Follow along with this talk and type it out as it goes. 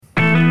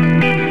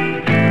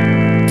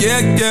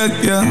I've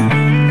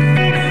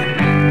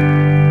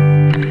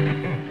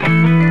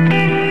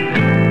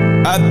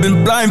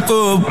been blind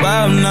for a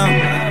while now.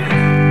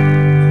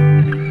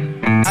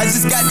 I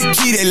just got the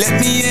key, they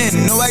let me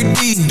in. No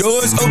ID,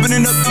 doors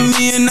opening up for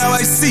me and now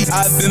I see.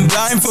 I've been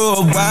blind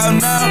for a while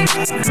now.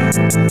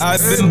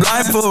 I've been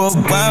blind for a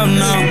while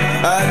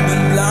now. I've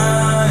been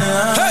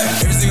blind. Hey!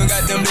 Every single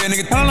goddamn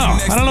day, nigga.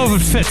 I don't know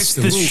if it fits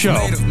this show.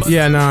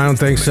 Yeah, no, I don't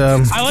think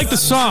so. I like the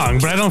song,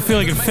 but I don't feel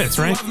like it fits,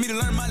 right?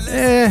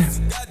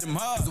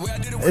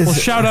 Well,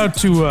 shout out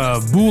to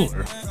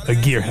Bueller, a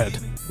gearhead.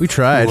 We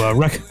tried.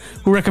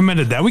 Who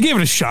recommended that? We gave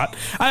it a shot.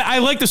 I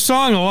like the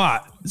song a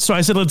lot, so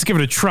I said let's give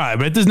it a try,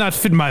 but it does not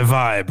fit my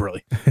vibe,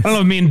 really. I don't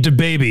know if me and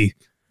DaBaby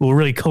will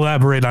really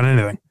collaborate on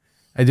anything.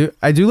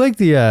 I do like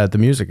the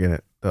music in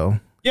it, though.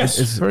 Yes,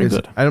 it's very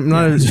good. I'm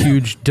not a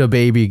huge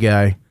DaBaby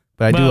guy,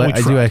 but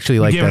I do actually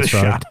like that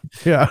song. Shot.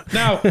 Yeah.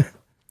 Now,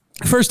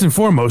 first and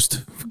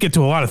foremost, get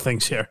to a lot of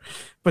things here,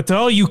 but to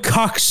all you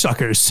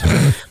cocksuckers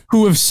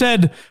who have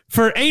said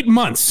for 8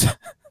 months,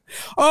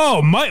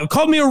 oh, Mike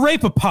called me a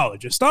rape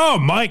apologist. Oh,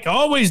 Mike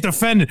always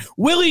defended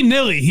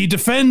willy-nilly. He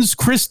defends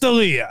Chris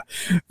D'Elia.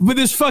 But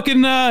this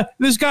fucking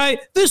this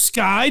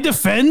guy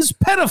defends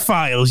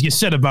pedophiles. You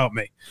said about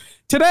me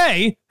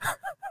today.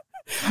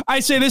 I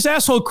say this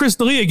asshole Chris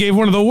D'Elia gave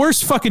one of the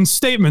worst fucking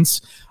statements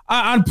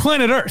on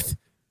planet Earth.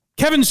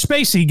 Kevin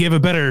Spacey gave a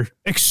better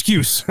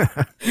excuse,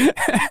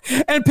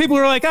 and people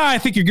are like, I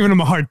think you're giving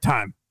him a hard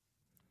time.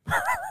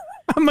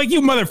 I'm like,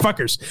 you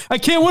motherfuckers! I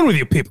can't win with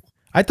you people.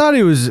 I thought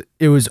it was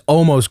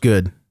almost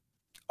good.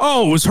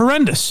 Oh, it was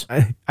horrendous.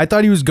 I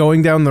thought he was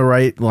going down the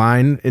right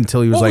line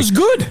until he was was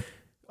good.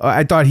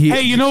 I thought he...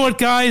 Hey, you know what,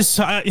 guys?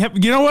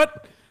 You know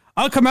what?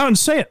 I'll come out and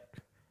say it.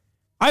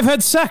 I've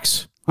had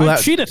sex. I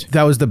cheated.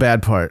 That was the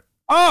bad part.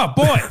 Oh,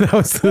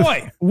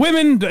 boy.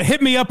 Women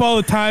hit me up all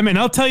the time, and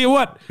I'll tell you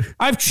what.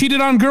 I've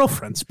cheated on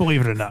girlfriends,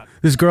 believe it or not.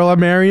 This girl I'm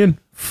marrying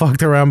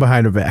fucked around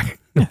behind her back.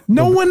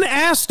 No one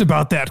asked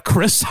about that,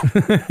 Chris.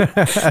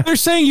 They're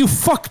saying you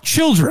fuck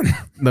children.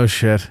 No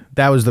shit.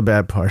 That was the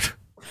bad part.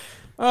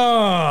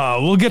 Oh,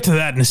 we'll get to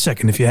that in a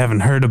second if you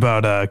haven't heard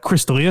about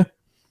Chris D'Elia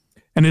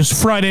and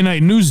his Friday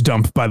night news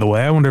dump, by the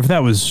way. I wonder if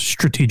that was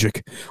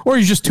strategic or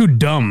he's just too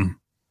dumb.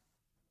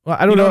 Well,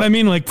 I don't know what I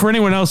mean? Like for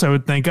anyone else, I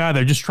would think,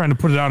 they're just trying to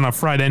put it out on a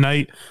Friday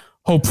night.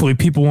 Hopefully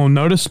people won't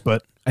notice,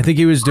 but I think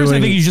he was doing... I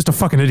think he's just a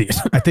fucking idiot.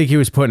 I think he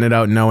was putting it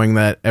out knowing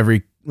that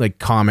every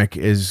comic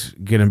is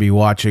going to be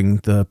watching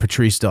the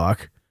Patrice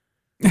doc.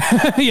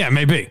 Yeah,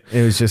 maybe.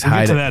 It was just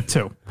hide that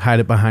too. Hide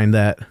it behind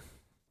that.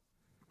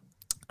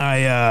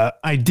 I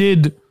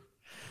did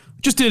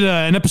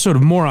an episode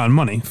of More on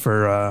Money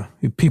for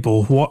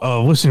people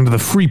listening to the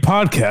free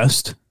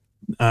podcast.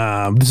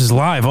 This is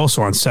live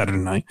also on Saturday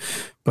night,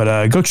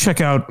 but go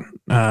check out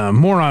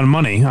More on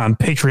Money on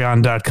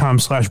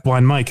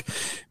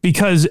patreon.com/blindmike,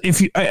 because if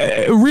you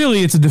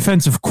really, it's a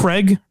defense of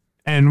Craig.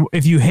 And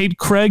if you hate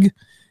Craig,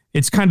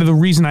 it's kind of the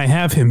reason I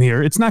have him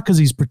here. It's not because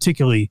he's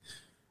particularly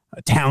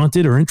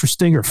talented or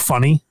interesting or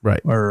funny,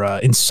 right, or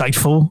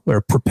insightful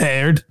or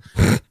prepared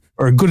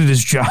or good at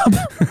his job.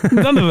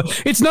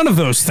 It's none of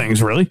those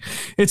things, really.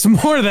 It's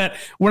more that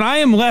when I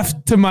am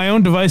left to my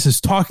own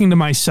devices talking to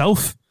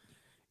myself,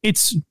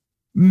 it's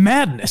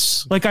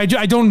madness. Like I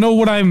don't know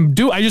what I'm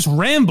doing. I just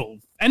ramble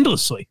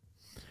endlessly.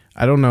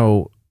 I don't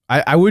know.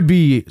 I would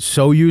be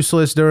so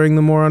useless during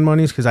the More on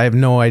Money's because I have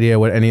no idea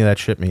what any of that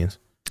shit means.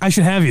 I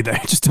should have you there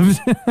just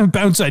to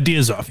bounce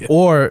ideas off you.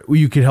 Or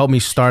you could help me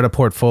start a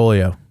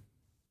portfolio.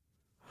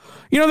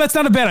 You know, that's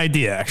not a bad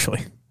idea,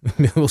 actually.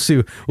 We'll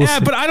see.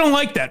 But I don't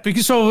like that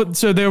because so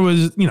there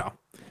was,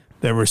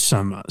 there were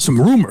some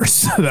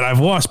rumors that I've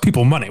lost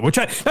people money,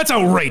 that's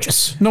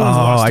outrageous. No one's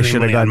lost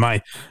any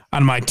money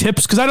on my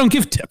tips because I don't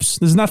give tips.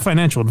 This is not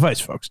financial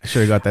advice, folks. I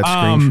should have got that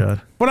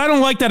screenshot. But I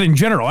don't like that in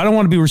general. I don't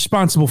want to be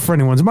responsible for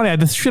anyone's money.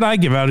 The shit I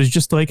give out is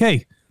just like,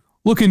 hey,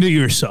 look into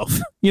yourself.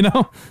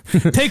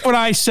 Take what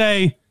I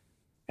say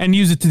and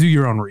use it to do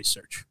your own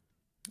research.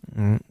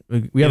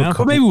 We have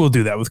but maybe we'll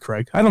do that with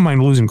Craig. I don't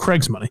mind losing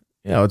Craig's money.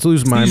 Yeah, let's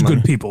lose my money. These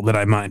good people that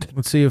I mind.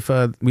 Let's see if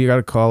we got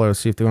a caller. Let's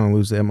see if they want to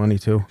lose their money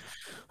too.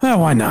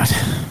 Well, why not?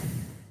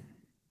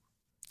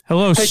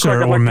 Hello, sir,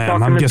 Craig, or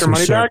ma'am. I'm guessing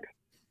sir.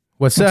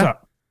 What's that?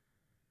 Up?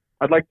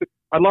 I'd like to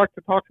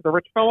talk to the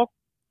rich fellow.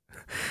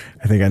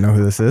 I think I know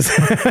who this is.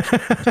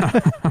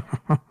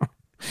 What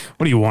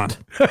do you want?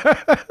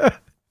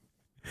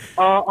 I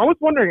was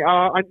wondering.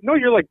 I know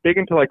you're big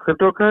into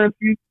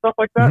cryptocurrency stuff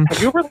like that. Mm-hmm.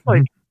 Have you ever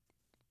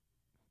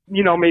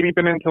maybe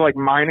been into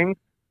mining?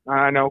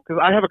 I know because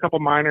I have a couple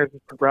miners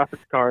for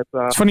graphics cards.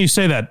 It's funny you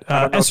say that.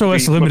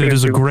 SOS Limited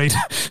is a great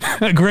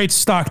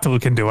stock to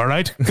look into. All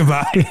right,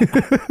 goodbye.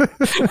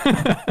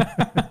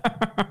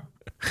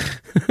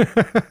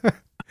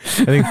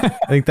 I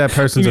think that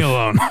person's leave me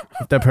alone.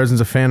 That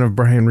person's a fan of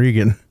Brian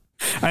Regan.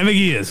 I think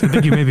he is. I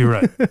think you may be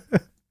right.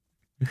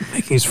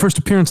 Making his first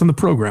appearance on the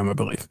program, I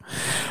believe.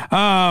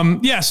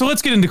 So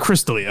let's get into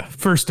Chris D'Elia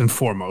first and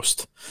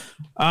foremost.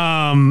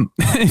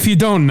 If you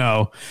don't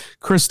know,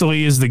 Chris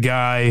D'Elia is the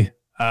guy.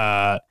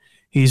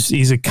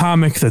 He's a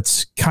comic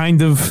that's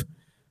kind of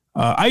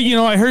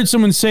I heard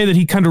someone say that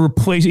he kind of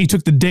he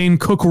took the Dane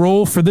Cook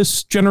role for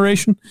this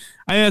generation.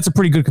 I think that's a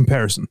pretty good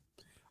comparison.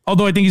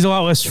 Although I think he's a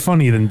lot less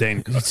funny than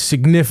Dane Cook.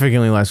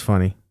 Significantly less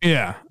funny.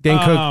 Yeah.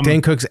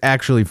 Dane Cook's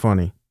actually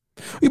funny.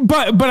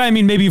 But I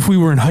mean, maybe if we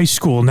were in high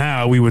school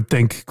now, we would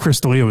think Chris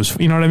D'Elia was,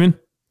 you know what I mean?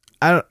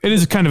 It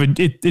is kind of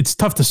it's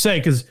tough to say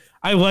because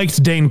I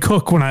liked Dane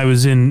Cook when I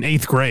was in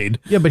 8th grade.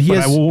 Yeah, but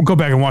I will go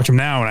back and watch him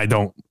now, and I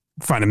don't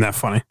find him that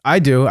funny. I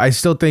do. I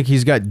still think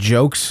he's got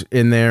jokes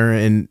in there,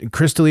 and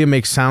Chris D'Elia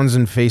makes sounds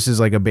and faces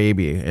like a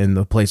baby, and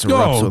the place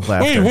erupts with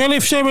laughter. Hey, what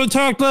if someone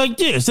talked like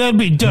this? That'd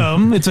be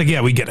dumb. It's like,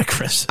 yeah, we get it,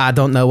 Chris. I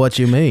don't know what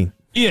you mean.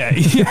 Yeah,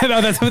 no,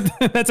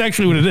 that's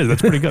actually what it is.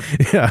 That's pretty good.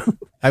 Yeah,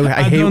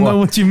 I don't know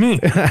what you mean.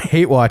 I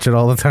hate watching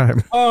all the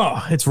time.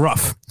 Oh, it's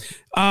rough.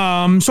 So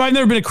I've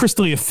never been a Chris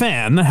D'Elia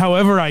fan.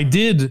 However, I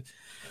did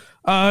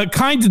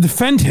kind of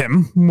defend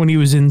him when he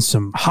was in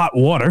some hot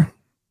water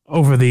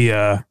over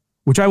the,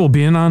 which I will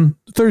be in on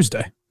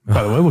Thursday.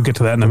 By the way, we'll get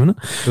to that in a minute.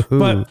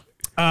 But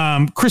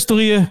Chris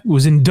D'Elia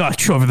was in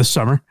Dutch over the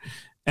summer,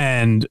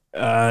 and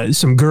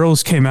some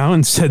girls came out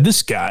and said,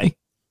 this guy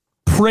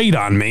preyed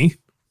on me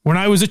when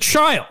I was a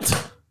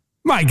child.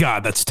 My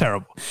God, that's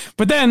terrible.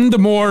 But then the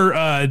more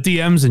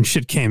DMs and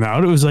shit came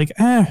out, it was like,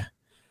 I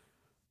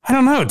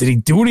don't know. Did he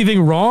do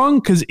anything wrong?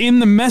 Because in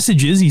the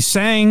messages, he's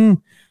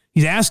asking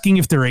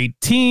if they're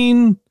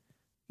 18.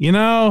 You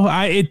know,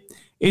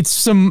 it's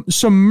some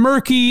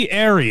murky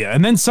area.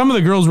 And then some of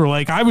the girls were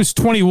like, I was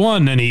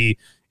 21 and he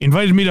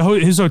invited me to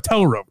his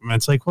hotel room. And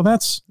it's like, well,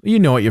 that's... You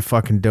know what you're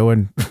fucking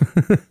doing.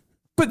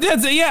 But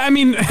that's, yeah, I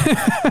mean...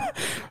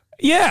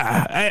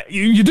 Yeah,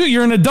 you do.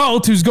 You're an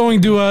adult who's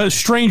going to a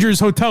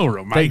stranger's hotel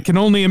room. I can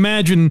only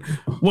imagine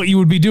what you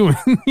would be doing.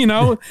 You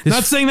know,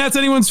 not saying that's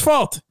anyone's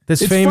fault.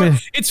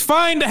 It's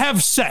fine to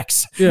have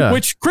sex,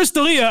 which Chris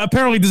D'Elia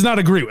apparently does not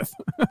agree with.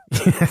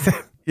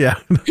 Yeah,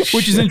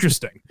 which is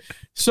interesting.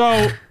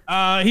 So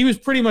he was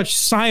pretty much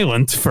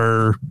silent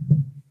for,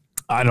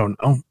 I don't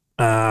know,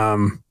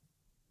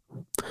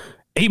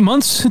 8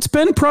 months. It's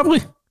been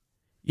probably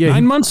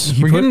 9 months.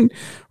 We're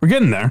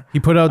getting there. He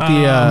put out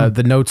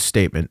the notes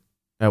statement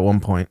at one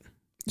point.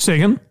 Say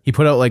again? He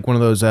put out like one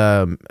of those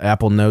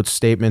Apple Notes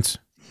statements.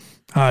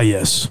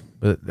 Yes.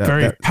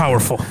 Very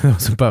powerful. That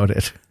was about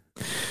it.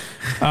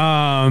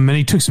 And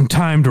he took some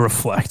time to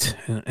reflect.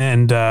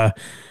 And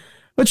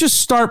let's just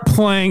start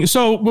playing.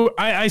 So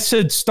I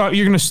said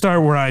you're going to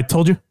start where I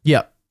told you?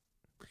 Yeah.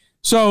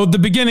 So the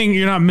beginning,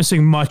 you're not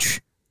missing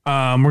much.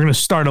 We're going to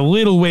start a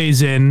little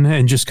ways in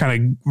and just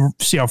kind of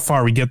see how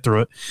far we get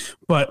through it.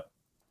 But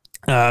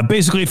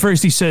basically, at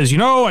first he says,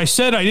 I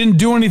said I didn't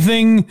do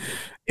anything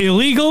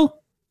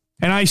illegal,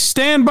 and I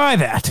stand by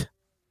that.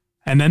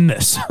 And then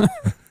this.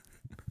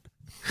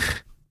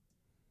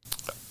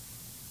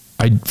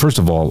 First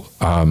of all,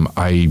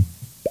 I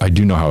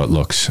do know how it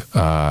looks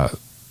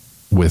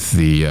with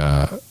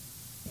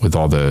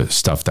all the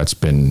stuff that's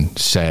been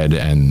said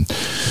and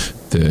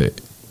the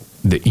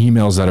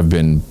emails that have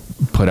been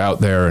put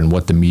out there and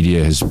what the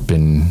media has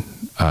been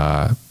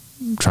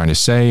trying to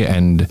say,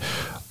 and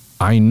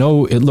I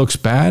know it looks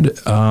bad,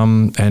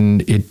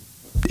 and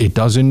it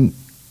doesn't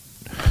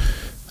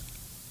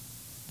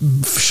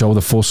show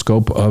the full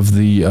scope of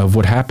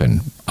what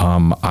happened.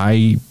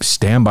 I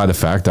stand by the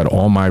fact that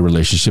all my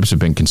relationships have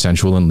been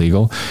consensual and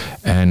legal,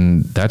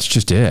 and that's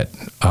just it.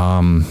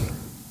 End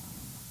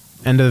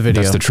of the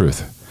video. That's the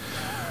truth.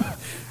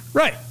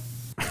 Right.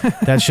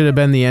 That should have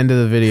been the end of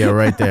the video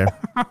right there.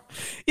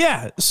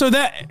 Yeah.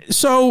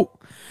 So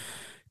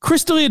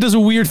Chris D'Elia does a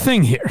weird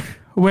thing here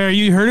where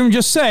you heard him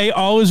just say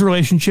all his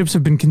relationships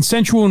have been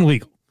consensual and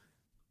legal.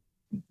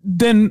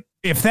 Then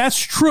if that's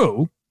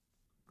true,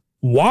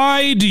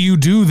 why do you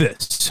do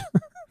this?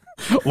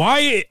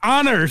 Why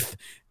on earth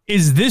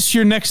is this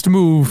your next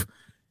move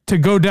to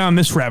go down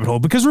this rabbit hole?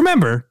 Because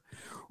remember,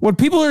 what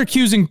people are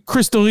accusing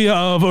Chris D'Elia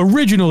of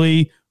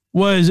originally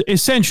was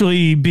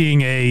essentially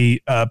being a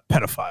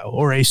pedophile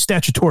or a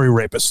statutory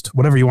rapist,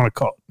 whatever you want to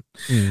call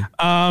it.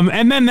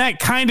 And then that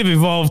kind of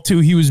evolved to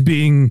he was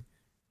being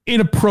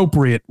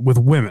inappropriate with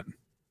women.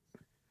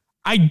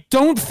 I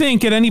don't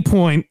think at any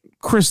point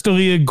Chris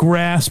D'Elia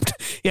grasped,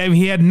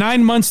 he had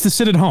 9 months to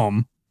sit at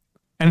home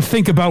and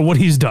think about what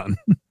he's done.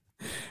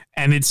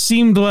 And it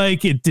seemed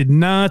like it did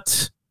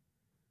not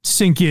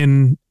sink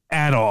in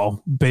at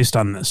all based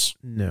on this.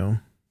 No.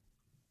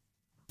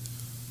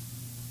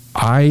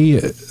 I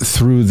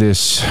threw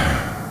this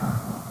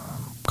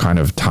kind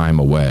of time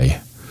away.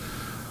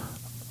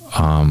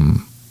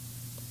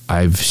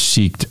 I've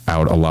seeked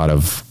out a lot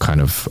of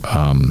kind of,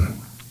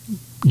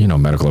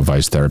 medical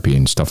advice, therapy,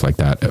 and stuff like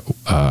that.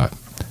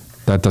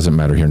 That doesn't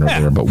matter here nor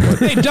there. But what?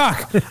 Hey,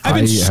 Doc, I've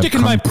been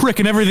sticking my prick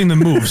in everything that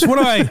moves. You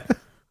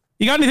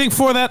got anything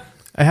for that?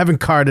 I haven't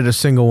carded a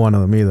single one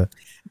of them either.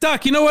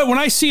 Doc, you know what? When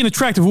I see an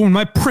attractive woman,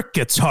 my prick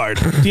gets hard.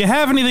 Do you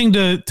have anything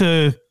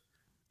to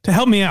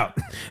help me out?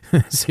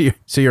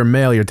 So you're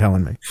male, you're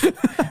telling me.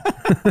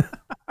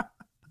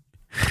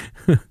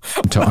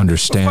 To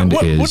understand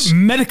what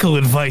medical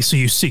advice are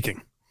you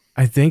seeking?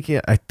 I think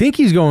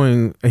he's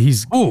going.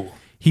 He's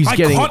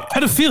getting caught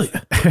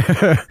pedophilia.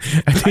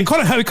 I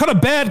caught a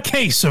bad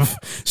case of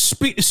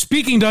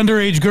speaking to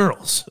underage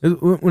girls.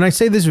 When I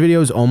say this video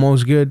is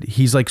almost good,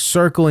 he's like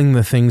circling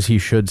the things he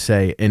should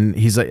say, and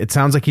he's like, it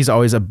sounds like he's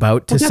always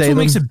about to say them. That's what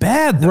makes it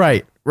bad,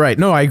 though. Right.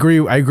 No, I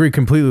agree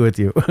completely with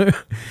you.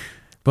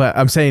 But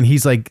I'm saying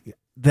he's like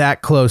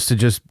that close to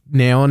just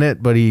nailing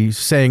it, but he's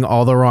saying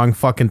all the wrong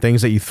fucking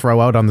things that you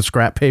throw out on the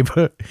scrap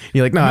paper.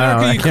 You're like, no,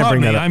 I can't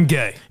bring that up. I'm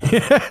gay.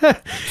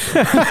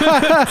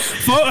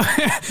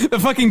 The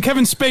fucking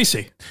Kevin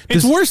Spacey.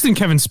 It's worse than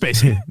Kevin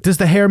Spacey. Does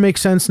the hair make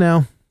sense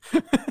now?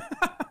 That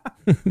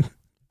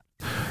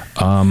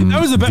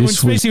was the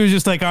best when Spacey was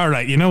just like, all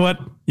right, you know what?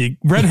 You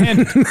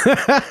red-handed.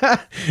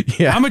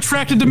 Yeah. I'm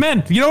attracted to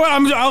men. You know what?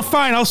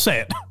 I'll say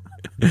it.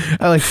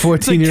 I like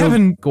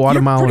 14-year-old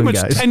Guatemalan you're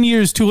pretty guys. much 10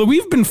 years too late.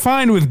 We've been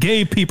fine with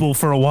gay people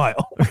for a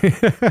while.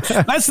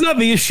 That's not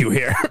the issue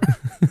here.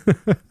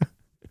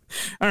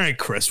 All right,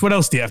 Chris, what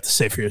else do you have to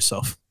say for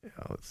yourself? Yeah,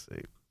 let's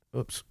see.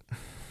 Oops.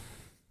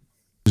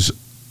 It's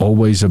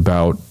always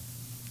about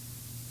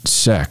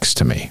sex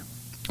to me.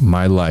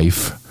 My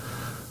life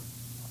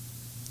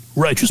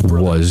Righteous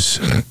brother. was,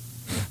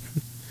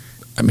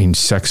 I mean,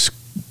 sex,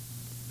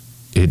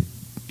 it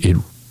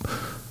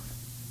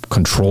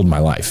controlled my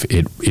life.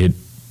 It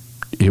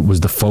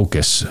was the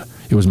focus.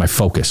 It was my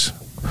focus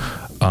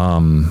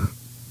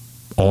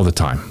all the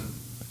time.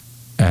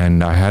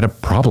 And I had a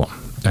problem.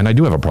 And I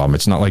do have a problem.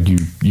 It's not like you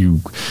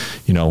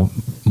know,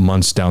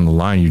 months down the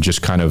line, you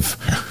just kind of,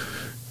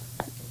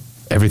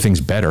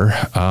 everything's better.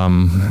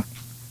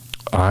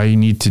 I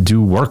need to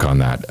do work on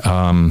that.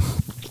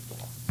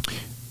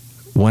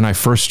 When I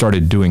first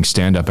started doing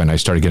stand-up and I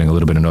started getting a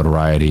little bit of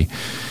notoriety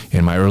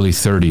in my early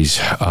 30s,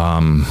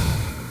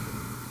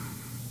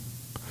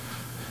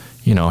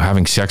 you know,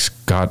 having sex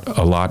got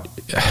a lot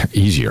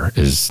easier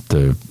is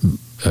the,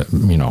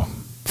 you know,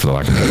 for the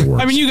lack of better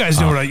words. I mean, you guys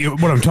know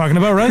what I'm talking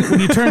about, right? When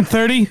you turn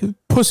 30,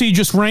 pussy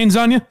just rains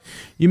on you.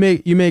 You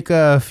make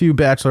a few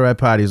bachelorette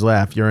parties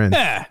laugh. You're in.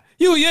 Yeah,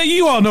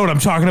 you all know what I'm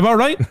talking about,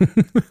 right?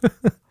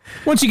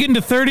 Once you get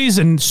into 30s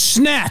and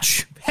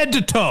snatch head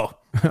to toe.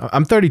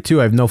 I'm 32.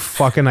 I have no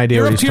fucking idea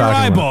You're what up he's to your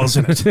talking eyeballs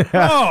about. in it.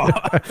 Oh,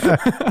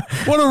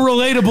 what a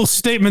relatable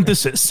statement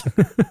this is.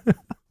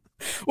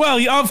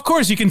 Well, of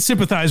course you can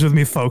sympathize with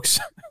me, folks.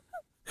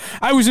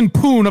 I was in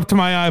poon up to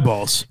my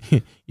eyeballs.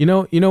 You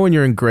know when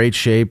you're in great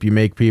shape, you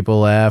make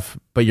people laugh,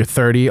 but you're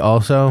 30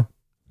 also?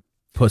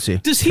 Pussy.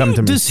 Come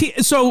to me.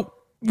 So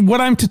what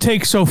I'm to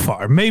take so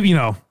far, maybe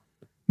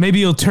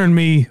you'll turn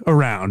me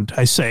around,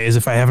 I say, as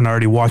if I haven't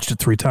already watched it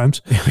 3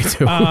 times. Me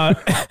too.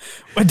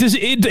 But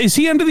is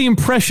he under the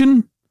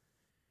impression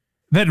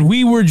that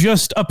we were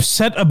just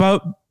upset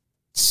about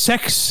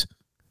sex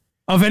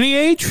of any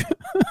age?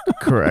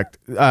 Correct.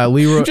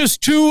 Leroy.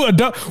 Just two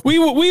adult. We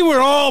were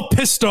all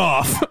pissed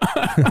off.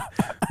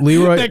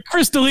 Leroy. That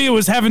Chris D'Elia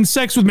was having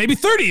sex with maybe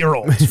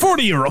 30-year-olds,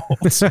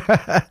 40-year-olds.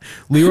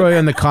 Leroy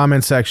in the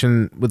comment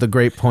section with a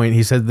great point.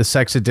 He said the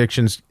sex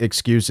addiction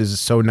excuse is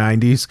so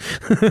 90s.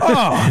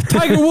 Oh,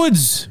 Tiger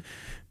Woods.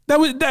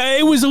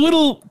 It was a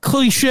little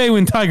cliche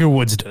when Tiger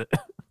Woods did it.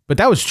 But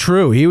that was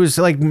true. He was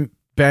like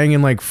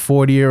banging like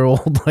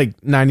 40-year-old,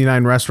 like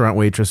 99 restaurant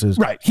waitresses.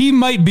 Right. He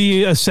might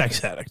be a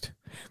sex addict.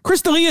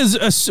 Chris D'Elia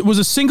was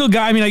a single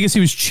guy. I mean, I guess he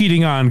was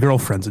cheating on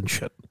girlfriends and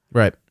shit.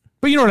 Right.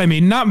 But you know what I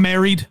mean? Not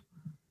married.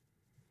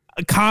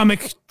 A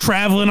comic,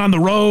 traveling on the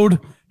road,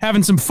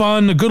 having some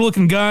fun, a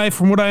good-looking guy,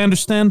 from what I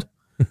understand.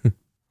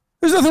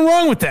 There's nothing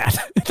wrong with that.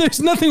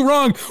 There's nothing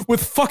wrong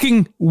with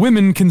fucking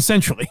women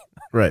consensually.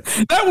 Right.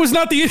 That was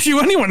not the issue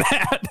anyone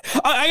had.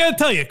 I got to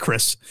tell you,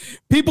 Chris,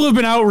 people have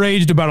been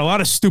outraged about a lot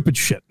of stupid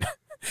shit.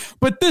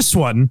 But this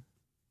one,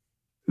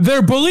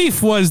 their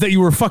belief was that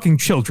you were fucking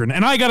children.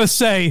 And I got to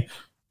say,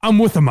 I'm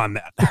with them on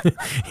that.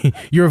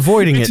 You're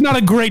avoiding it. It's not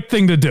a great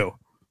thing to do.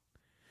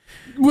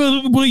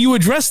 Will you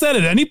address that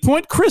at any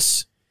point,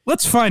 Chris?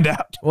 Let's find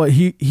out. Well,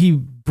 he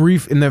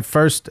brief in the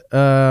first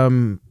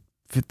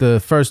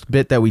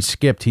bit that we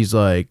skipped. He's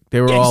like,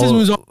 they were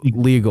all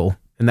legal.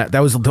 And that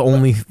was the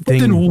only thing. But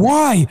then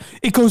why?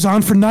 It goes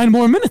on for 9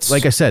 more minutes.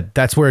 Like I said,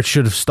 that's where it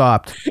should have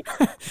stopped.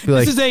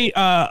 This is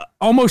a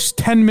almost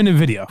 10-minute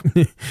video.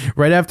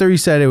 Right after he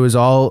said it was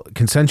all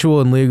consensual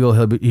and legal,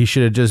 he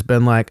should have just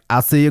been like,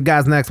 "I'll see you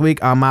guys next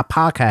week on my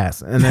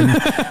podcast,"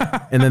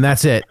 and then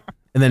that's it,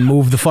 and then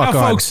move the fuck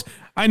on. Folks,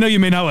 I know you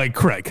may not like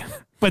Craig,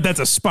 but that's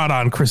a spot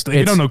on Chris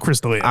D'Elia. You don't know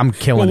Chris D'Elia. I'm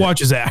killing it. Watch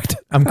his act.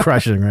 I'm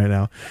crushing right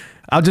now.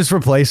 I'll just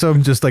replace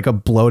him, just like a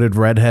bloated,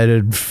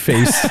 redheaded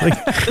face.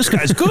 Like, this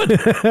guy's good.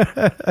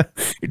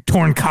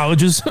 Torn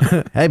colleges.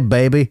 Hey,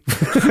 baby.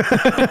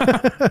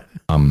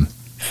 I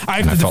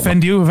have to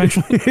defend you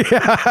eventually.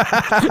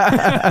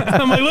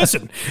 I'm like,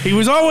 listen, he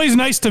was always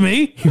nice to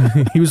me.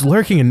 He was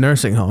lurking in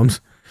nursing homes.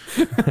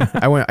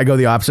 I go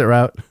the opposite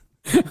route.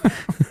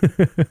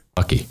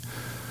 Lucky.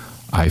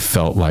 I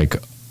felt like,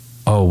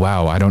 oh,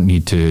 wow, I don't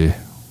need to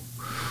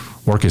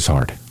work as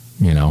hard.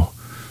 You know,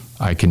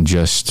 I can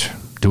just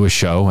do a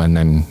show and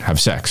then have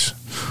sex,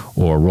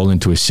 or roll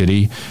into a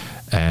city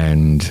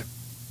and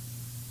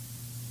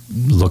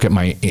look at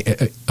my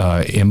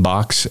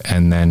inbox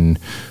and then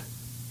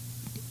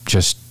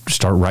just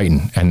start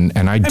writing. And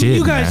I did.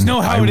 You guys know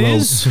how it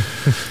is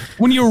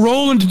when you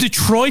roll into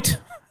Detroit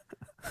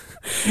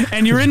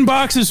and your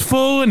inbox is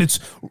full and it's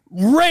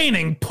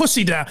raining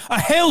pussy down. A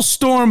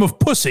hailstorm of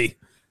pussy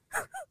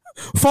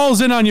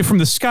falls in on you from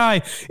the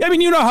sky. I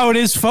mean, you know how it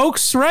is,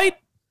 folks, right?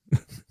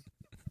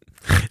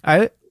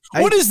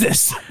 What is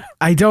this?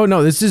 I don't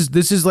know. This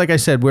is like I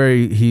said, where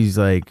he's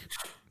like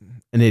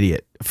an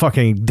idiot,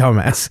 fucking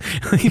dumbass.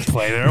 Keep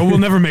playing there. We'll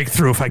never make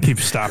through if I keep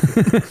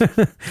stopping.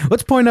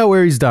 Let's point out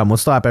where he's dumb. We'll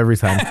stop every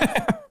time.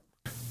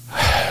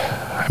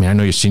 I mean, I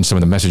know you've seen some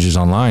of the messages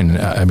online.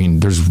 I mean,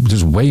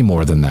 there's way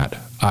more than that.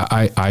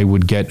 I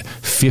would get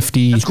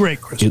 50, That's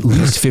great, Chris. at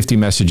least 50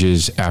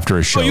 messages after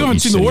a show. Oh, you haven't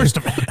seen the worst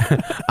of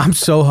it. I'm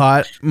so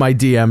hot, my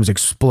DMs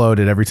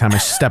exploded every time I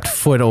stepped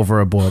foot over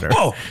a border.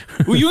 Oh,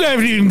 well, you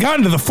haven't even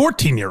gotten to the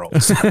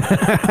 14-year-olds.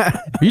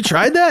 You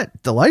tried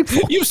that?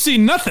 Delightful. You've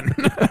seen nothing.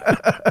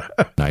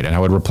 And I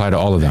would reply to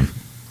all of them.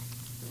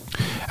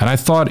 And I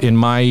thought in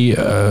my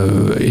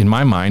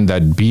mind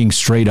that being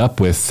straight up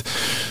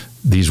with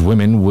these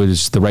women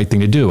was the right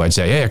thing to do. I'd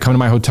say, hey, come to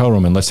my hotel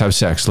room and let's have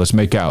sex. Let's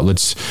make out.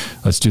 Let's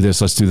do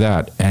this. Let's do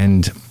that.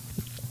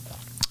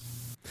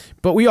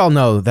 But we all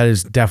know that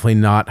is definitely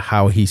not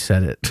how he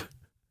said it.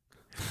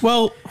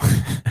 Well,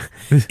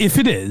 if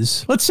it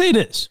is, let's say it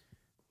is.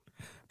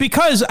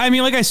 Because, I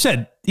mean, like I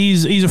said,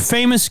 he's a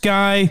famous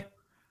guy.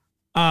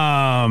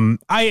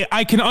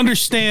 I can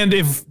understand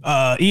if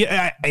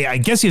I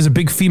guess he has a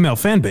big female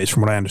fan base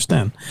from what I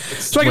understand.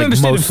 So I can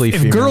understand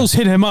if girls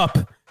hit him up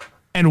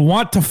and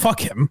want to fuck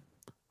him.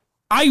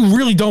 I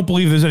really don't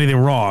believe there's anything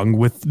wrong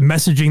with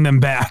messaging them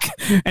back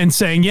and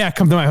saying, yeah,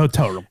 come to my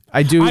hotel room.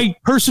 I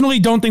personally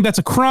don't think that's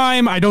a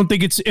crime. I don't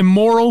think it's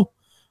immoral.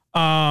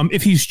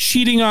 If he's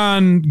cheating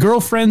on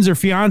girlfriends or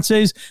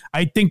fiancés,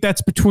 I think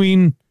that's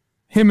between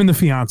him and the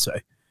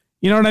fiance.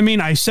 You know what I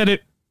mean? I said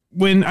it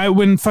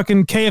when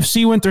fucking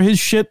KFC went through his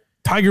shit,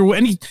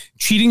 any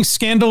cheating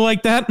scandal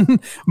like that.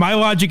 My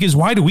logic is,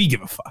 why do we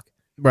give a fuck?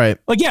 Right.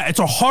 Like, yeah, it's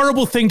a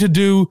horrible thing to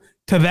do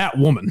to that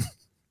woman.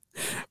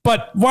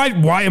 But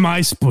why am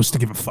I supposed to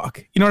give a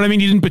fuck? You know what I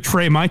mean? You didn't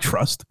betray my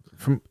trust.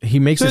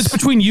 It's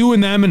between you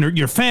and them and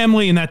your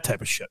family and that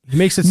type of shit. He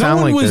makes it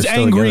sound like no one was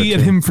angry at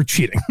him for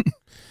cheating.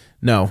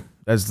 No,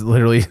 that's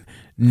literally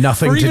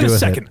nothing to do with it. For even a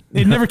second.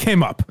 It never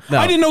came up. No.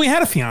 I didn't know he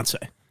had a fiance.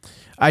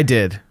 I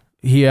did.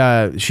 She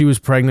was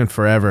pregnant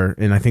forever,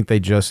 and I think they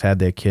just had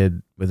their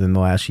kid within the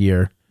last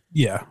year.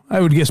 Yeah,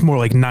 I would guess more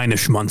like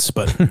 9-ish months,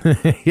 but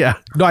yeah.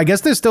 No, I guess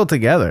they're still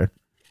together.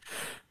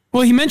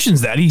 Well, he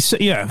mentions that.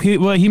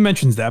 He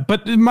mentions that.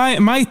 But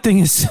my thing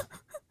is,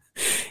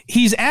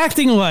 he's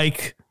acting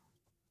like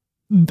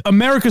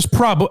America's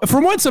problem. For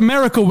once,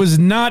 America was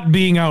not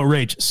being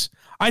outrageous.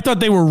 I thought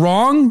they were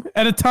wrong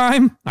at a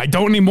time. I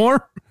don't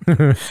anymore.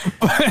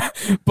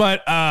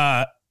 but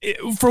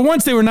for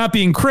once, they were not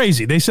being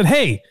crazy. They said,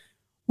 hey,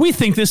 we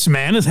think this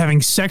man is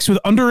having sex with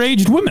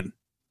underage women.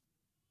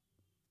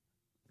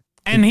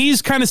 And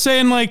he's kind of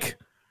saying like,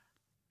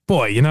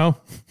 boy, you know,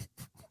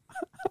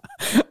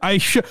 I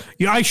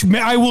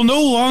will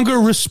no longer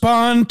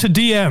respond to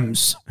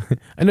DMs.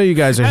 I know you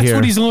guys are here. That's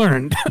what he's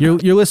learned.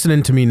 You're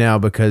listening to me now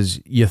because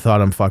you thought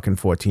I'm fucking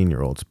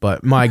 14-year-olds.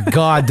 But my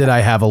God, did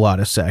I have a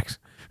lot of sex.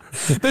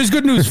 There's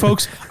good news,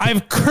 folks.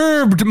 I've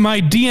curbed my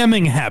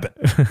DMing habit.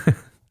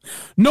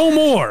 No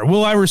more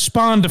will I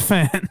respond to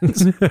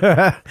fans.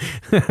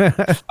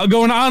 I'll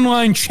go in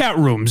online chat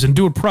rooms and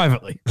do it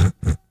privately.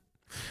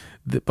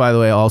 By the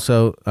way,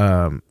 also,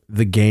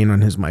 the gain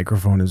on his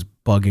microphone is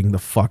bugging the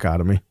fuck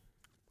out of me.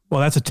 Well,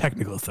 that's a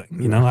technical thing.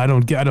 You know, I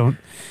don't.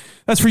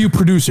 That's for you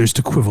producers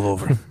to quibble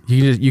over.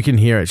 You can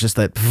hear it. It's just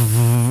that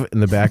in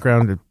the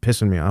background. It's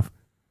pissing me off.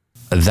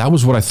 That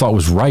was what I thought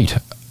was right.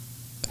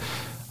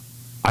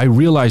 I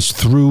realized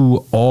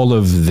through all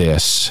of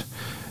this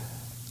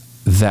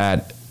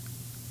that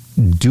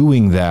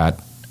doing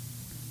that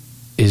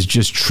is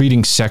just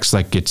treating sex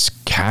like it's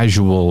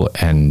casual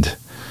and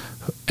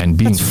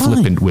being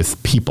flippant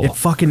with people. It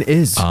fucking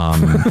is.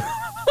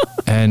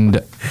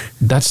 And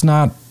that's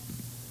not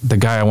the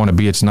guy I want to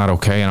be. It's not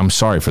okay. And I'm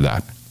sorry for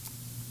that.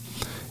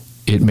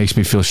 It makes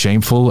me feel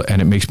shameful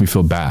and it makes me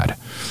feel bad.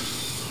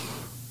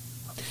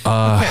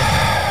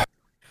 I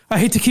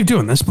hate to keep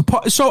doing this,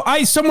 but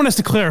someone has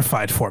to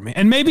clarify it for me.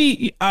 And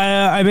maybe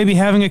I may be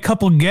having a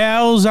couple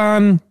gals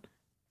on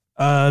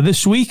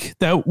this week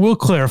that will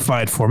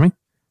clarify it for me.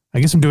 I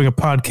guess I'm doing a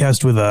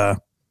podcast with the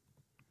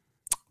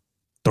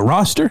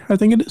Roster, I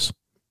think it is.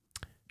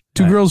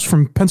 Two girls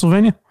from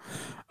Pennsylvania.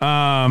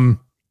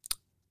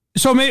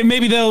 So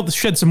maybe they'll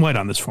shed some light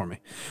on this for me.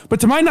 But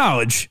to my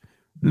knowledge,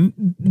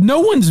 no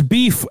one's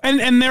beef.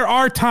 And there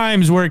are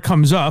times where it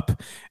comes up.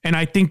 And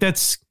I think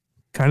that's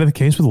kind of the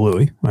case with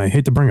Louis. I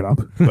hate to bring it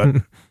up, but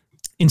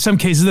in some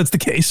cases that's the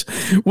case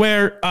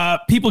where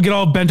people get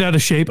all bent out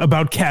of shape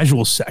about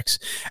casual sex.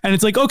 And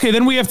it's like, okay,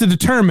 then we have to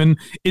determine,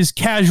 is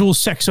casual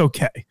sex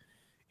okay?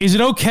 Is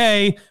it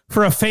okay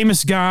for a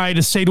famous guy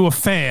to say to a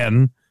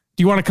fan,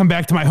 do you want to come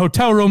back to my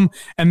hotel room?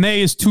 And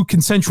they, as two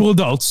consensual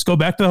adults, go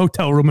back to the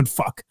hotel room and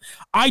fuck.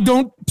 I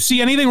don't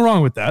see anything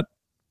wrong with that.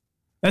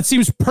 That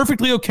seems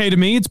perfectly okay to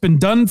me. It's been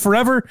done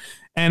forever,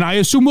 and I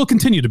assume will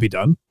continue to be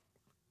done.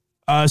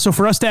 So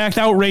for us to act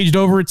outraged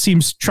over it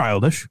seems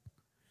childish.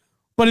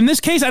 But in this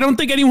case, I don't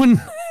think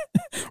anyone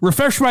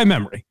refresh my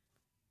memory.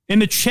 In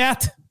the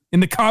chat, in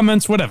the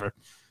comments, whatever.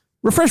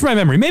 Refresh my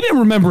memory. Maybe I'm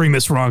remembering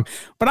this wrong,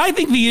 but I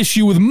think the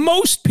issue with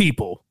most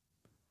people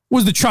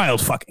was the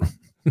child fucking.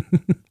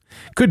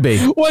 Could be.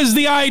 Was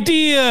the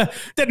idea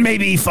that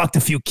maybe he fucked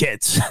a few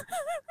kids.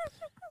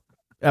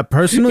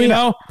 Personally, like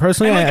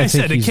I think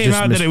said, it came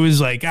out that it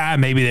was like,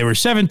 maybe they were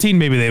 17,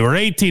 maybe they were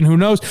 18, who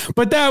knows?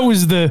 But that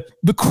was the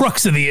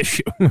crux of the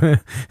issue.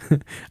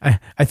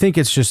 I think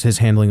it's just his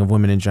handling of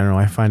women in general.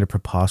 I find it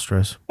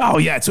preposterous. Oh,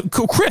 yeah. It's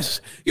Chris,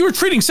 you were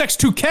treating sex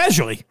too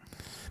casually.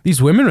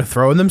 These women are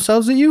throwing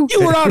themselves at you?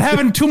 You were out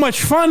having too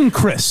much fun,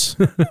 Chris.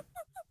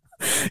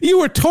 You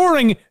were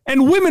touring,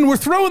 and women were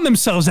throwing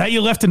themselves at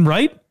you left and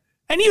right,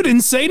 and you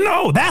didn't say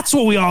no. That's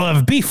what we all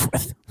have beef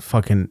with.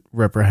 Fucking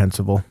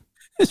reprehensible.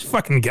 This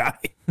fucking guy.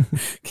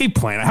 Keep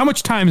playing. How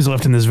much time is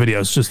left in this video?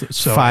 It's just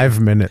so 5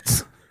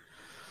 minutes.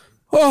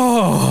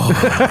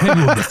 Oh, maybe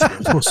we'll get through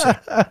it. We'll see.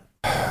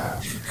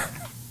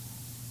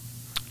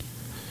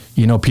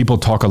 You know, people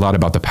talk a lot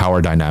about the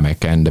power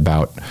dynamic and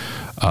about,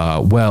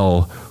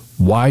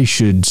 why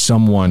should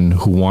someone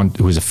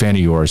who is a fan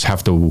of yours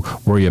have to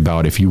worry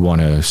about if you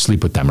want to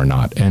sleep with them or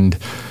not? And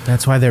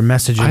that's why they're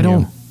messaging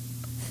you.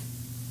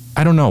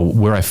 I don't know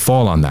where I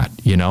fall on that.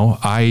 You know,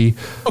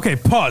 Okay,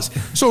 pause.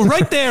 So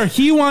right there,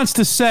 he wants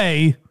to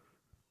say,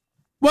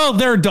 well,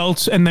 they're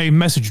adults and they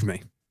messaged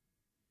me.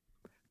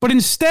 But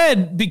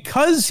instead,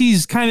 because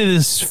he's kind of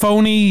this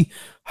phony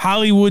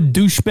Hollywood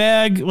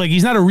douchebag, like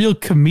he's not a real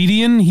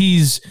comedian,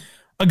 he's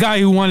a guy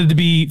who wanted to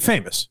be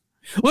famous.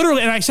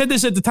 Literally, and I said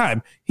this at the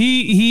time,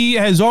 he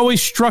has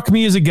always struck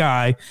me as a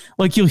guy,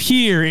 like you'll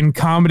hear in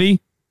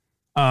comedy,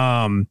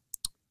 a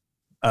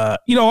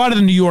lot of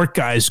the New York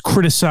guys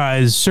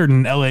criticize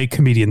certain LA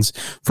comedians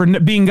for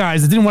being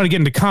guys that didn't want to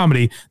get into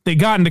comedy. They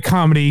got into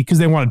comedy because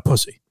they wanted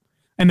pussy.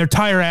 And their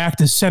entire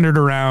act is centered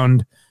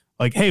around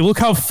like, hey, look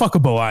how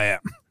fuckable I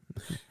am.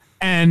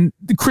 And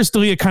Chris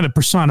D'Elia kind of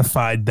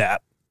personified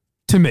that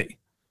to me.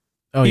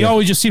 Oh, he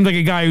always just seemed like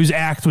a guy whose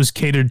act was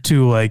catered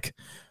to like,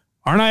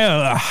 aren't I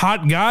a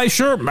hot guy?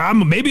 Sure,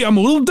 maybe I'm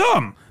a little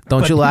dumb.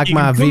 Don't you like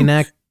my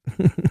V-neck?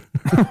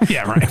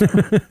 Yeah, right.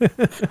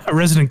 A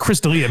resident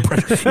Chris D'Elia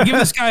impression. You give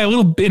this guy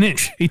an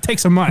inch, he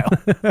takes a mile.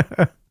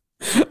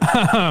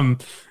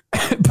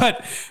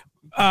 But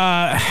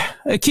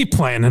keep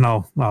playing, and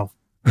I'll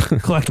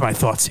collect my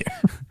thoughts here.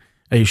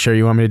 Are you sure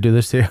you want me to do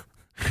this too?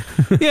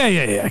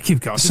 Yeah. Keep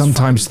going.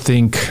 Sometimes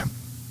think,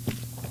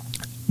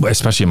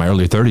 especially in my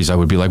early 30s, I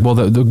would be like, well,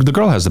 the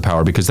girl has the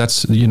power because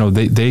that's, I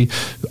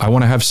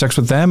want to have sex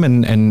with them,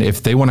 and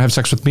if they want to have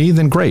sex with me,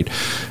 then great.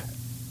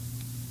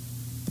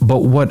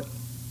 But what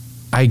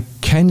I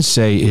can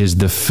say is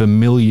the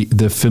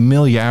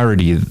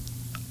familiarity.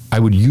 I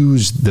would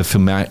use the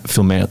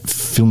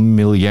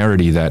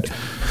familiarity that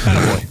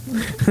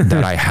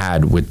I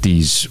had with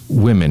these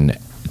women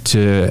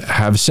to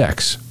have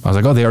sex. I was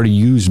like, oh, they already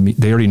use me.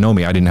 They already know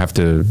me. I didn't have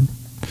to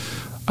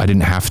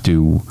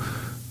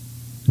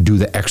do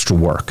the extra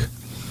work.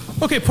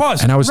 Okay,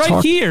 pause. And I was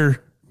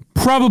here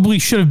probably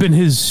should have been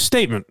his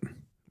statement.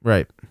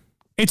 Right.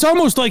 It's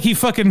almost like he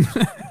fucking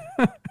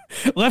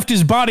left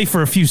his body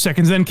for a few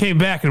seconds, then came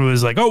back and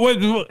was like, oh,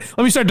 wait,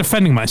 let me start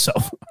defending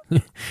myself.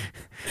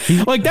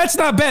 Like, that's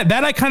not bad.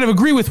 That I kind of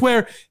agree with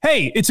where,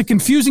 hey, it's a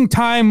confusing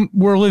time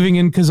we're living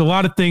in because a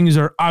lot of things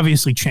are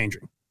obviously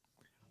changing.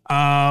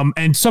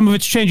 And some of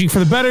it's changing for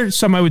the better.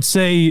 Some I would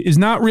say is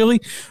not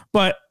really.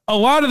 But a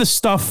lot of the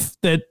stuff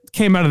that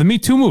came out of the Me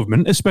Too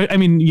movement, especially, I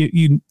mean,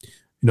 you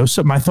know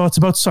my thoughts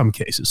about some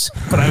cases,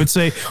 but I would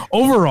say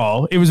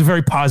overall, it was a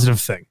very positive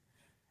thing.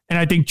 And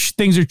I think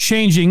things are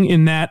changing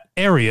in that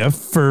area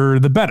for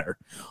the better.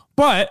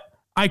 But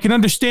I can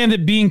understand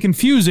it being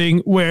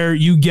confusing where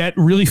you get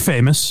really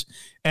famous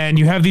and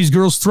you have these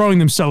girls throwing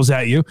themselves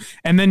at you.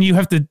 And then you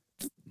have to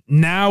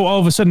now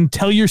all of a sudden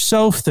tell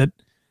yourself that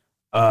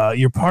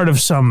you're part of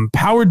some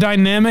power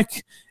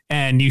dynamic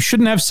and you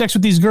shouldn't have sex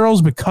with these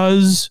girls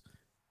because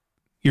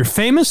you're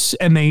famous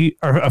and they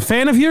are a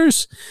fan of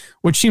yours,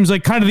 which seems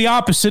like kind of the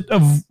opposite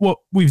of what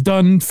we've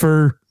done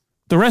for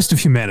the rest of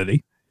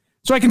humanity.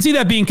 So I can see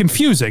that being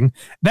confusing.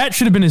 That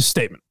should have been his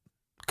statement.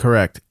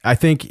 Correct. I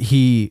think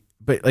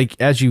but like,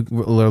 as you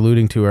were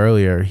alluding to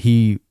earlier,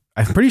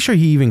 I'm pretty sure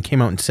he even came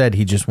out and said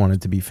he just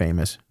wanted to be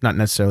famous, not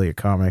necessarily a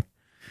comic.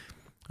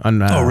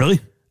 Oh,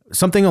 really?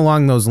 Something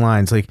along those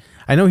lines. Like,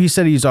 I know he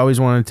said he's always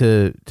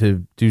wanted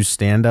to do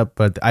stand-up,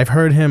 but I've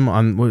heard him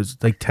on,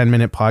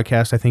 10-minute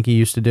podcast I think he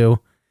used to do.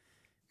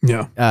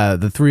 Yeah.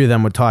 The three of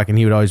them would talk, and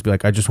he would always be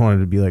like, I just wanted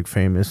to be, like,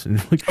 famous. And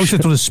like, I wish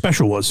that's what his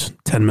special was,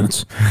 10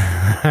 minutes.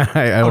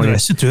 How did I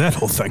sit through that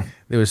whole thing?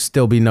 There would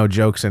still be no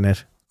jokes in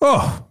it.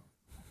 Oh.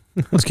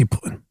 Let's keep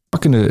playing.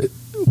 Talking to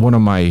one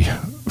of my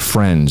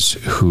friends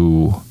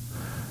who...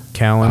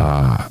 Callan?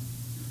 I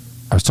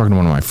was talking to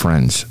one of my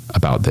friends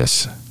about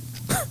this.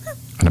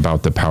 and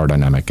about the power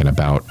dynamic and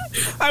about.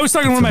 I was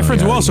talking to one of my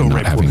friends who also not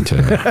raped having women.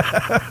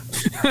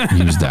 to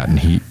use that,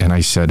 and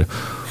I said,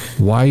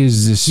 why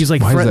is this? He's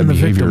like why is that threatening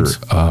the behavior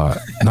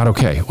victims. not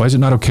okay? Why is it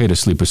not okay to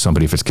sleep with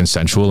somebody if it's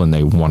consensual and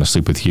they want to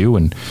sleep with you?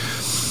 And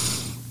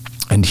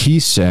he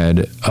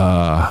said,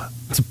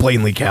 It's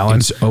blatantly Callan.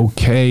 it's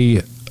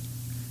okay.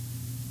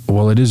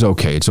 Well, it is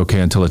okay. It's okay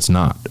until it's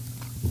not.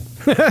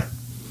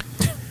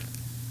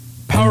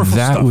 Powerful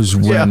that stuff. was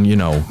when,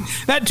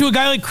 That to a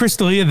guy like Chris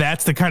D'Elia,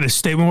 that's the kind of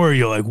statement where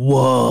you're like,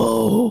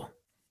 whoa,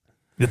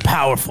 the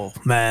powerful,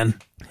 man.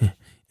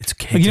 It's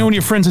okay. Like, when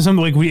your friend says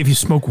something, like if you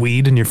smoke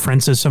weed and your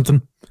friend says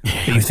something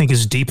that you think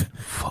is deep,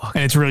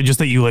 and it's really just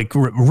that you like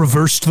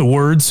reversed the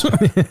words.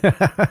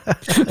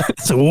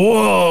 It's like,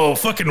 whoa,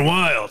 fucking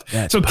wild.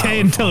 That's it's okay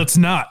until it's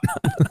not.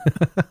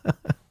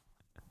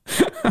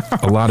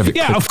 a lot of it.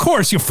 Yeah, of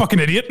course, you fucking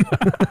idiot.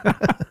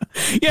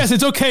 Yes,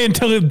 it's okay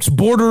until it's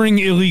bordering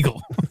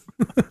illegal.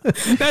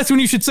 That's when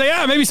you should say,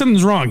 maybe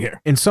something's wrong here.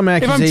 In some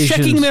If I'm accusations,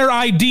 checking their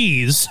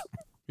IDs,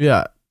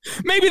 yeah.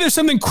 maybe there's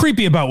something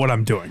creepy about what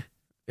I'm doing.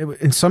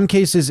 In some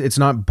cases, it's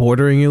not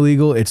bordering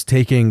illegal. It's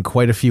taking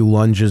quite a few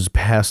lunges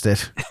past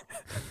it.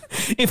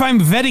 If I'm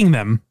vetting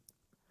them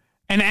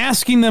and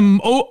asking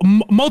them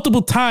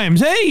multiple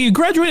times, hey, you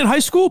graduated high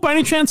school by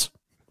any chance?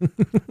 Not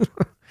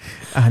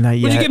What'd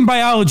you yet. get in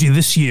biology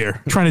this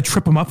year? Trying to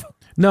trip them up?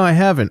 No, I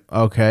haven't.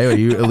 Okay, are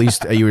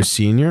you a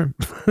senior?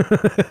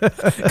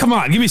 Come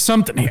on, give me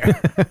something here.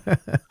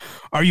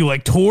 Are you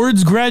like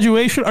towards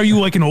graduation? Are you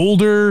like an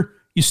older...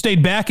 You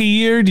stayed back a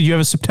year? Did you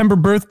have a September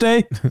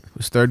birthday?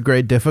 Was third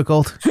grade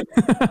difficult?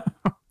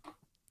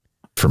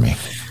 For me.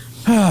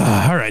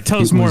 All right,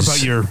 tell us more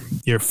about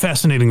your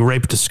fascinating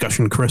rape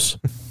discussion, Chris.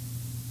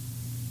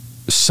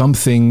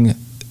 Something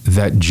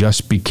that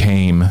just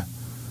became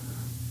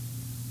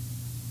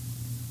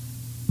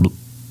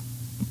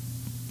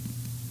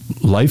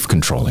life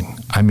controlling.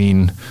 I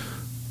mean,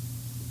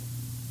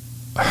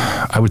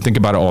 I would think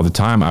about it all the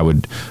time. I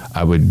would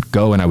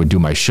go and I would do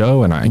my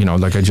show, and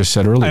like I just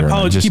said earlier.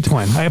 Keep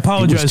playing. I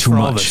apologize for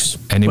all this.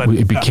 And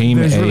it became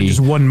there's really just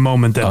one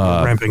moment that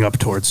we're ramping up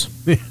towards.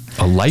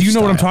 a lifestyle. Do you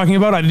know what I'm talking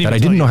about? I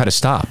didn't know how to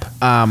stop.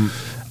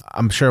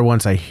 I'm sure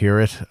once I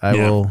hear it, I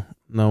will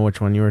know which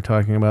one you were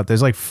talking about.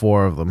 There's like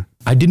 4 of them.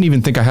 I didn't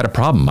even think I had a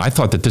problem. I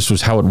thought that this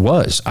was how it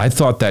was. I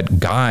thought that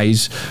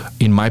guys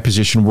in my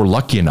position were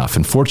lucky enough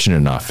and fortunate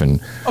enough.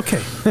 And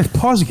okay,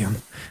 pause again.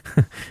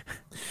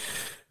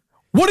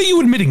 What are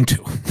you admitting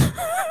to?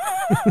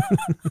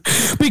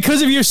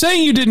 Because if you're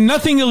saying you did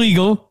nothing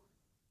illegal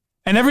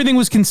and everything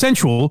was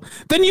consensual,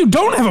 then you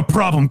don't have a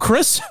problem,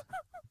 Chris.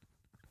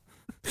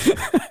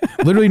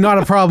 Literally not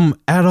a problem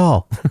at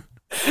all.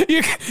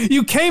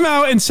 You came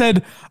out and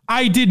said,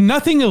 I did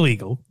nothing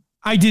illegal.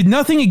 I did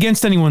nothing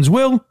against anyone's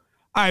will.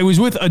 I was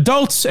with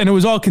adults and it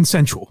was all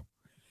consensual.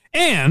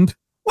 And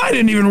I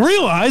didn't even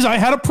realize I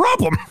had a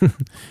problem.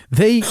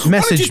 They Why don't you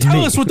messaged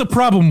tell me. us what the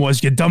problem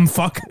was, you dumb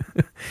fuck?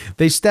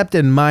 They stepped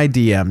in my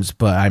DMs,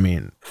 but I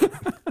mean,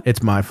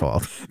 it's my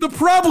fault. The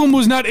problem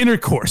was not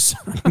intercourse.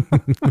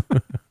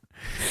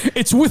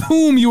 It's with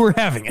whom you were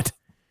having it.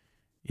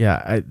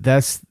 Yeah,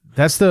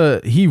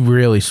 he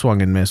really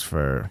swung and missed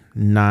for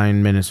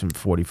 9 minutes and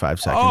 45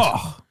 seconds.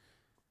 Oh,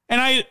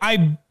 and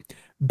I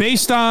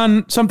based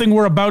on something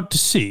we're about to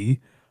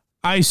see,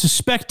 I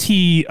suspect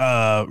he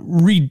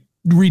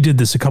redid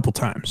this a couple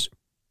times.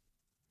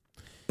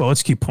 But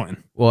let's keep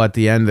playing. Well, at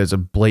the end, there's a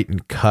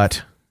blatant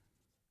cut.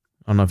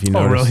 I don't know if you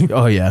noticed. Really?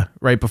 Oh, yeah.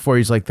 Right before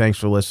he's like, thanks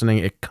for listening,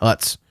 it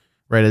cuts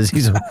right as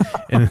he's...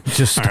 and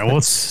just. All right, well,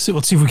 let's see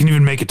if we can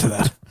even make it to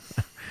that.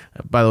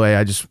 By the way,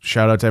 I just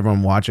shout out to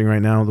everyone watching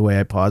right now. The way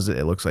I paused it,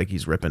 it looks like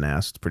he's ripping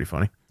ass. It's pretty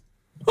funny.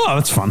 Oh,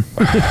 that's fun.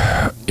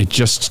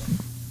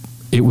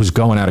 It was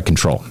going out of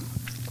control.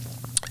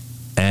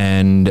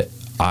 And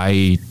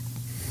I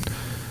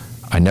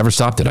never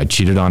stopped it. I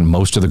cheated on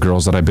most of the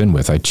girls that I've been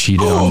with. I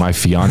cheated on my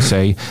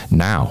fiance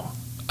now.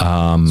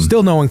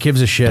 Still no one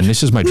gives a shit. And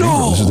this is my dream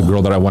girl. This is the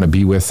girl that I want to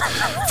be with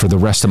for the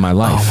rest of my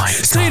life. Oh my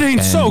Say it ain't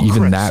And so,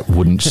 even Chris. that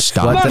wouldn't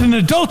stop Not an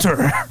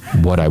adulterer.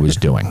 what I was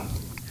doing.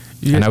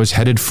 And I was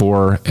headed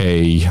for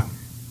a...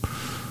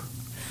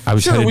 I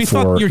was Sure, headed we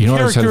for... thought your You know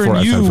what I was headed character for?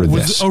 I in was you headed for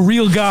was this. a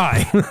real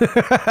guy.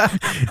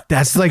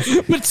 That's like...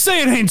 But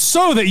say it ain't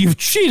so that you've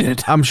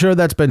cheated. I'm sure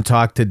that's been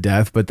talked to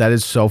death, but that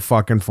is so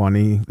fucking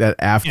funny that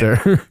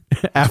after...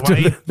 after Why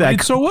he that...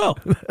 did so well.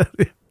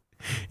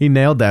 He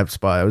nailed that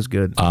spot. It was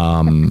good.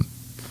 And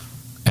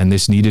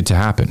this needed to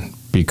happen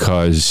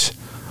because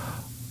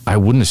I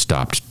wouldn't have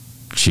stopped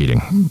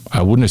cheating.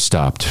 I wouldn't have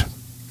stopped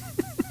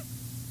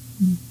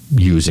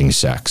using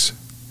sex.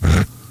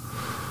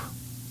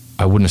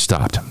 I wouldn't have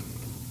stopped.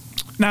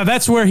 Now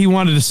that's where he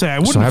wanted to say I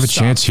wouldn't. So I have a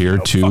stopped, chance here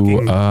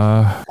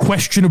to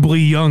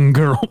questionably young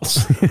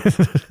girls.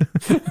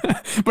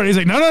 But he's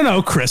like,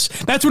 no, Chris.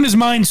 That's when his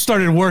mind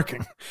started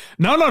working.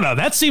 No.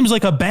 That seems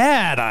like a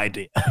bad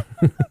idea.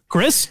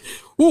 Chris,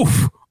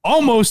 oof.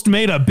 Almost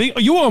made a big...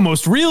 You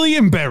almost really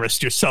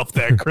embarrassed yourself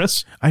there,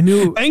 Chris. I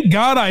knew... Thank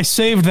God I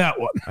saved that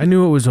one. I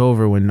knew it was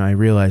over when I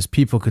realized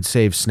people could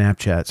save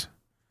Snapchats.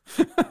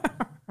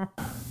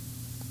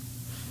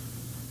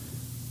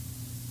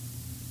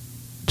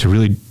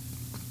 really,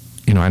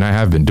 and I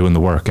have been doing the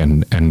work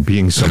and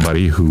being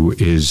somebody who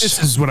is,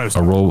 this is what I was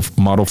a role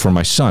model for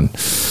my son.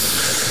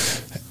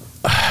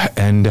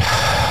 And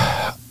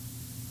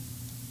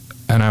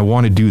I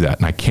want to do that.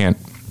 And I can't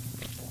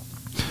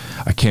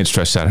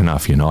stress that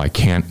enough. I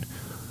can't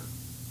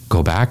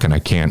go back and I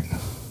can't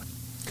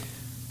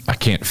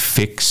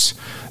fix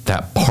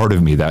that part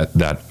of me,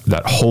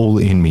 that hole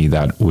in me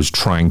that was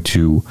trying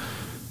to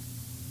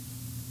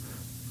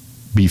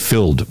be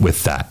filled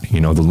with that, the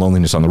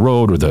loneliness on the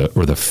road, or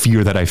the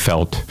fear that I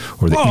felt,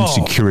 or the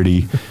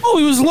insecurity. Oh,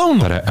 he was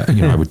lonely. That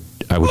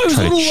I would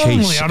try to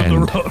chase. Out of the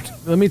road.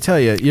 Let me tell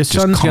you, your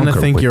son's gonna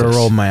think you're a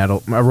role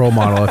model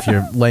if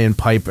you're laying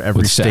pipe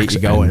every state you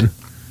go in.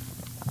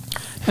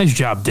 Nice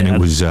job, Dad. And it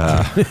was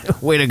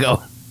way to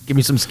go. Give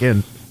me some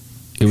skin.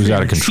 It was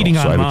out of control.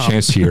 So I have a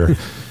chance here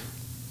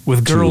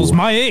with girls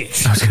my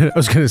age. I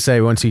was gonna say,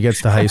 once he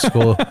gets to high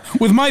school,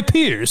 with my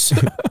peers,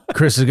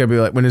 Chris is gonna be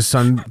like, when his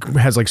son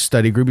has like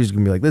study group, he's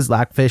gonna be like, "This is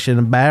like fish in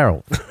a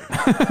barrel."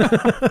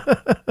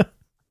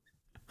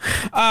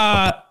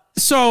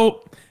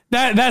 So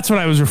that's what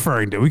I was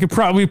referring to. We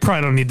probably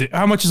don't need to.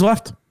 How much is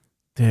left?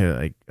 Dude,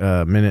 like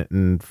a minute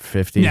and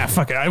 50. Yeah,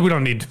 fuck it. We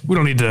don't need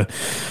to.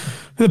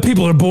 The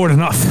people are bored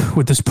enough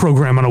with this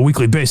program on a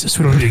weekly basis.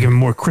 We don't need to give them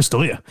more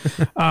Crystalia.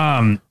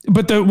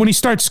 But when he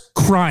starts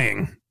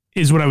crying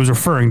is what I was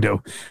referring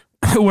to,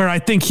 where I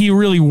think he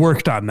really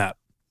worked on that.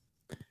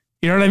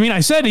 You know what I mean?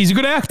 I said he's a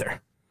good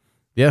actor.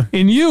 Yeah.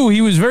 In You,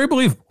 he was very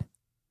believable.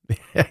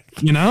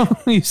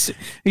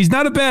 He's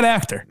not a bad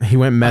actor. He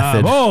went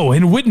method.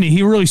 In Whitney,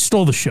 he really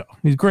stole the show.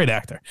 He's a great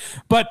actor.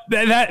 But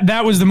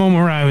that was the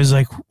moment where I was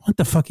like, what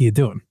the fuck are you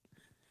doing?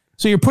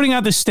 So you're putting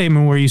out this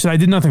statement where you said, I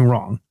did nothing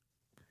wrong,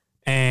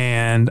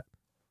 and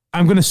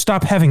I'm going to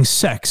stop having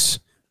sex.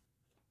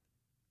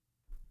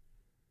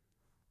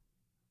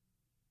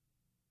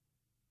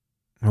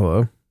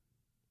 Hello.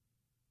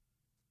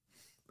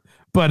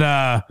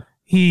 But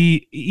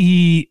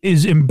he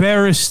is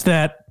embarrassed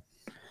that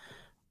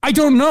I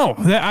don't know.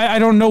 I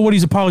don't know what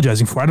he's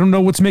apologizing for. I don't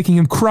know what's making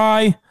him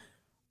cry.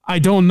 I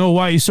don't know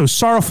why he's so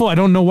sorrowful. I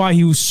don't know why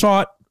he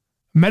sought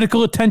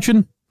medical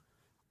attention.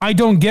 I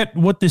don't get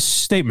what this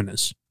statement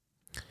is.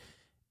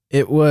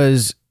 It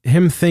was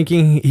him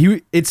thinking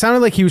it sounded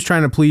like he was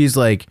trying to please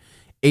like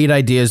 8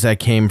 ideas that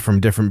came from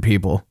different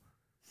people.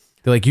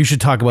 They're like, you should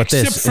talk about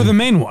this. Except for the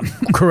main one.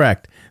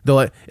 Correct.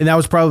 And that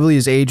was probably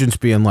his agents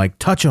being like,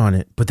 touch on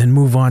it, but then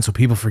move on so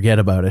people forget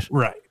about it.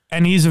 Right.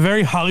 And he's a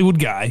very Hollywood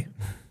guy.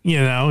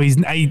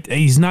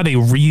 He's not a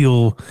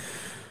real,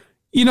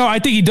 I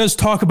think he does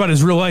talk about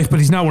his real life, but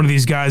he's not one of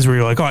these guys where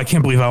you're like, oh, I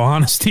can't believe how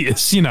honest he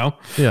is,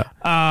 Yeah.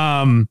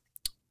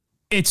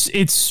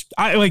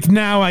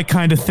 Now I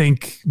kind of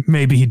think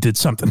maybe he did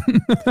something,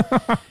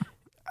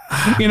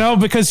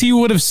 because he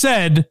would have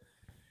said,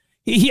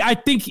 I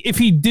think if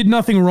he did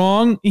nothing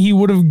wrong, he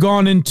would have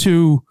gone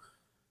into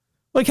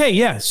like, hey,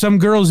 yeah, some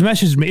girls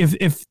messaged me.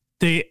 If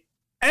they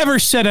ever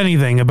said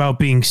anything about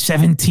being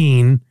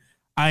 17,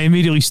 I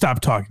immediately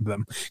stopped talking to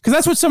them. Because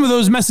that's what some of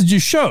those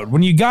messages showed.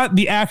 When you got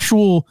the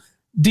actual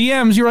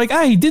DMs, you're like,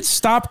 he did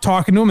stop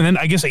talking to him. And then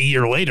I guess a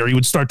year later, he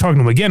would start talking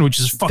to him again, which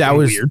is fucking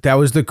weird. That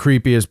was the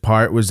creepiest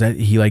part, was that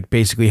he like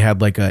basically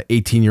had like a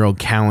 18-year-old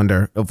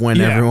calendar of when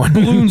everyone...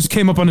 balloons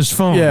came up on his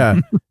phone. Yeah,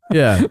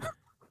 yeah.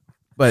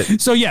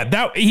 But so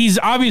yeah, he's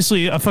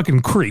obviously a fucking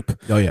creep.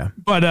 Oh yeah.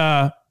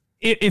 But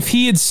if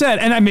he had said,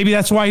 and maybe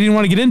that's why he didn't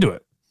want to get into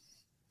it.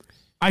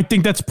 I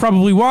think that's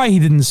probably why he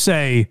didn't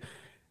say,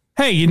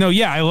 hey,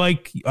 I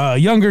like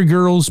younger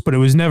girls, but it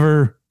was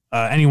never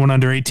anyone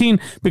under 18,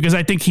 because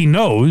I think he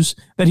knows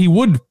that he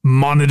would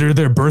monitor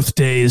their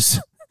birthdays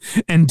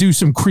and do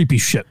some creepy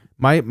shit.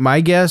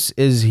 My guess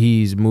is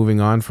he's moving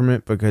on from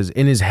it, because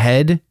in his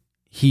head,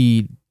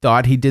 he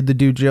thought he did the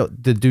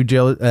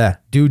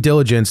due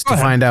diligence to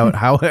find out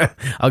how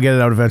I'll get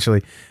it out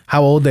eventually,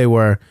 how old they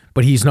were,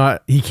 but he's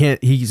not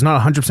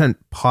 100%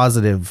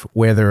 positive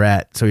where they're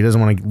at, so he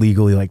doesn't want to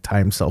legally like tie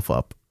himself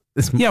up.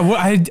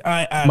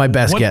 My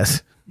best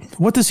guess.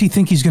 What does he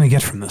think he's going to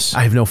get from this?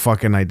 I have no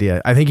fucking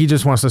idea. I think he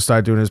just wants to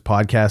start doing his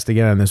podcast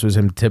again, and this was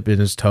him tipping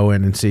his toe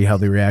in and see how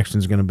the reaction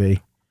is going to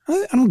be.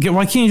 I don't get,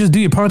 why can't you just do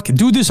your podcast?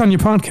 Do this on your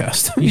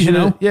podcast.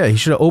 Yeah, he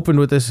should have opened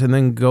with this and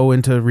then go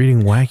into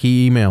reading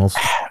wacky emails.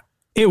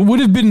 It would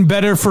have been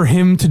better for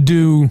him to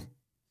do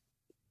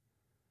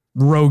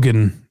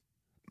Rogan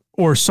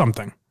or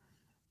something,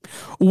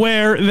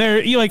 where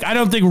I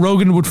don't think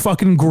Rogan would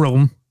fucking grill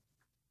him.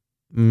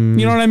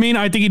 You know what I mean?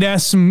 I think he'd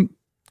ask some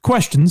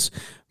questions,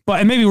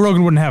 and maybe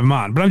Rogan wouldn't have him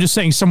on, but I'm just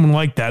saying someone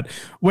like that,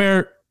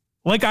 where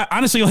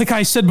honestly, like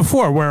I said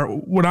before, where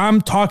when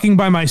I'm talking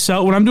by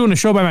myself, when I'm doing a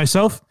show by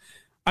myself,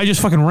 I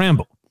just fucking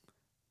ramble.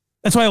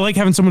 That's why I like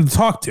having someone to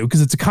talk to, because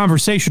it's a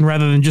conversation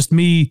rather than just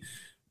me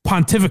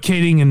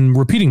pontificating and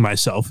repeating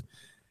myself.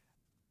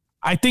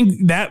 I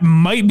think that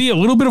might be a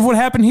little bit of what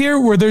happened here,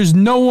 where there's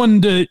no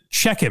one to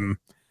check him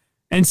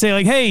and say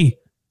like, hey,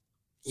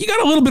 you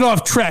got a little bit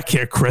off track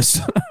here, Chris.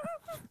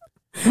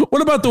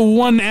 What about the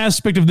one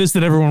aspect of this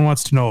that everyone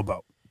wants to know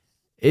about?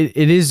 It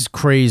is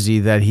crazy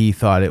that he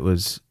thought it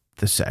was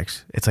the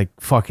sex. It's like,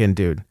 fucking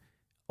dude,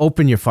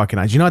 open your fucking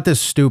eyes. You're not this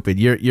stupid.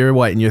 You're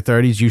what, in your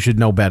 30s? You should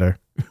know better.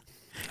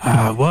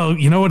 Well,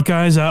 you know what,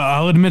 guys?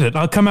 I'll admit it.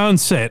 I'll come out and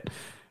say it.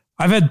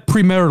 I've had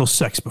premarital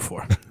sex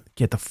before.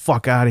 Get the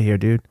fuck out of here,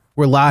 dude.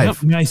 We're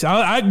live. Yep, nice.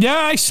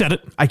 I said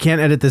it. I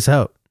can't edit this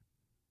out.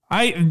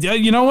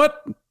 You know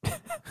what?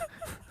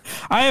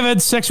 I have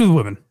had sex with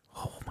women.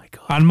 Oh my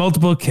God. On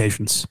multiple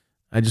occasions.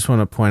 I just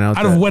want to point out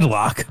out of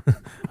wedlock.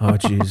 Oh,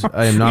 jeez.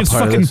 I am not it's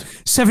part of fucking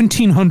this.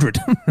 1700.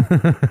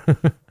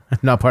 I'm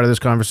not part of this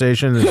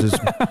conversation.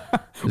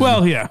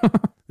 Yeah.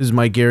 This is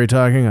Mike Geary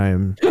talking. I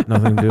am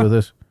nothing to do with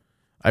this.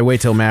 I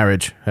wait till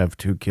marriage. Have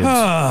 2 kids.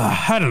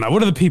 I don't know. What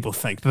do the people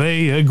think? Do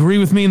they agree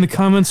with me in the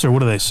comments, or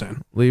what are they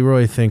saying?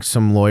 Leroy thinks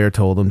some lawyer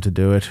told him to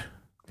do it.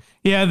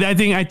 Yeah, I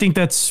think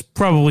that's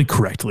probably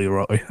correct,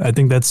 Leroy. I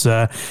think that's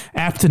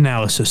apt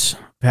analysis.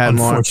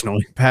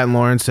 Unfortunately, Pat and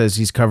Lawrence says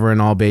he's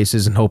covering all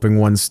bases and hoping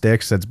one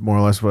sticks. That's more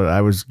or less what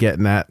I was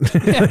getting at.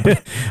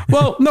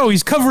 Well, no,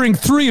 he's covering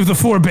 3 of the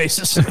 4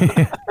 bases.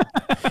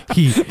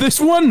 This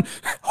one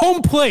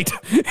home plate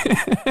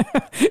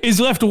is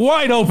left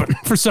wide open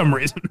for some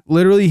reason.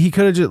 Literally, he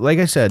could have just, like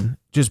I said,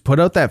 just put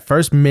out that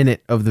first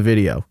minute of the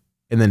video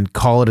and then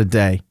call it a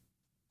day,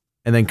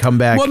 and then come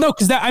back. Well, no,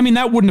 because that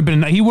wouldn't have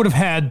been. He would have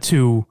had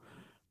to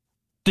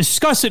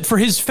discuss it for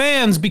his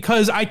fans,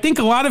 because I think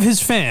a lot of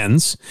his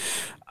fans.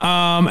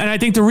 And I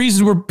think the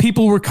reason where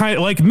people were kind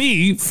of like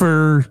me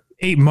for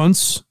 8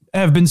 months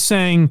have been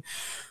saying,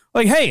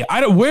 like, hey,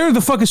 where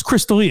the fuck is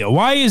Chris D'Elia?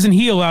 Why isn't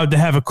he allowed to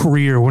have a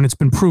career when it's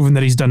been proven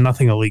that he's done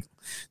nothing illegal?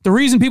 The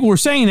reason people were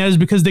saying that is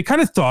because they kind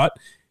of thought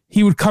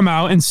he would come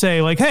out and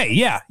say, like, hey,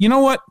 yeah, you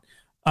know what?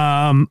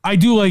 I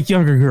do like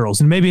younger girls,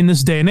 and maybe in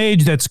this day and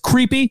age that's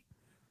creepy.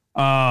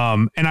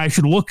 And I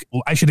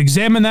should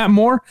examine that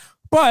more,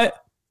 but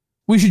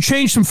we should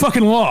change some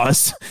fucking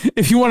laws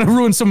if you want to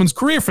ruin someone's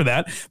career for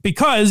that.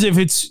 Because if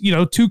it's,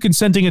 2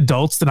 consenting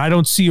adults, then I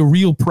don't see a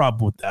real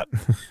problem with that.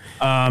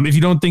 If you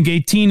don't think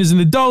 18 is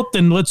an adult,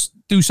 then let's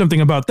do something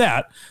about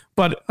that.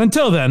 But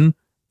until then,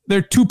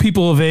 they're 2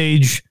 people of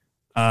age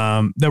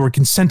that were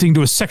consenting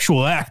to a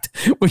sexual act,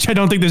 which I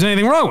don't think there's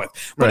anything wrong with.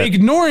 But right.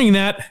 Ignoring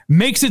that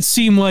makes it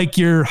seem like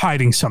you're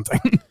hiding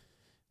something.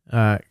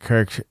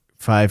 Kirk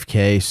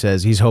 5K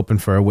says he's hoping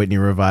for a Whitney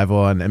revival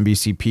on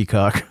NBC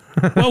Peacock.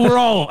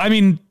 Well,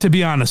 to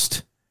be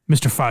honest,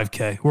 Mr.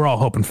 5K, we're all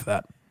hoping for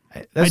that.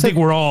 I think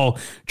we're all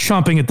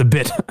chomping at the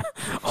bit,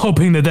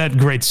 hoping that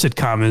great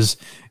sitcom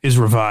is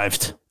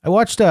revived. I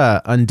watched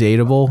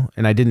Undateable,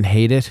 and I didn't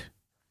hate it.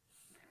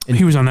 And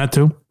he was on that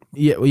too?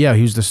 Yeah,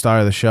 he was the star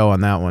of the show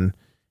on that one.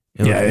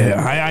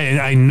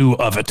 I knew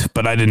of it,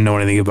 but I didn't know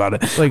anything about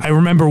it. I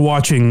remember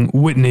watching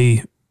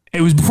Whitney.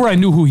 It was before I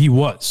knew who he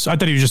was. I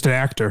thought he was just an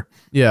actor.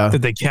 Yeah.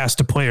 That they cast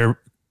to play her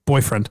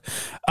boyfriend.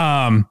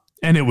 And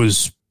it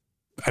was,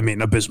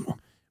 abysmal.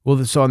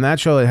 Well, so on that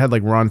show, it had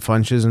like Ron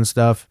Funches and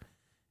stuff,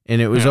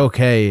 and it was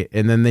okay.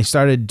 And then they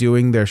started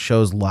doing their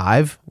shows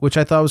live, which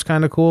I thought was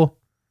kind of cool.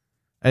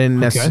 I didn't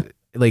necessarily,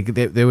 like,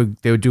 they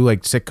would do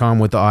like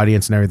sitcom with the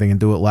audience and everything and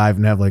do it live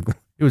and have like,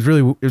 it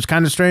was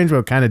kind of strange,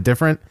 but kind of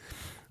different.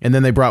 And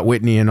then they brought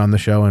Whitney in on the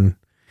show, and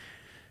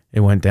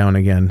it went down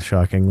again,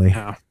 shockingly.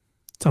 Yeah.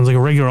 Sounds like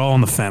a regular All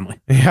in the Family.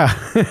 Yeah.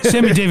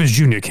 Sammy Davis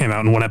Jr. came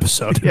out in one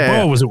episode.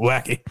 Yeah, was it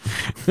wacky.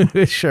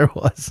 It sure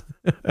was.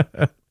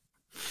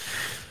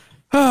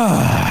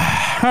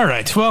 All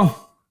right.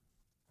 Well,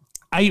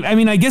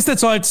 I guess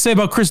that's all I have to say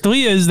about Chris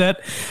D'Elia is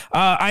that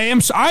I'm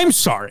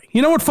sorry.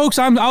 You know what, folks?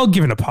 I'll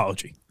give an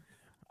apology.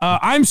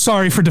 I'm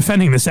sorry for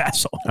defending this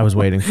asshole. I was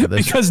waiting for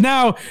this. Because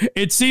now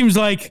it seems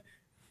like,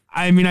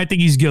 I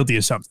think he's guilty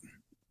of something.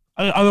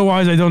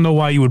 Otherwise, I don't know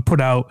why you would put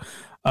out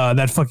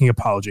that fucking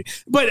apology.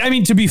 But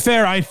to be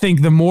fair, I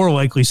think the more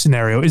likely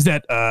scenario is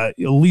that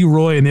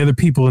Leroy and the other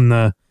people in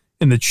the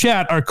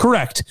chat are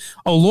correct.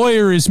 A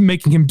lawyer is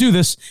making him do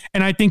this,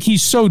 and I think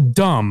he's so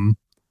dumb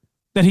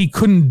that he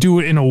couldn't do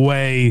it in a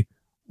way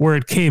where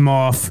it came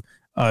off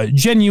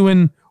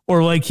genuine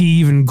or like he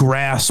even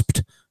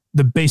grasped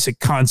the basic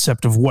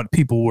concept of what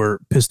people were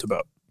pissed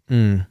about.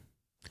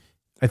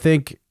 I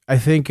think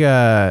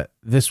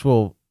this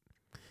will.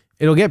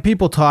 It'll get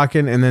people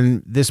talking, and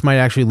then this might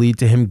actually lead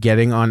to him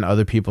getting on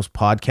other people's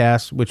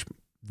podcasts, which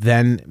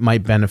then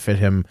might benefit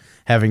him,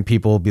 having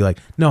people be like,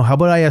 no, how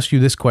about I ask you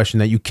this question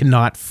that you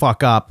cannot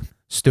fuck up,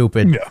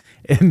 stupid,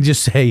 and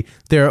just say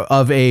they're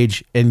of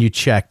age and you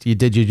checked, you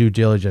did your due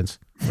diligence.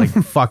 Like,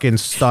 fucking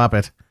stop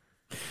it.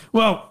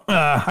 Well,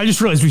 I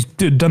just realized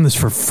we've done this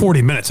for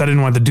 40 minutes. I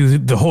didn't want to do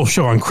the whole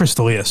show on Chris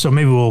D'Elia, so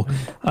maybe we'll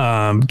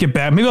get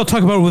back. Maybe I'll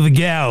talk about it with the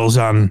gals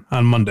on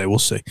Monday. We'll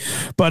see.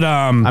 But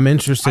I'm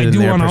interested in their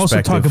perspective. I do want to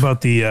also talk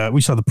about we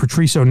saw the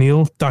Patrice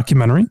O'Neil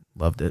documentary.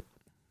 Loved it.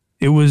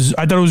 I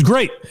thought it was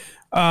great.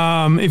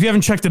 If you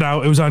haven't checked it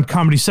out, it was on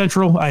Comedy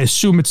Central. I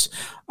assume it's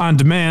on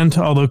demand,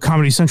 although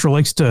Comedy Central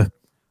likes to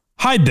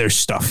hide their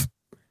stuff.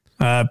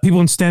 People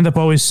in stand-up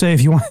always say,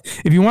 if you want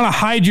to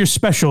hide your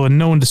special and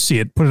no one to see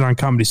it, put it on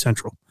Comedy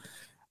Central.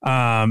 So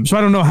I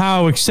don't know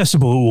how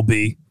accessible it will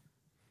be,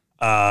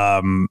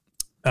 now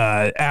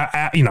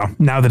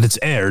that it's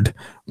aired.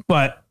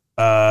 But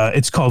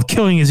It's called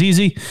Killing is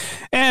Easy.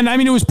 And I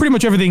mean, it was pretty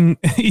much everything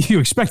you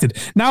expected.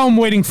 Now I'm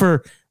waiting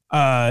for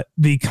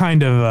the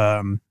kind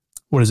of,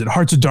 what is it?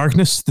 Hearts of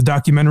Darkness, the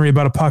documentary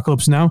about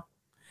Apocalypse Now.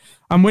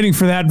 I'm waiting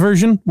for that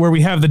version where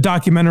we have the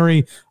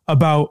documentary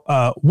about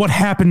what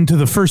happened to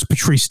the first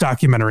Patrice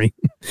documentary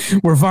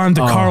where Von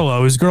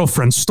DiCarlo, his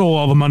girlfriend, stole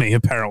all the money,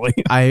 apparently.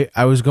 I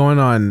was going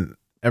on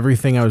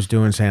everything I was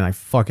doing saying I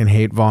fucking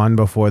hate Vaughn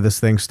before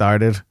this thing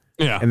started.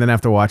 Yeah. And then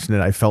after watching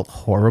it, I felt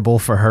horrible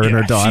for her and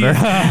her daughter.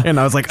 And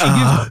I was like,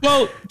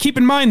 well, keep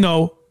in mind,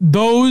 though,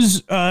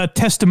 those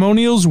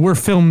testimonials were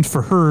filmed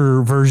for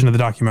her version of the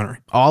documentary.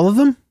 All of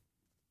them?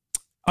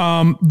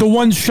 The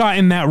ones shot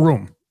in that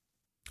room.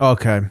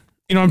 Okay.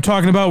 You know what I'm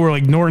talking about? Where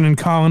like Norton and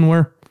Colin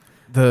were?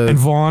 And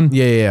Vaughn?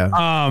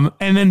 Yeah.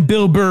 And then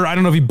Bill Burr, I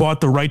don't know if he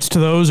bought the rights to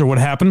those or what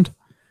happened.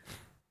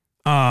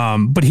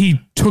 But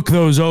he took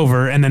those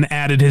over and then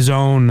added his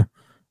own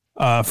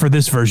for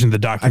this version of the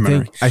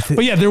documentary.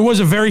 But yeah, there was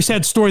a very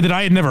sad story that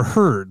I had never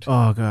heard.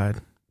 Oh, God.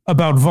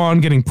 About Vaughn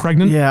getting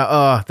pregnant.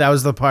 Yeah, that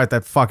was the part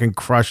that fucking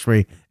crushed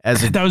me.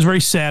 That was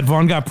very sad.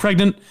 Vaughn got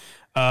pregnant.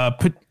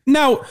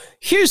 Now,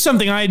 here's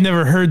something I had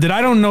never heard that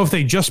I don't know if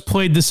they just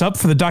played this up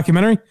for the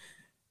documentary.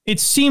 It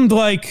seemed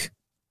like,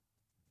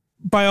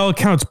 by all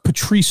accounts,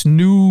 Patrice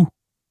knew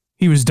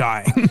he was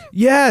dying.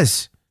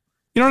 Yes.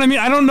 You know what I mean?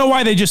 I don't know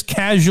why they just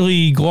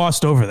casually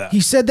glossed over that. He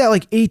said that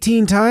like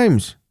 18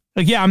 times.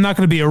 Like, yeah, I'm not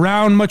going to be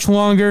around much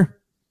longer.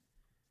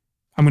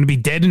 I'm going to be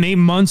dead in 8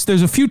 months.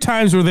 There's a few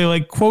times where they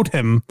like quote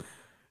him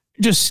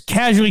just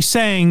casually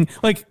saying,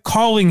 like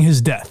calling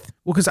his death.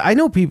 Well, because I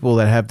know people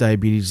that have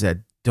diabetes that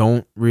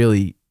don't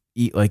really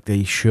eat like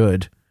they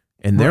should.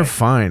 And they're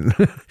fine.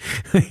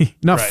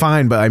 Not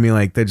fine, but I mean,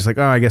 like, they're just like,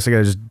 oh, I guess I got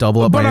to just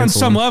double up my insulin. But on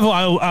some level,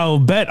 I'll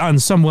bet on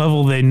some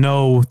level they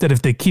know that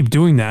if they keep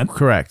doing that,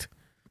 correct,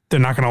 they're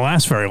not going to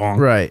last very long.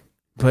 Right.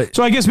 But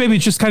so I guess maybe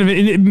it's just kind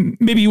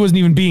of, maybe he wasn't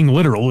even being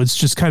literal. It's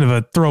just kind of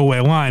a throwaway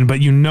line, but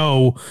you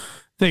know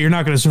that you're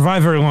not going to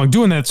survive very long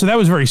doing that. So that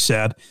was very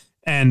sad.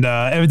 And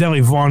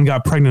evidently Vaughn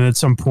got pregnant at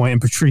some point,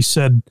 and Patrice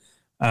said,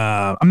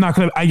 I'm not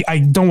going to, I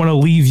don't want to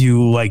leave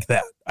you like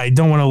that. I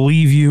don't want to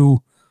leave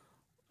you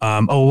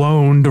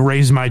alone to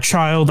raise my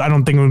child. I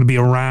don't think I'm going to be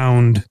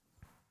around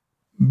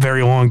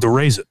very long to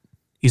raise it.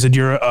 He said,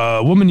 you're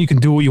a woman, you can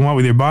do what you want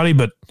with your body,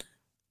 but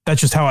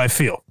that's just how I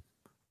feel.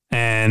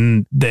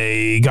 And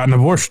they got an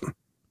abortion.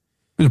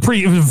 It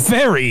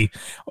was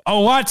a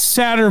lot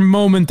sadder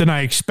moment than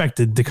I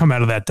expected to come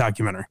out of that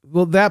documentary.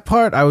 Well, that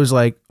part, I was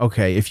like,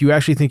 okay, if you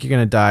actually think you're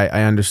going to die,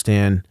 I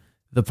understand.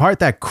 The part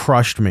that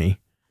crushed me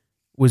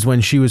was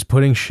when she was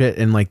putting shit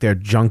in like their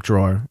junk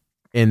drawer.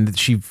 And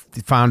she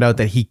found out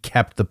that he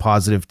kept the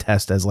positive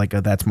test as like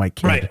that's my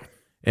kid. Right.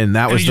 And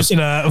that was just said,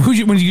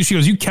 when she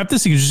goes, you kept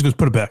this? He just goes,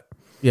 put it back.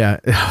 Yeah.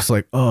 I was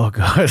like, oh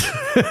God,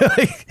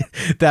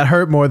 that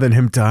hurt more than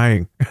him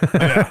dying.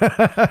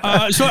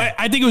 So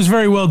I think it was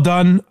very well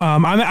done.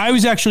 I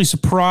was actually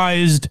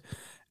surprised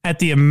at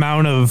the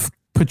amount of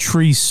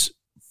Patrice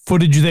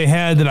footage they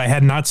had that I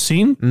had not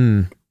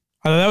seen.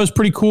 I thought that was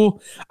pretty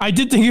cool. I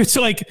did think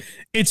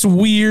it's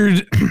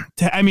weird.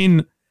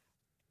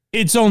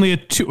 It's only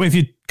if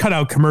you cut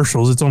out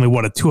commercials, it's only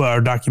a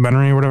 2-hour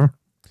documentary or whatever.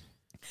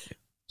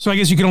 So I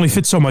guess you can only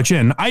fit so much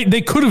in.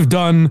 They could have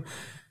done,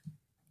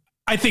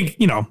 I think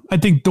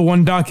the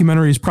one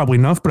documentary is probably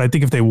enough, but I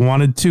think if they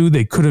wanted to,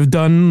 they could have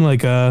done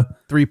like a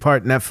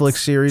 3-part Netflix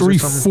series,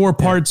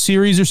 4-part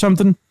series or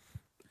something.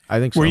 I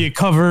think so. Where you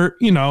cover,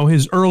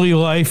 his early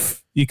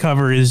life, you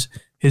cover his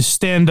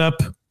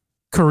stand-up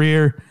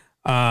career,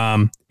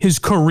 his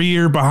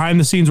career behind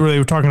the scenes where they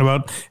were talking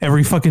about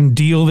every fucking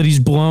deal that he's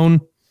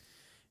blown.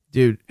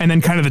 Dude, and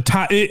then kind of the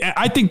time.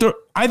 I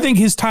think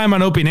his time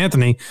on Opie and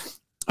Anthony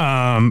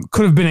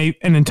could have been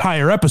an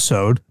entire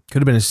episode.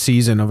 Could have been a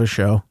season of a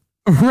show,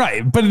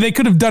 right? But they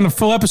could have done a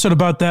full episode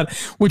about that,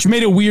 which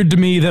made it weird to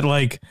me that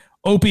like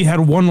Opie had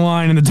one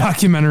line in the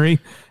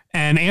documentary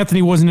and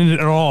Anthony wasn't in it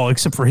at all,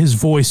 except for his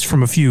voice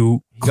from a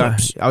few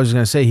clips. I was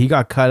gonna say he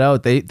got cut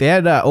out. They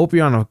had Opie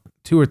on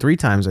 2 or 3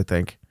 times, I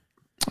think.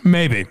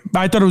 Maybe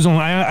I thought it was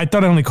only. I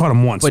thought I only caught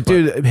him once. But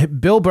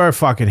dude, Bill Burr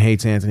fucking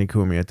hates Anthony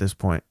Cumia at this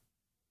point.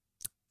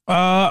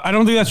 I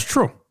don't think that's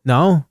true.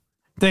 No,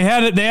 they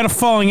had a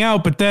falling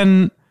out, but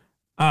then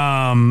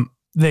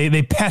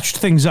they patched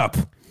things up.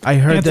 I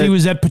heard Anthony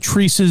was at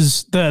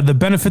Patrice's the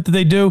benefit that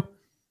they do.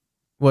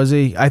 Was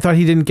he? I thought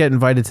he didn't get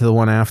invited to the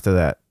one after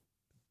that.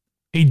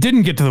 He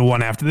didn't get to the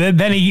one after that.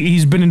 Then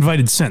he's been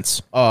invited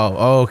since.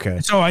 Oh, okay.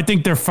 So I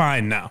think they're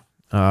fine now.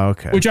 Oh,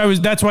 okay.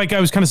 That's why I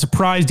was kind of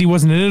surprised he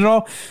wasn't in it at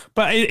all.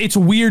 But it's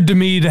weird to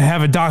me to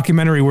have a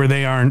documentary where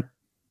they aren't,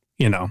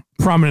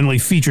 prominently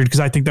featured,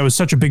 because I think that was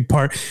such a big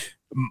part.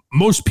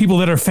 Most people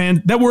that are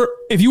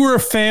if you were a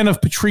fan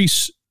of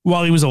Patrice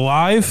while he was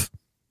alive,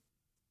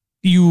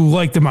 you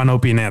liked him on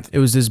Opie and Anthony. It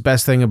was his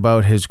best thing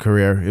about his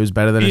career. It was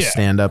better than his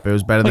stand-up. It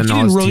was better than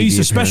all his TV appearances. He didn't release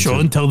a special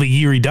until the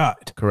year he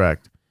died.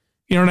 Correct.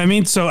 You know what I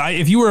mean? So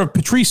if you were a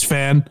Patrice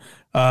fan,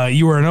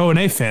 you were an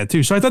O&A fan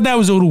too. So I thought that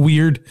was a little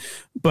weird.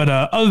 But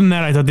other than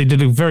that, I thought they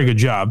did a very good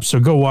job. So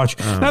go watch.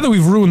 Now that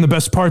we've ruined the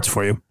best parts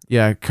for you.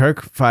 Yeah,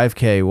 Kirk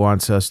 5K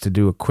wants us to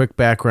do a quick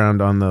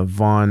background on the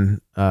Vaughn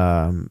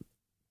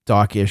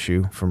doc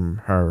issue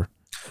from her.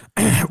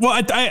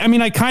 Well, I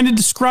mean, I kind of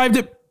described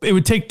it. It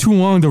would take too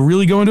long to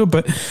really go into it,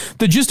 but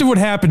the gist of what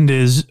happened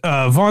is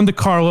Vaughn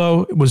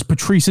DiCarlo was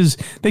Patrice's,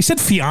 they said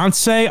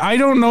fiance. I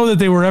don't know that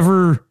they were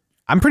ever...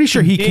 I'm pretty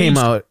sure engaged. He came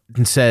out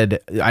and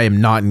said, I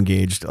am not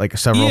engaged, like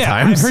several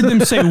times. I've heard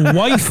them say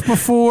wife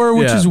before,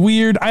 which is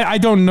weird. I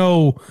don't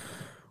know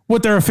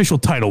what their official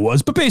title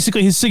was, but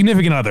basically his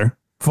significant other,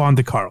 Vaughn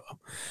DiCarlo,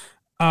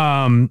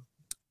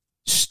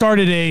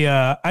 started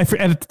at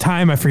the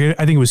time, I forget,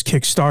 I think it was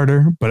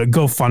Kickstarter, but a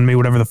GoFundMe,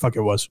 whatever the fuck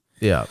it was.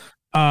 Yeah.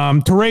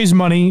 To raise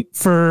money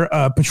for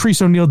a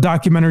Patrice O'Neil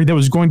documentary that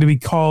was going to be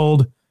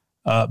called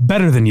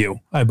Better Than You,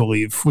 I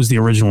believe was the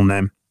original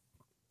name.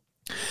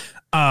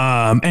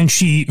 And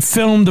she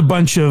filmed a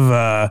bunch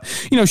of,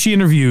 she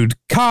interviewed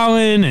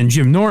Colin and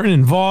Jim Norton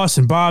and Voss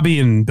and Bobby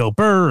and Bill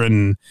Burr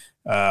and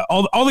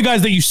all the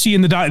guys that you see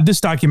in this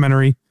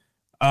documentary,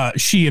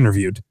 she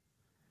interviewed.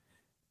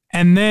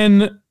 And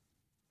then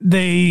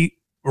they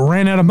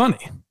ran out of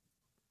money.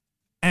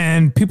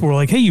 And people were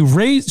like, hey,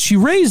 she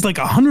raised like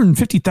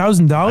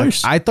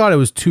 $150,000. I thought it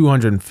was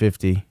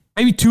 250.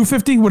 Maybe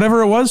 250,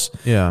 whatever it was.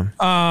 Yeah.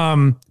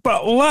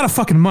 But a lot of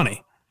fucking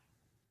money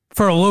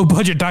for a low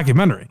budget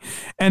documentary.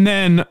 And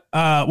then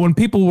when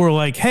people were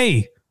like,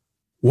 hey,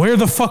 where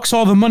the fuck's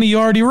all the money you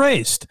already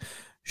raised?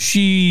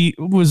 She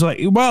was like,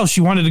 well,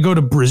 she wanted to go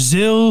to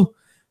Brazil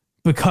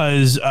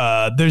because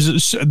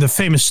there's the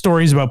famous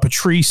stories about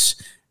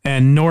Patrice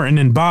and Norton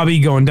and Bobby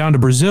going down to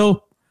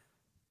Brazil.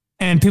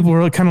 And people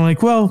were kind of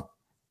like, well,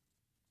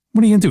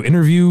 what are you going to do?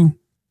 Interview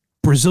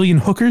Brazilian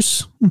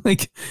hookers?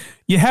 Like,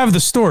 you have the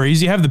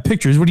stories, you have the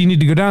pictures. What do you need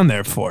to go down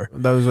there for?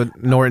 That was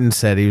what Norton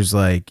said. He was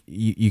like,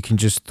 you can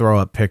just throw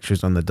up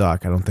pictures on the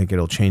doc. I don't think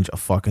it'll change a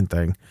fucking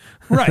thing.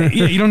 Right.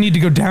 Yeah, you don't need to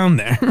go down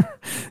there.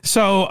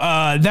 So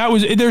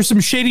there's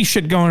some shady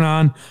shit going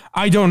on.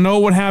 I don't know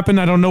what happened.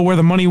 I don't know where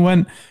the money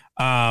went.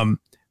 But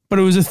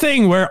it was a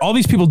thing where all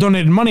these people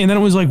donated money. And then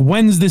it was like,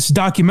 when's this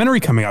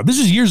documentary coming out? This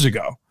is years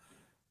ago.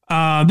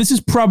 This is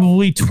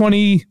probably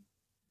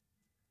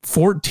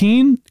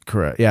 2014.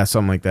 Correct. Yeah,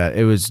 something like that.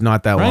 It was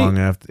not that long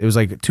after. It was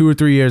like 2 or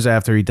 3 years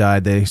after he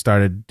died. They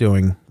started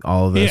doing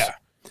all of this.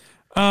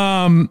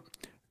 Yeah.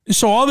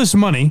 So all this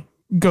money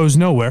goes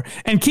nowhere.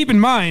 And keep in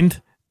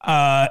mind,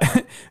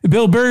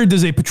 Bill Burr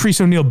does a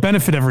Patrice O'Neil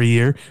benefit every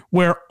year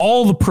where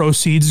all the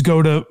proceeds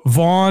go to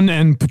Vaughn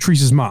and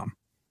Patrice's mom.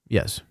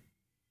 Yes.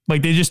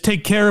 Like they just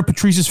take care of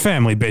Patrice's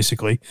family,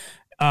 basically.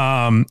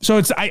 So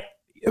it's,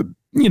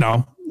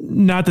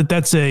 not that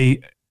that's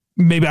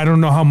maybe I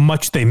don't know how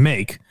much they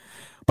make,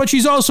 but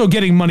she's also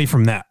getting money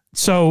from that.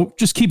 So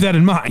just keep that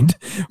in mind.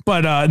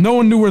 But no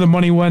one knew where the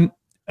money went.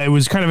 It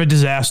was kind of a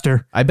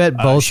disaster. I bet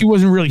both. She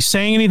wasn't really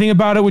saying anything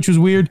about it, which was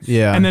weird.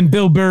 Yeah. And then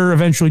Bill Burr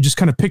eventually just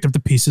kind of picked up the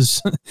pieces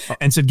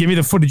and said, give me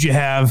the footage you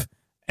have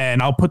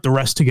and I'll put the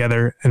rest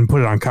together and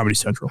put it on Comedy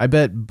Central. I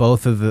bet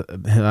both of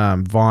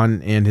the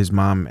Vaughn and his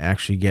mom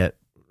actually get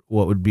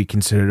what would be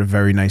considered a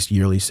very nice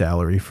yearly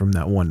salary from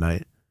that one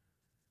night.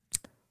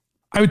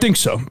 I would think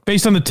so,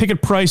 based on the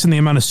ticket price and the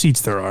amount of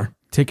seats there are.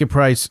 Ticket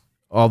price,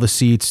 all the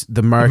seats,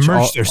 the merch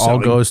all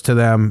goes to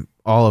them,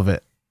 all of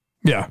it.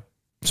 Yeah.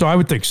 So I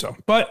would think so.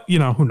 But,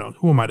 who knows?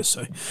 Who am I to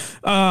say?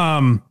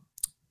 Yeah,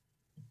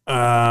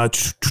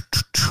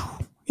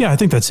 I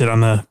think that's it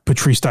on the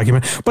Patrice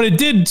document. But it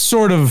did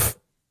sort of,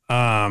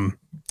 I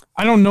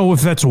don't know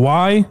if that's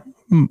why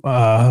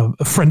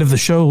a friend of the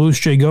show, Luis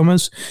J.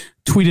 Gomez,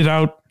 tweeted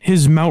out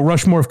his Mount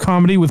Rushmore of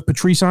comedy with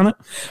Patrice on it.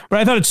 But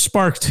I thought it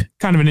sparked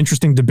kind of an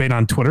interesting debate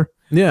on Twitter.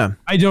 Yeah.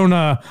 I don't,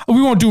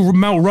 we won't do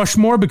Mount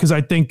Rushmore because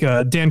I think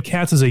Dan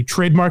Katz has a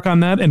trademark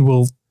on that and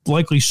will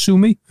likely sue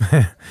me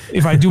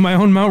if I do my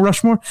own Mount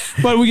Rushmore.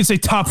 But we can say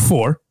top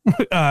 4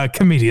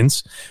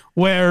 comedians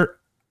where,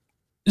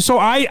 so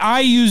I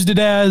used it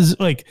as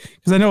like,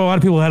 because I know a lot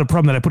of people had a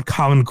problem that I put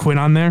Colin Quinn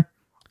on there.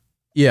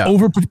 Yeah.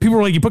 People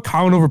were like, you put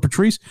Colin over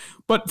Patrice.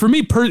 But for me,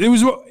 it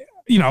was,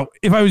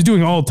 if I was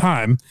doing all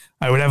time,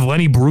 I would have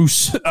Lenny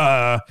Bruce,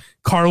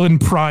 Carlin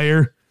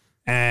Pryor,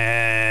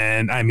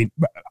 and I mean,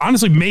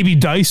 honestly, maybe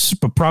Dice,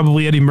 but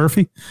probably Eddie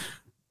Murphy.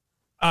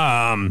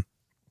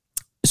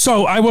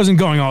 So I wasn't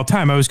going all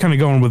time. I was kind of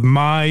going with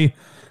my,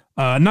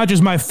 not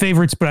just my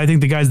favorites, but I think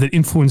the guys that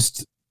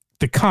influenced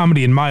the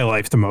comedy in my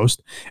life the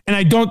most. And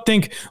I don't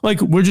think, like,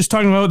 we're just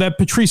talking about that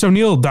Patrice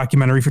O'Neil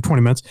documentary for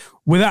 20 minutes.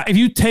 If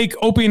you take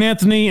Opie and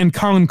Anthony and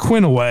Colin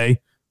Quinn away,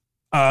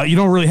 you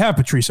don't really have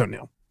Patrice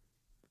O'Neil.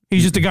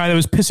 He's just a guy that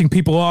was pissing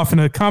people off in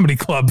a comedy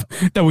club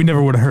that we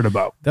never would have heard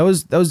about. That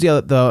was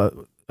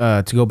the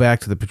to go back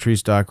to the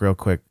Patrice doc real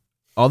quick.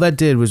 All that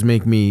did was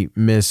make me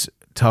miss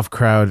Tough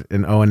Crowd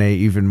and O&A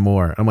even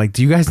more. I'm like,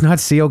 do you guys not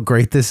see how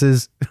great this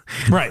is?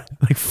 Right.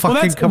 Like,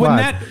 fucking come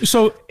on.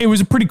 So it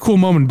was a pretty cool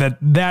moment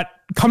that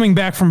coming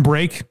back from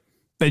break,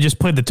 they just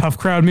played the Tough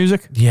Crowd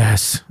music.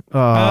 Yes.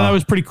 That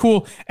was pretty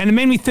cool. And it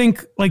made me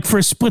think, like, for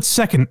a split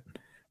second,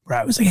 where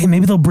I was like, hey,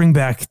 maybe they'll bring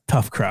back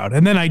Tough Crowd.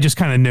 And then I just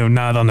kind of knew,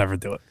 nah, they'll never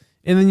do it.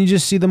 And then you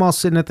just see them all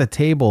sitting at the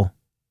table.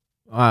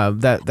 Or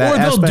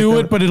they'll do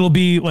it, but it'll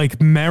be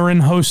like Marin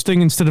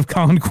hosting instead of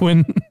Colin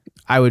Quinn.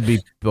 I would be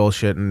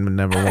bullshit and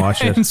never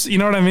watch it. You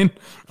know what I mean?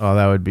 Oh,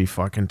 that would be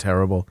fucking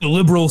terrible. The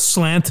liberal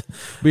slant.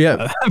 But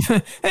yeah.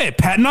 Hey,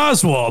 Patton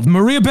Oswalt,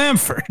 Maria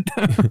Bamford.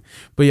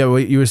 But yeah,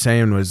 what you were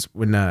saying was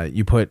when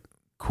you put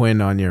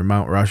Quinn on your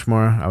Mount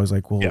Rushmore, I was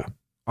like, well,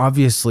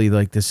 obviously,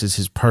 like this is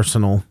his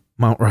personal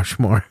Mount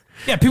Rushmore.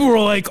 Yeah, people were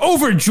like,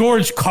 over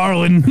George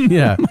Carlin.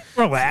 Yeah.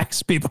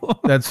 Relax, people.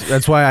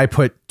 That's why I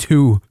put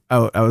 2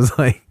 out. I was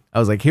like,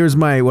 here's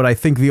what I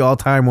think the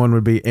all-time one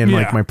would be, and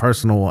like my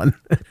personal one.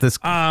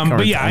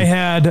 But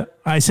yeah,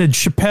 I said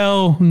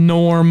Chappelle,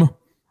 Norm,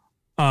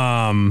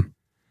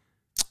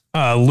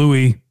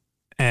 Louis,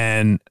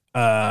 and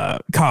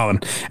Colin.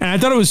 And I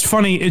thought it was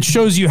funny. It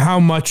shows you how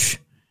much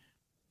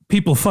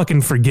people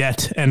fucking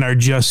forget and are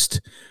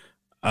just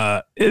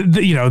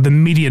the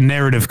media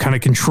narrative kind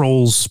of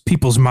controls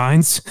people's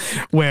minds,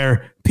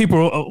 where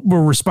people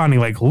were responding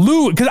like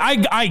Lou, because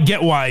I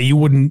get why you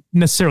wouldn't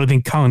necessarily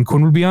think Colin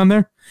Quinn would be on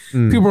there.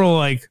 People were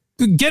like,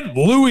 get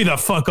Louis the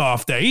fuck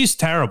off there. He's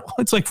terrible.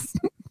 It's like,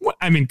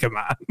 I mean, come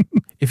on.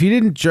 If he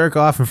didn't jerk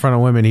off in front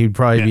of women, he'd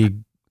probably be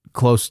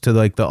close to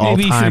like the all-time one.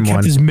 Maybe he should have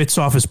kept his mitts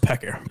off his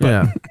pecker. But,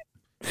 yeah.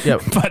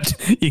 Yep.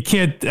 But you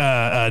can't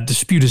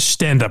dispute his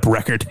stand-up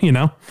record, you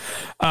know?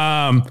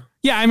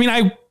 Yeah, I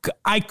mean,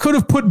 I could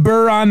have put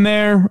Burr on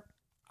there.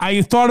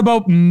 I thought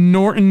about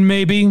Norton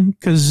maybe,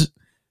 because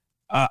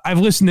I've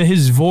listened to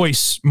his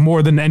voice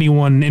more than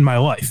anyone in my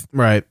life.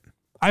 Right.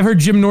 I've heard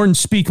Jim Norton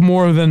speak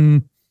more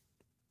than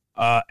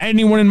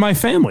anyone in my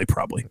family,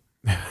 probably.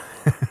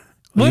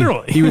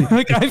 Literally. He was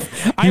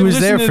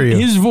listened there for you.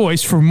 His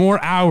voice for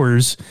more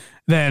hours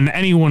than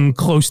anyone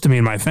close to me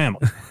in my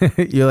family.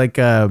 You're like,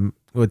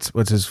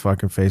 what's his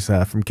fucking face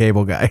from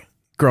Cable Guy?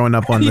 Growing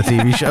up on the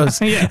TV shows.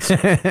 Yes.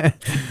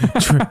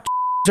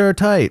 Are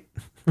tight.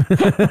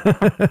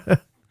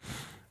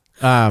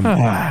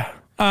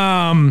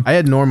 I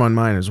had Norm on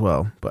mine as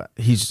well, but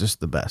he's just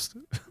the best.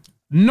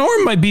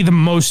 Norm might be the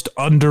most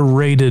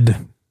underrated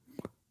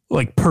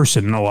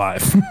person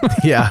alive.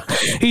 Yeah.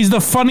 He's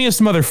the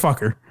funniest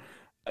motherfucker.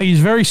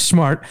 He's very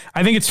smart.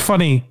 I think it's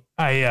funny.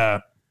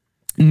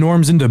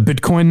 Norm's into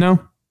Bitcoin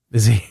now.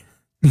 Is he?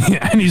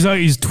 Yeah, and he's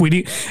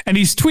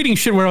tweeting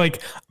shit where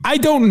I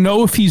don't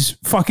know if he's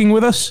fucking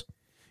with us.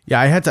 Yeah,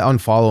 I had to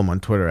unfollow him on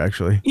Twitter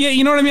actually. Yeah,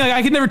 you know what I mean?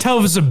 I could never tell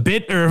if it's a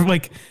bit or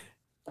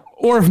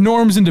if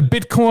Norm's into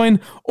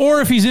Bitcoin,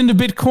 or if he's into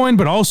Bitcoin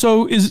but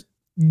also is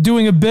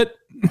doing a bit.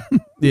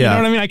 You know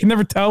what I mean? I can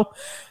never tell.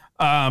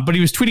 But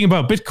he was tweeting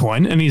about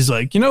Bitcoin, and he's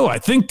like, I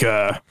think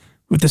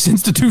with this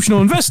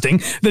institutional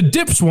investing, the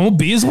dips won't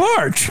be as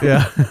large.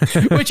 Yeah.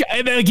 Which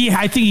I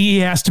think he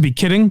has to be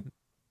kidding.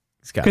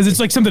 Because it's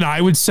like something I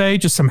would say,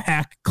 just some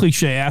hack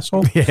cliche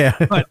asshole. Yeah.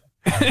 But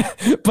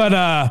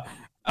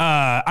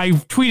I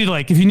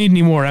tweeted if you need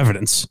any more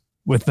evidence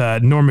with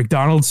Norm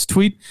Macdonald's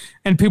tweet,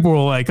 and people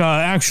were like,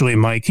 actually,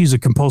 Mike, he's a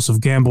compulsive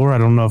gambler. I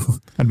don't know if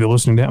I'd be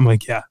listening to that. I'm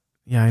like, yeah.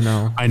 Yeah,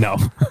 I know.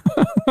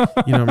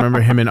 You don't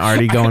remember him and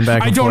Artie going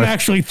back and I don't forth?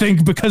 actually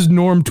think, because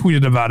Norm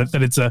tweeted about it,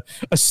 that it's a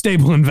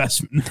stable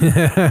investment.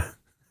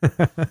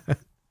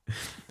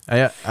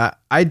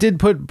 I did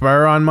put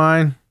Burr on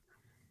mine.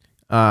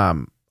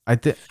 So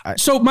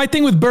my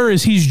thing with Burr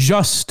is he's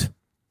just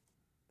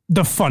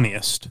the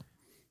funniest.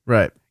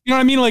 Right. You know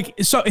what I mean?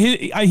 So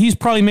he's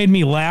probably made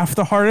me laugh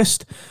the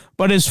hardest.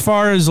 But as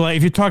far as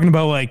if you're talking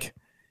about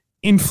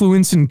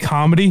influence in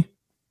comedy,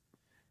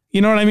 you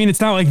know what I mean? It's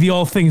not like the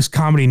All Things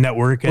Comedy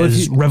Network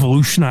has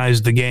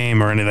revolutionized the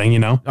game or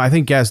anything, I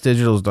think Gas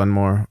Digital's done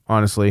more,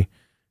 honestly.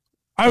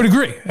 I would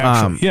agree,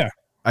 actually, yeah.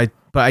 But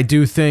I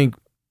do think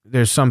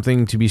there's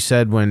something to be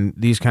said when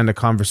these kind of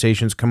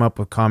conversations come up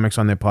with comics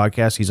on their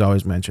podcast. He's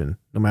always mentioned,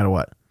 no matter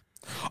what.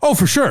 Oh,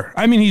 for sure.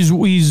 I mean, he's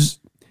one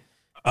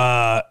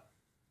of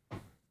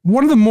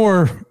the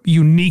more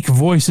unique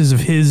voices of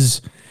his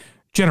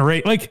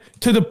generation,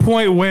 to the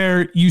point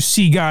where you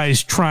see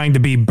guys trying to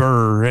be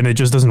Burr and it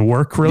just doesn't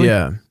work really.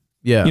 Yeah.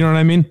 Yeah. You know what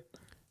I mean?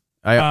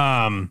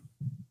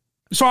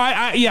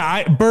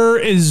 Burr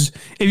is,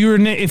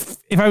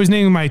 if I was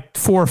naming my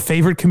 4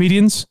 favorite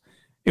comedians,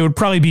 it would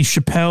probably be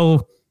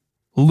Chappelle,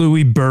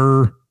 Louis,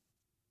 Burr,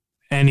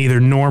 and either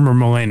Norm or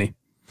Mulaney.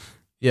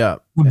 Yeah.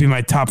 Would be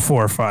my top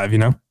 4 or 5,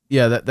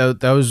 Yeah,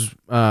 that was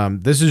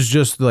this is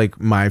just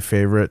my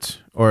favorite,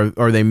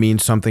 or they mean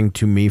something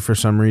to me for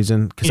some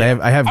reason, because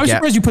I was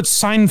surprised you put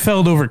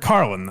Seinfeld over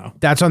Carlin though.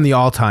 That's on the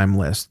all-time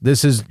list.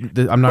 This is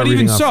I'm not but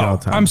reading even off so, the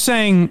all-time. I'm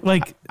saying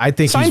I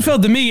think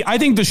Seinfeld to me, I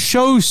think the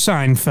show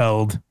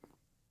Seinfeld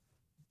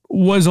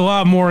was a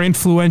lot more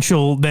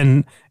influential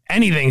than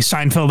anything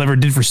Seinfeld ever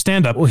did for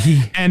stand-up. Well,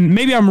 and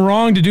maybe I'm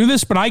wrong to do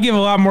this, but I give a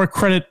lot more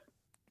credit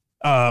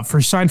for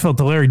Seinfeld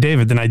to Larry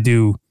David than I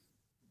do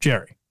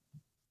Jerry.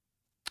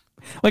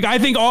 I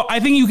think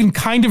you can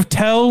kind of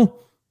tell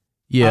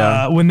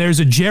when there's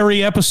a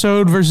Jerry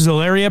episode versus a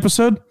Larry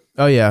episode.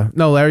 Oh yeah,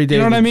 no, Larry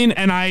David. You know what I mean?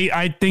 And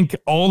I think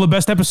all the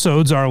best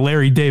episodes are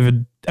Larry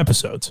David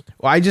episodes.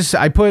 Well,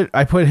 I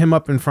put him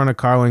up in front of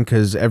Carlin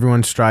because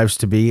everyone strives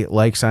to be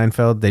like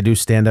Seinfeld. They do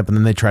stand up and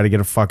then they try to get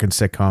a fucking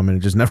sitcom and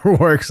it just never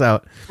works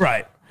out.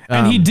 Right.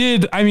 And he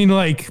did, I mean,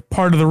 like,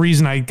 part of the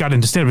reason I got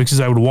into stand-up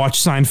because I would watch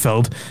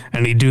Seinfeld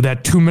and he'd do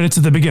that 2 minutes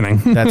at the beginning.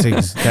 That's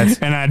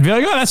and I'd be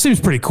like, oh, that seems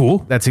pretty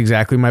cool. That's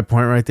exactly my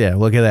point right there.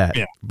 Look at that.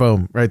 Yeah.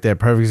 Boom. Right there.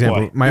 Perfect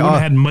example. Boy, I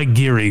had Mike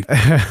Geary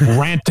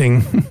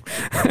ranting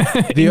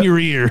in your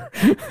ear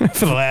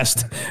for the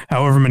last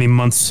however many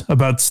months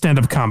about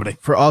stand-up comedy.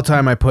 For all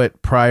time, I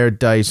put Pryor,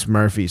 Dice,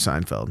 Murphy,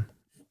 Seinfeld.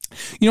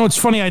 You know, it's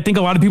funny. I think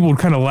a lot of people would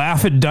kind of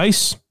laugh at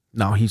Dice.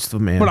 No, he's the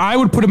man. But I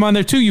would put him on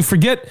there too. You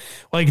forget,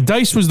 like,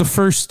 Dice was the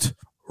first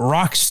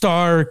rock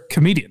star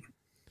comedian.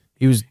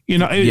 He was, you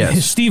know,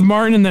 Steve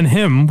Martin and then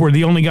him were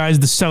the only guys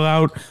to sell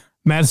out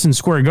Madison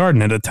Square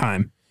Garden at a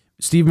time.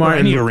 Steve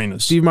Martin, any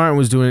arenas. Steve Martin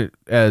was doing it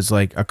as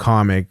like a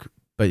comic,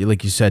 but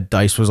like you said,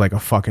 Dice was like a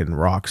fucking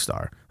rock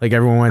star. Like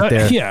everyone went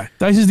there. Yeah,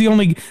 Dice is the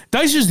only,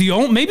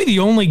 maybe the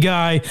only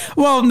guy.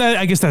 Well,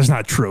 I guess that's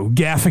not true.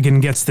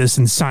 Gaffigan gets this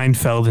in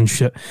Seinfeld and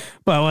shit.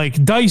 But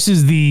like Dice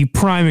is the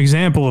prime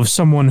example of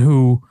someone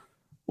who,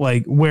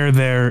 like, where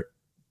they're,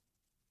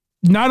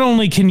 not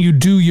only can you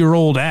do your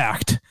old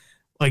act,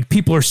 like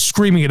people are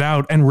screaming it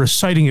out and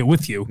reciting it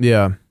with you.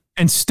 Yeah.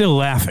 And still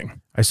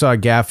laughing. I saw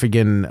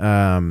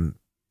Gaffigan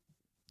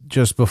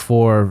just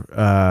before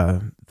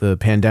the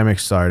pandemic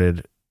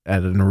started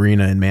at an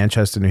arena in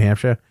Manchester, New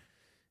Hampshire.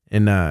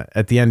 And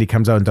at the end, he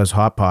comes out and does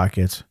Hot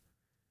Pockets.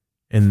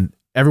 And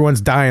everyone's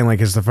dying like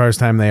it's the first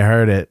time they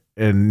heard it.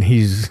 And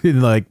he's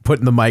like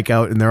putting the mic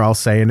out and they're all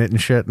saying it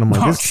and shit. And I'm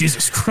like,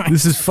 Jesus Christ.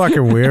 This is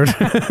fucking weird.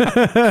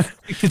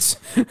 It's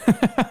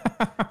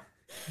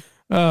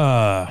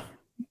yeah,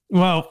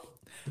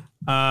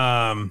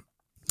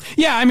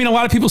 I mean, a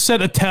lot of people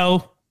said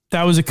Attell.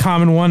 That was a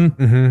common one.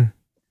 Mm-hmm.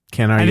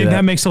 Can't argue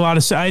that makes a lot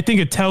of sense. I think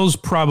Attell's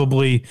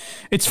probably,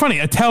 it's funny,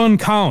 Attell and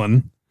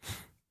Colin.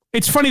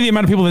 It's funny the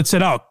amount of people that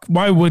said, oh,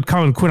 why would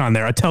Colin Quinn on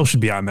there? Attell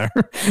should be on there.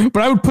 But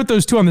I would put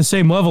those two on the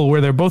same level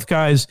where they're both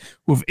guys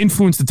who have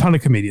influenced a ton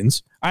of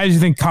comedians. I actually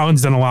think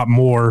Colin's done a lot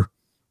more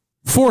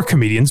for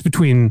comedians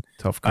between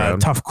Tough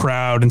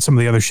Crowd and some of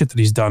the other shit that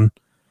he's done.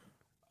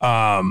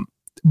 But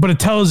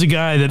Attell is a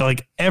guy that,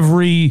 like,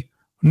 every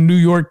New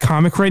York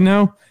comic right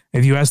now,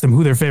 if you ask them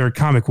who their favorite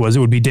comic was, it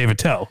would be Dave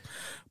Attell.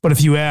 But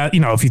if you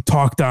if you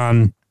talked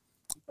on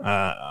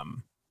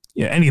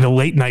any of the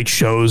late night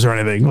shows or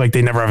anything, like,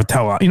 they never have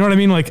Attell on. You know what I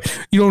mean? Like,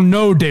 you don't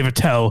know Dave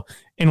Attell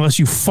unless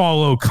you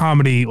follow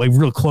comedy like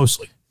real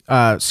closely.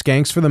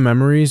 Skanks for the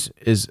Memories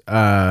is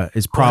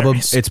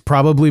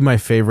probably my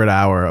favorite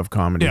hour of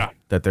comedy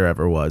that there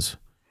ever was.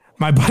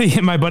 My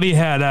buddy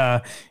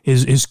had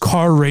his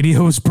car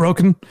radio was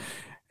broken,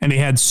 and he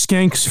had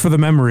Skanks for the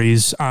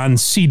Memories on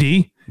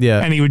CD.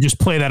 Yeah. And he would just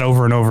play that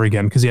over and over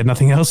again because he had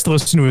nothing else to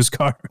listen to his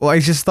car. Well, I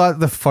just thought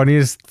the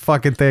funniest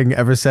fucking thing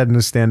ever said in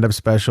a stand-up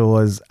special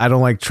was, I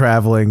don't like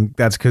traveling.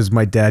 That's because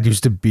my dad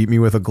used to beat me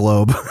with a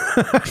globe.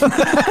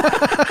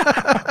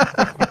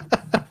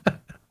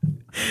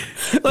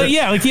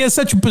 Like he has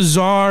such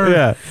bizarre...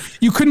 Yeah.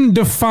 You couldn't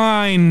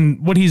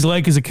define what he's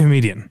like as a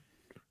comedian.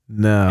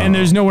 No. And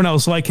there's no one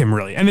else like him,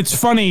 really. And it's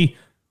funny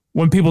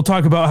when people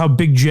talk about how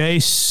Big J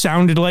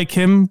sounded like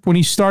him when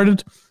he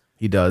started.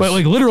 He does. But,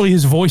 like, literally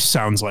his voice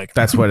sounds like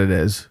That's what it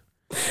is.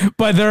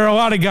 But there are a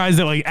lot of guys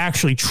that, like,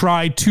 actually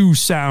try to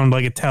sound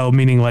like Attell,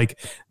 meaning, like,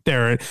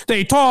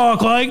 they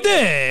talk like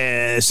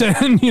this.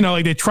 And,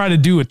 like, they try to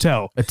do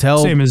Attell.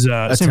 Same as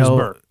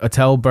Burt.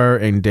 Attell,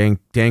 Burt, and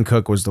Dan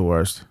Cook was the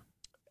worst.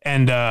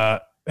 And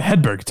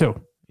Hedberg,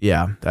 too.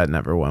 Yeah, that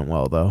never went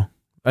well, though.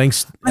 I think...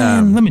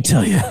 let me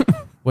tell you.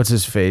 What's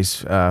his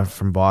face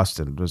from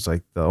Boston was,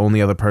 like, the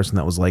only other person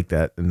that was like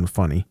that and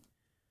funny.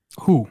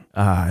 Who?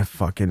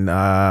 Fucking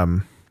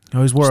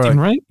always wore Stephen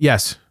Wright?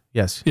 Yes.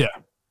 Yeah.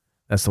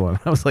 That's the one.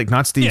 I was like,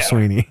 not Steve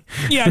Sweeney.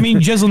 Yeah, I mean,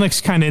 Jeselnik's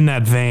kind of in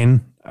that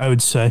vein, I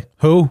would say.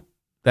 Who?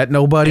 That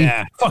nobody?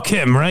 Yeah, fuck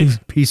him, right?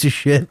 Piece of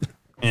shit.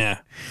 Yeah.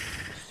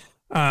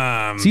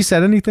 Has he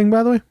said anything,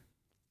 by the way?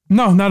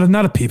 No,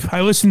 not a peep.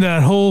 I listened to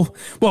that whole...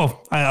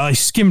 Well, I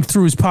skimmed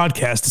through his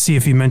podcast to see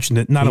if he mentioned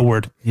it. Not a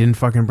word. You didn't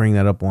fucking bring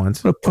that up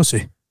once. What a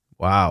pussy.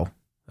 Wow.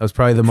 That was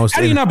probably the most...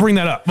 How do you not bring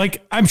that up?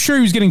 Like, I'm sure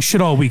he was getting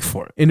shit all week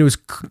for it. And it was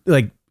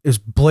like, it's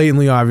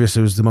blatantly obvious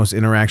it was the most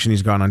interaction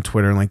he's gotten on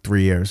Twitter in like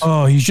 3 years.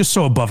 Oh, he's just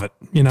so above it,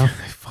 I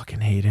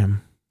fucking hate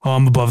him. Oh,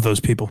 I'm above those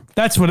people.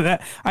 That's what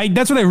I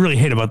really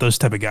hate about those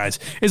type of guys.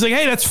 It's like,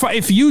 hey, that's fine.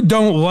 If you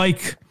don't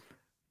like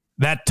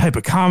that type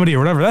of comedy or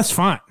whatever, that's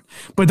fine.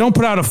 But don't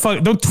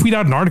don't tweet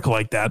out an article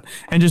like that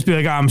and just be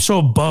like, I'm so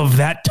above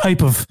that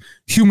type of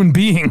human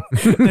being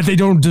that they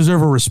don't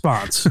deserve a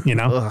response,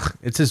 Ugh,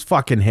 it's his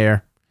fucking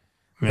hair.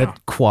 Yeah.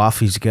 That quaff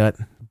he's got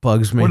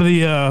bugs me. What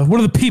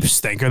do the peeps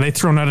think? Are they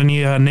throwing out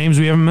any names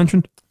we haven't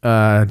mentioned?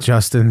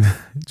 Justin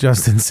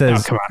says,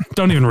 oh, come on.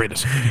 Don't even read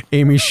it.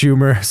 Amy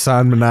Schumer,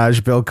 Hasan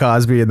Minhaj, Bill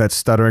Cosby, and that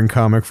stuttering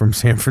comic from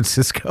San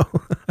Francisco.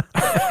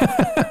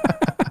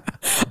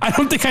 I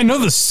don't think I know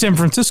the San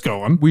Francisco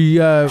one. We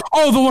the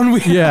one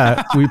we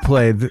yeah, we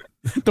played.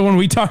 The one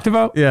we talked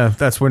about. Yeah,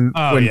 that's when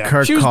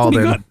Kirk she was called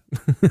pretty in.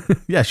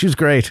 good. Yeah, she was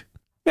great.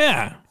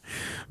 Yeah.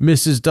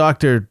 Mrs.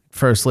 Dr.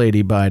 First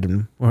Lady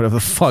Biden. Whatever the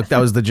fuck. That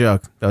was the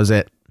joke. That was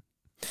it.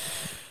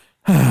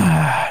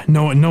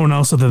 No one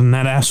else other than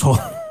that asshole.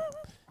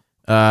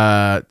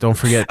 Don't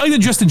forget. I like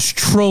that Justin's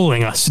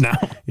trolling us now.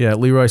 Yeah,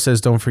 Leroy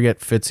says don't forget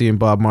Fitzy and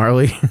Bob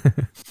Marley.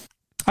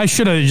 I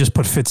should have just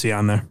put Fitzy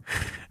on there.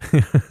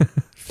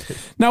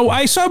 Now,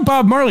 I saw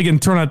Bob Marley getting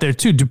thrown out there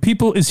too.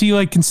 Is he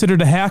like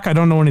considered a hack? I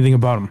don't know anything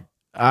about him.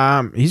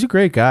 He's a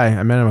great guy.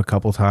 I met him a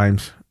couple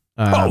times.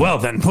 Well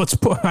then,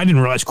 I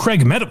didn't realize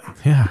Craig met him.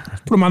 Yeah.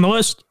 Put him on the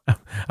list. I'm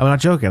not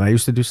joking. I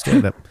used to do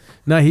stand-up.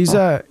 No, he's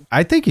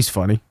I think he's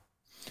funny.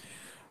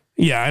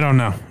 Yeah, I don't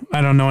know.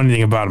 I don't know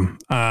anything about him.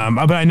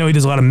 But I know he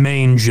does a lot of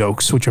Maine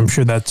jokes, which I'm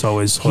sure that's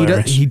always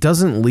hilarious. He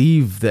doesn't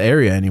leave the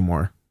area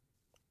anymore.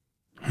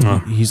 Huh.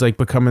 He's like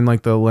becoming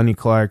like the Lenny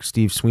Clark,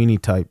 Steve Sweeney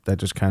type that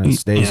just kind of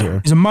stays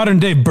here. He's a modern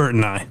day Bert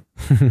and I.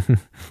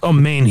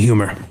 Maine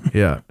humor.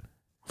 Yeah.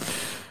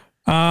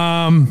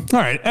 All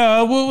right.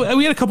 Well,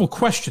 we had a couple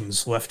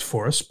questions left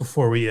for us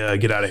before we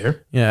get out of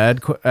here. Yeah.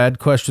 Add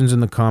questions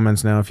in the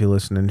comments now if you're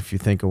listening. If you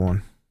think of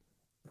one.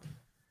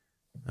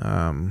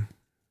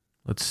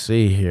 Let's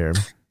see here.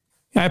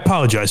 I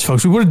apologize,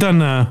 folks. We would have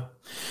done.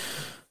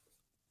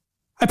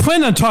 I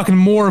planned on talking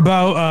more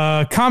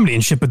about comedy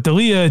and shit, but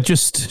Dalia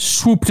just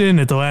swooped in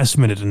at the last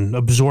minute and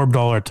absorbed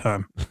all our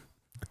time.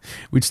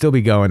 We'd still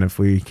be going if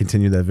we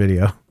continued that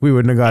video. We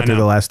wouldn't have got through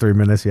the last 3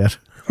 minutes yet.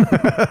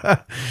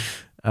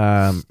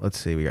 Let's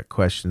see. We got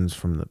questions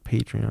from the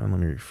Patreon. Let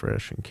me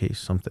refresh in case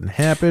something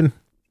happened.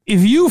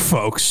 If you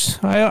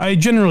folks, I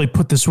generally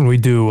put this when we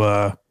do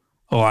a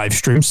live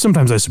stream.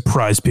 Sometimes I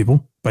surprise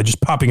people by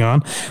just popping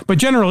on, but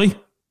generally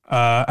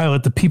I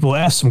let the people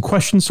ask some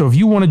questions. So if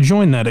you want to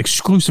join that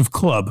exclusive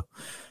club,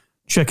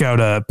 check out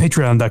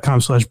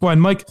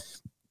patreon.com/blindmike.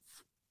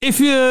 If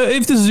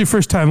this is your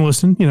first time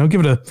listening,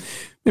 give it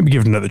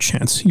another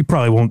chance. You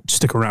probably won't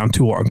stick around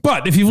too long,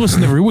 but if you've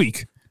listened every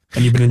week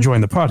and you've been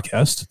enjoying the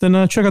podcast,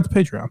 then check out the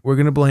Patreon. We're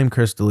going to blame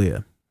Chris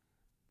D'Elia.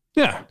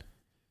 Yeah.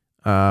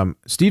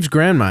 Steve's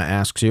grandma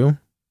asks you,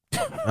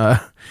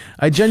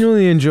 I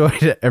genuinely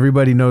enjoyed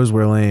Everybody Knows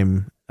We're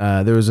Lame.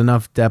 There was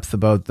enough depth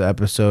about the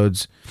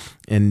episodes,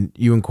 and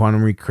you and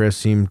Quantum Reek Chris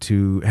seem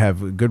to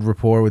have a good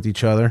rapport with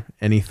each other.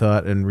 Any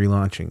thought in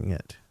relaunching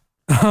it?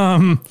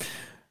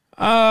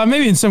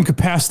 Maybe in some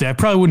capacity. I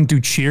probably wouldn't do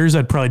Cheers.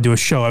 I'd probably do a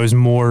show. I was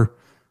more...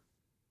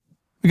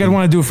 I'd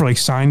want to do it for like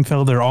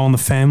Seinfeld or All in the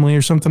Family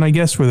or something, I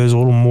guess, where there's a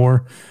little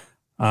more.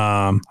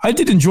 I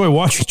did enjoy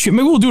watching Cheers.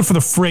 Maybe we'll do it for the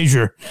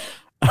Frasier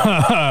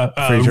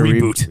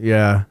reboot.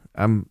 Yeah,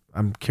 I'm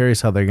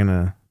curious how they're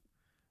gonna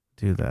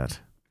do that.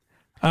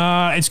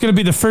 It's gonna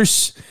be the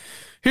first.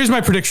 Here's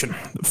my prediction: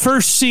 the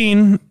first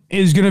scene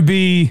is gonna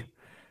be,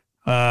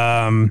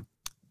 some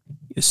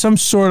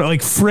sort of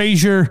like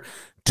Frasier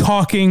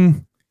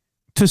talking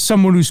to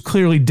someone who's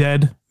clearly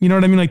dead. You know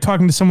what I mean? Like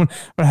talking to someone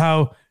about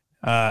how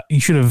he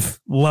should have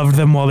loved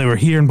them while they were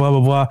here and blah blah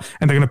blah.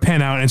 And they're gonna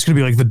pan out, and it's gonna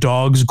be like the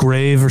dog's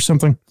grave or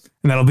something,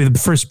 and that'll be the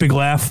first big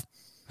laugh.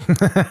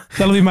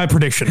 That'll be my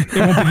prediction. It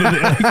won't be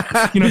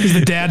because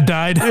the dad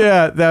died.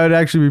 Yeah, that would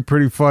actually be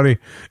pretty funny.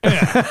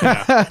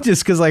 Yeah.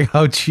 Just because like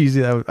how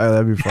cheesy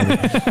that'd be funny.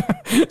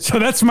 So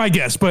that's my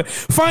guess, but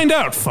find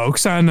out,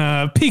 folks,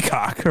 on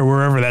Peacock or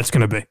wherever that's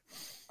going to be.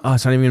 Oh,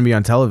 it's not even going to be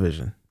on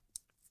television.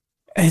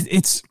 I'm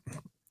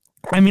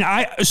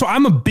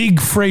a big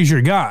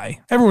Frasier guy.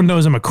 Everyone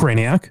knows I'm a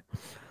Craniac,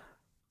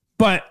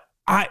 but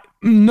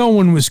no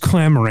one was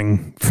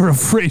clamoring for a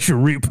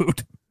Frasier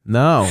reboot.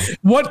 No.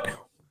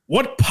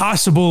 What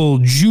possible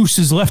juice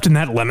is left in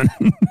that lemon?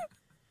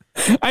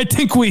 I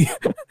think we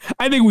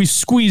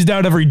squeezed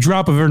out every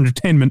drop of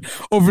entertainment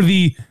over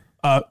the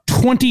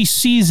 20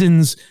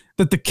 seasons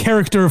that the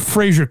character of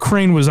Frasier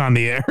Crane was on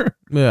the air.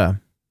 Yeah.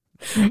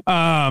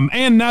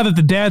 And now that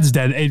the dad's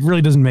dead, it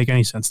really doesn't make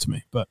any sense to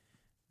me. But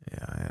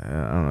yeah,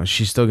 I don't know.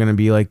 She's still gonna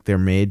be like their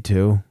maid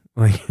too.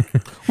 Like,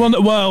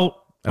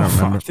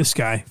 fuck this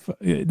guy,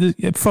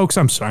 folks.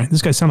 I'm sorry.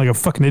 This guy sounds like a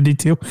fucking idiot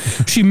too.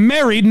 She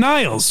married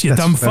Niles. You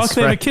dumb fuck.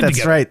 They have a kid together.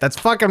 That's right. That's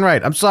fucking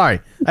right. I'm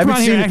sorry. Come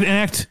on here and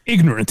act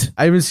ignorant.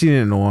 I haven't seen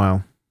it in a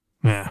while.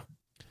 Yeah.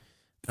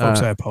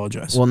 Folks, I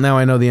apologize. Well, now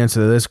I know the answer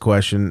to this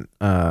question.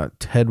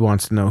 Ted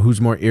wants to know who's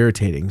more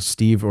irritating,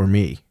 Steve or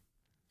me?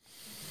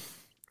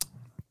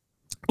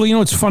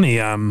 Well, it's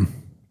funny.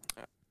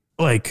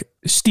 Like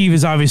Steve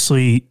is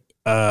obviously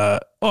a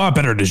lot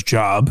better at his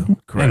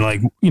job.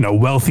 Correct.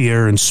 And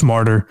wealthier and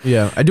smarter.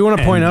 Yeah. I do want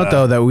to point out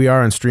though that we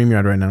are on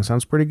StreamYard right now.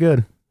 Sounds pretty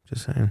good.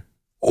 Just saying.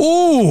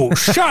 Oh,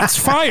 shots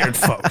fired,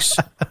 folks.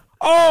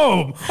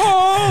 Oh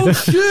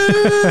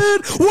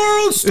shit!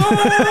 World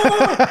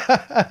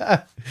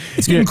star!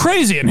 It's getting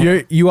crazy in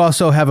here. You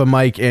also have a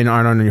mic and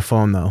aren't on your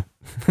phone though.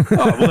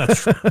 Oh, well,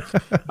 that's true.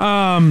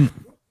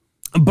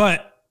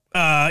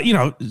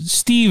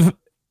 Steve,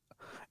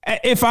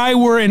 if I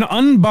were if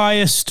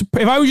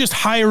I was just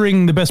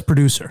hiring the best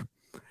producer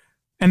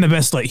and the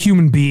best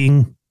human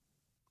being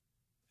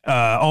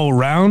all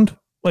around,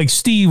 like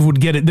Steve would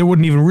get it. There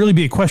wouldn't even really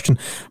be a question.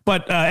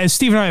 But as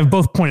Steve and I have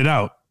both pointed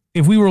out,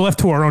 if we were left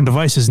to our own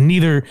devices,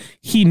 neither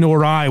he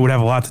nor I would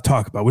have a lot to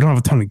talk about. We don't have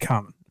a ton in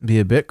common. Be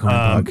a Bitcoin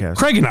podcast.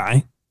 Craig and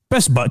I,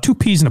 best bud, 2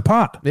 peas in a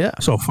pod. Yeah.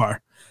 So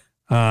far,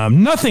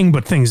 nothing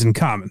but things in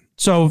common.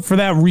 So for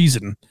that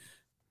reason,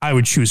 I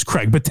would choose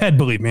Craig. But Ted,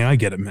 believe me, I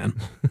get it, man.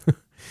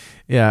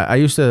 Yeah, I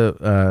used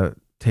to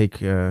take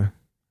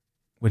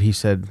what he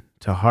said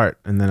to heart,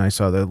 and then I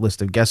saw the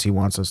list of guests he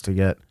wants us to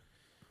get,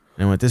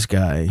 and what this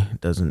guy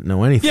doesn't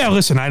know anything. Yeah,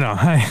 listen, I know.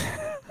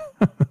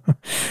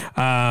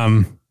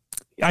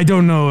 I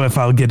don't know if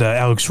I'll get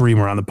Alex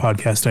Reamer on the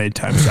podcast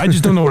anytime. I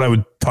just don't know what I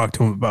would talk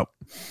to him about.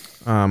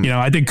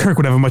 I think Kirk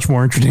would have a much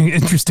more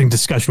interesting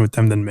discussion with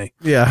them than me.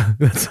 Yeah,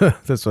 that's what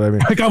I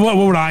mean. Like, what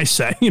would I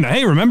say?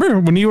 Hey, remember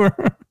when you were...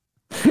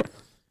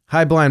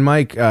 Hi, Blind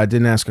Mike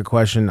didn't ask a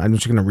question. I'm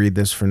just going to read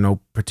this for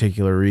no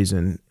particular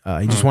reason.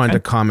 He just wanted to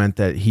comment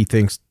that he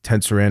thinks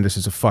Ted Sarandis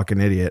is a fucking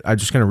idiot. I'm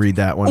just going to read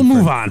that one. We'll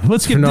move on.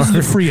 This is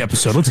a free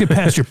episode. Let's get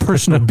past your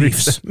personal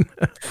beefs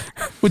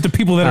with the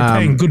people that are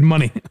paying good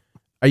money.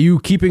 Are you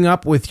keeping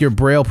up with your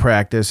Braille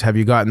practice? Have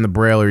you gotten the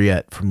Brailler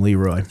yet? From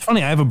Leroy. It's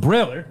funny, I have a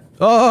Brailler.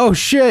 Oh,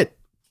 shit.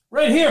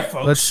 Right here,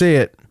 folks. Let's see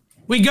it.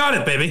 We got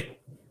it, baby.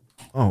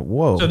 Oh,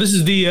 whoa. So this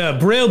is the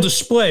Braille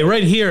display.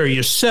 Right here are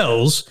your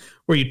cells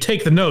where you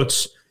take the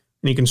notes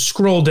and you can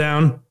scroll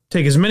down,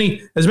 take as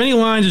many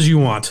lines as you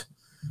want.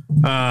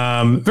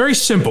 Very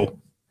simple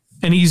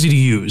and easy to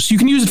use. You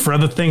can use it for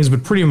other things,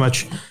 but pretty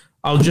much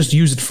I'll just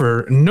use it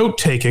for note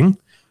taking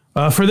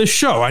for this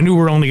show. I knew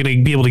we were only going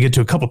to be able to get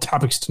to a couple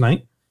topics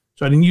tonight,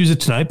 so I didn't use it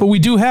tonight, but we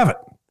do have it.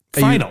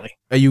 Finally.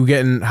 Are you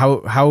getting,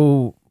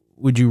 how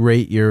would you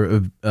rate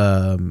your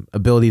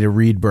ability to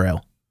read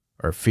Braille?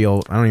 Or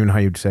feel, I don't even know how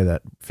you'd say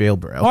that. Feel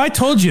Braille. Well, I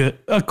told you,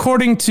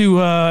 according to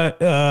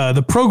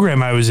the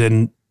program I was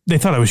in, they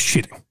thought I was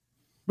cheating.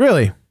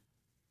 Really?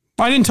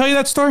 I didn't tell you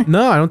that story?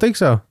 No, I don't think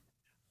so.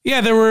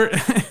 Yeah, there were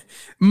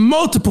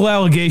multiple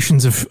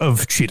allegations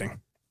of cheating.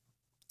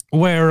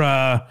 Where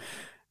I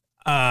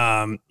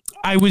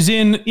was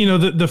in,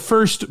 the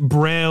first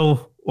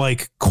Braille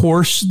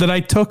course that I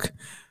took.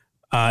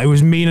 It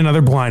was me and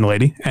another blind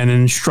lady and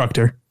an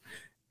instructor.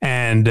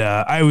 And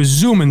I was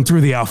zooming through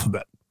the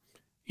alphabet.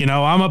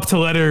 I'm up to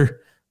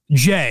letter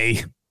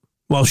J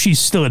while she's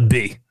still at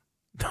B.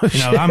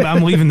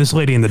 I'm leaving this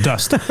lady in the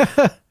dust.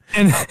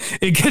 And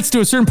it gets to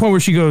a certain point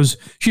where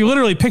she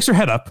literally picks her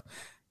head up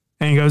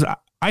and goes,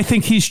 I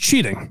think he's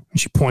cheating. And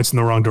she points in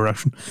the wrong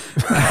direction.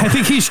 I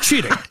think he's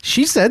cheating.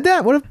 She said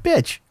that? What a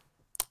bitch.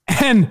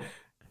 And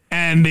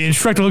the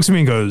instructor looks at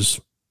me and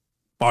goes,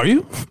 are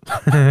you?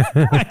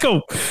 I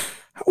go,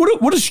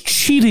 what does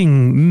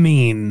cheating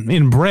mean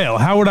in Braille?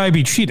 How would I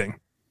be cheating?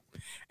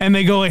 And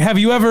they go, have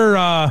you ever,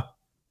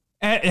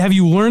 have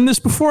you learned this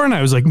before? And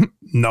I was like,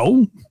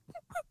 no.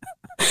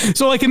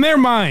 So in their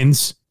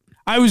minds,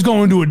 I was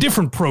going to a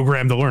different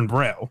program to learn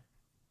Braille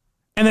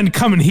and then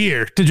coming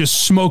here to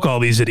just smoke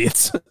all these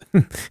idiots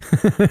and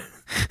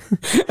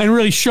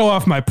really show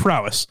off my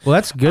prowess. Well,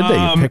 that's good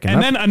that you're picking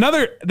up. And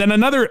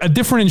then a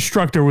different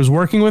instructor was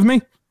working with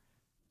me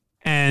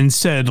and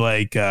said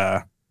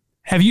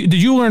did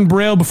you learn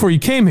Braille before you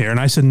came here? And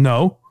I said,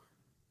 no.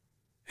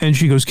 And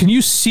she goes, can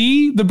you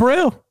see the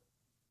Braille?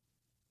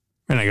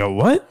 And I go,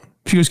 what?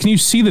 She goes, can you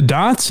see the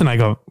dots? And I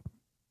go,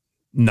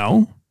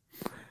 no.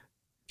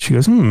 She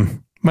goes,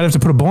 might have to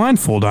put a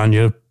blindfold on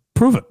you to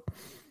prove it.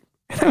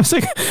 And I was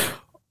like,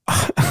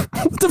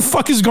 what the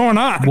fuck is going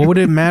on? What would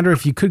it matter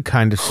if you could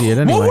kind of see it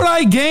anyway? What would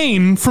I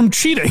gain from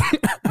cheating?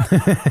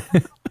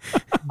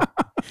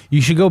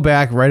 You should go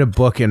back, write a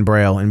book in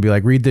Braille and be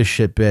like, read this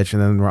shit, bitch.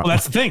 And then, well,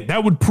 that's the thing.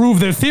 That would prove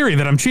their theory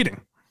that I'm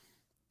cheating.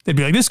 They'd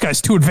be like, this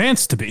guy's too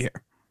advanced to be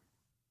here.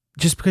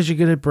 Just because you're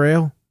good at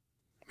Braille?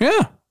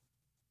 Yeah.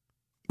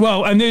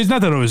 Well, and it's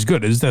not that I was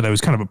good, it's that I was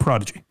kind of a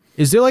prodigy.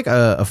 Is there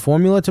a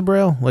formula to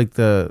Braille? Like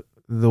the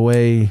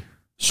way...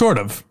 Sort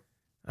of.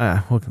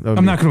 I'm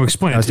not going to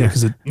explain it to you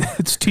because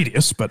it's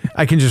tedious, but...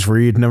 I can just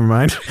read, never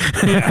mind.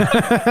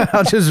 Yeah.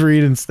 I'll just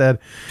read instead.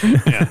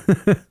 Yeah.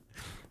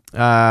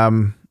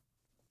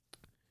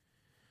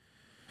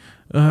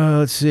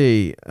 Let's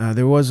see.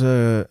 There was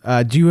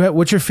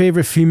what's your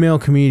favorite female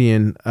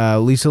comedian?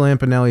 Lisa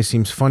Lampanelli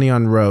seems funny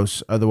on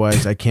roasts.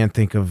 Otherwise, I can't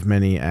think of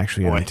many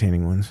actually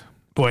entertaining ones.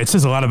 Boy, it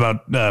says a lot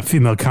about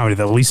female comedy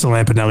that Lisa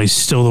Lampanelli is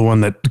still the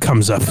one that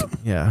comes up.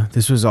 Yeah,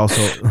 this was also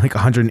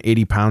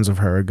 180 pounds of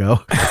her ago.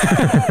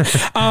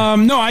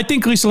 No, I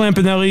think Lisa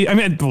Lampanelli. I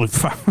mean,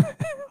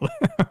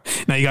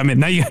 now you got me.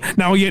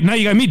 Now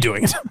you got me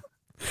doing it.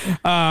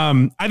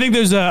 I think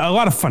there's a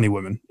lot of funny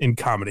women in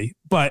comedy,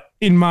 but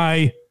in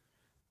my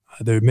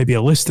there may be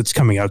a list that's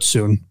coming out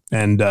soon,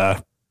 and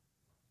let's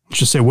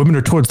just say women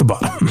are towards the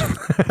bottom,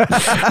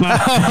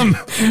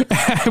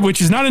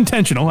 which is not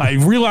intentional. I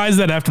realized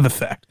that after the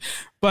fact,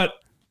 but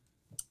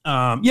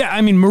yeah,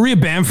 I mean, Maria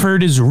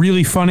Bamford is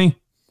really funny.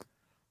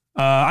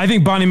 I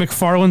think Bonnie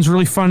McFarlane's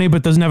really funny,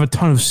 but doesn't have a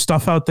ton of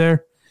stuff out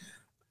there.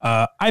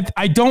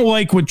 I don't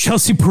like what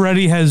Chelsea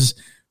Peretti has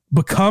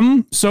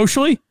become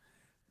socially,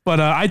 but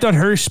I thought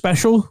her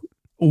special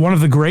One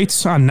of the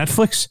Greats on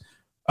Netflix,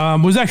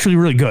 was actually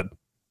really good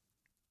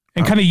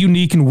and kind of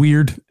unique and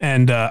weird.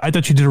 And I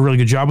thought she did a really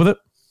good job with it.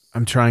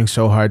 I'm trying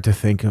so hard to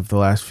think of the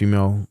last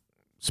female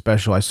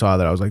special I saw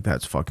that I was like,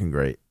 that's fucking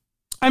great.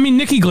 I mean,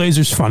 Nikki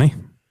Glazer's funny.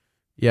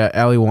 Yeah,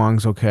 Ali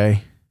Wong's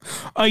okay.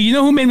 You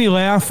know who made me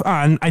laugh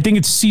on, I think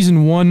it's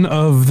season 1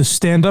 of the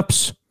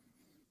stand-ups?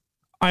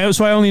 I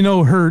only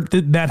know her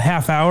that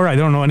half hour. I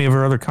don't know any of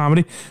her other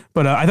comedy,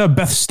 but I thought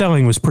Beth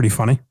Stelling was pretty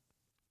funny.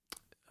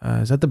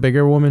 Is that the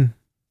bigger woman?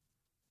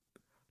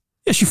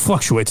 Yeah, she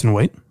fluctuates in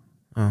weight.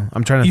 Oh,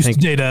 I'm trying to Used think.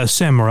 to date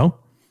Sam Morril.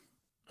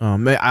 Oh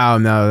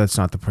no, that's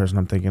not the person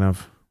I'm thinking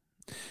of.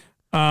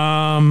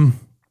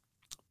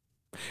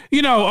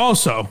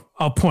 Also,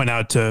 I'll point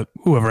out to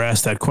whoever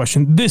asked that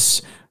question,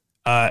 this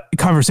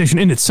conversation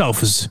in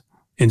itself is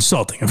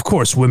insulting. Of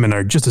course, women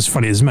are just as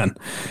funny as men.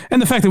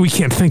 And the fact that we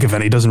can't think of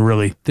any doesn't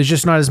really... There's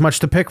just not as much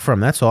to pick from,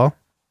 that's all.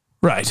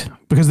 Right,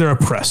 because they're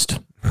oppressed.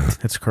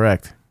 That's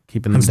correct.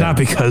 Keeping them It's down. not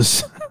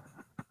because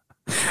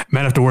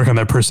men have to work on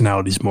their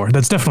personalities more.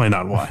 That's definitely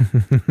not why.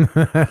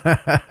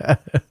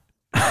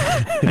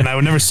 And I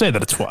would never say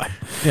that it's why.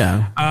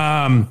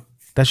 Yeah.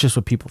 That's just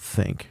what people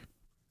think.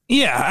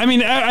 Yeah, I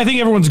mean, I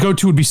think everyone's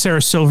go-to would be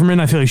Sarah Silverman.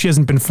 I feel like she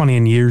hasn't been funny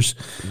in years.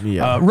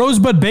 Yeah.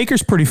 Rosebud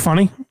Baker's pretty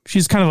funny.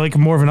 She's kind of like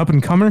more of an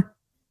up-and-comer.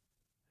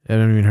 I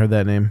haven't even heard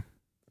that name.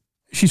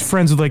 She's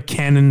friends with like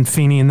Cannon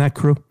Feeney and that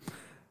crew.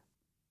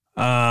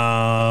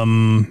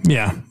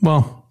 Yeah,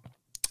 well,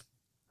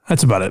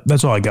 that's about it.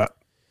 That's all I got.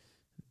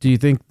 Do you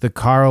think the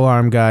car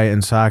alarm guy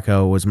in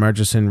Sacco was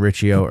Murchison,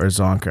 Riccio, or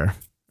Zonker?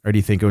 Or do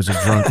you think it was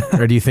a drunk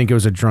or do you think it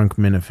was a drunk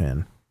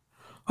Minifan?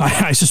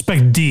 I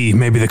suspect D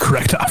may be the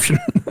correct option.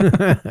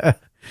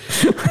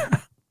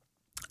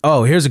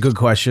 Oh, here's a good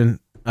question.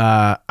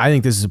 I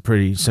think this is a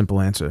pretty simple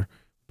answer.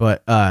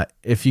 But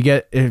if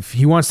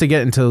he wants to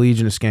get into the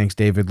Legion of Skanks,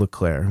 David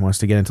Leclerc wants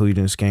to get into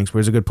Legion of Skanks,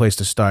 where's a good place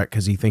to start?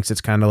 Because he thinks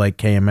it's kind of like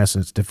KMS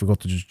and it's difficult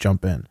to just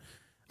jump in.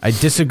 I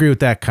disagree with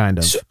that kind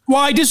of. Well,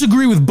 I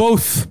disagree with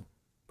both.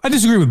 I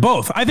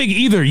think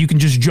either you can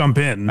just jump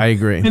in. I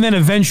agree. And then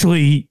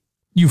eventually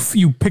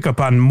you pick up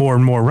on more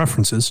and more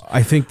references.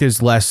 I think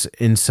there's less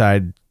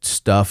inside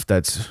stuff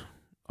that's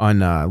on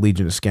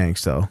Legion of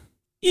Skanks, though.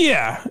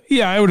 Yeah,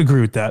 I would agree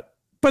with that.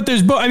 But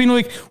there's, I mean,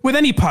 like with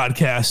any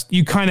podcast,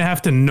 you kind of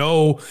have to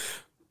know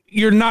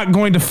you're not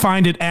going to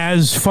find it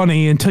as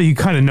funny until you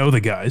kind of know the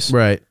guys.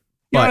 Right.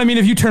 You know what I mean?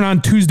 If you turn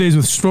on Tuesdays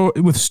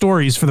with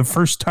stories for the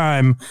first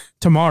time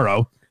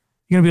tomorrow,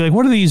 you're going to be like,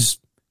 what are these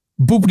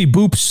boopity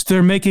boops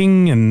they're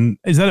making? And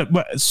is that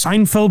a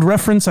Seinfeld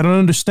reference? I don't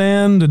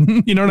understand.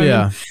 And you know what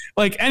I mean?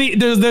 Like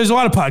there's a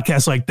lot of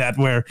podcasts like that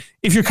where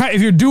if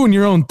you're doing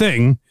your own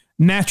thing,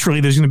 naturally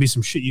there's going to be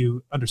some shit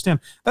you understand.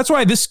 That's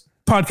why this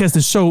podcast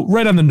is so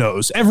right on the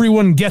nose.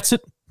 Everyone gets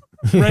it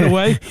right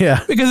away.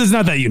 Yeah. Because it's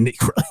not that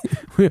unique,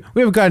 really.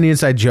 We haven't gotten the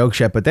inside jokes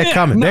yet, but they're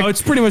coming. No,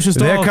 it's pretty much just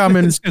they're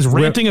coming. Is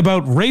ranting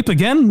about rape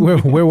again?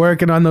 We're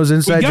working on those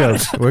inside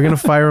jokes. We're gonna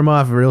fire them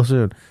off real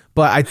soon.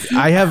 But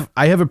I have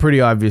a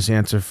pretty obvious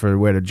answer for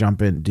where to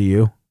jump in. Do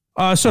you?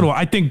 So do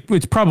I. I think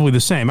it's probably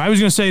the same. I was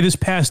gonna say this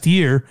past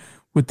year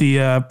with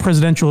the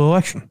presidential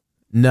election.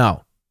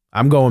 No.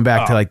 I'm going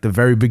back to like the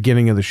very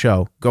beginning of the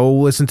show. Go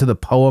listen to the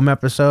poem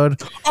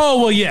episode. Oh,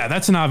 well, yeah,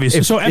 that's an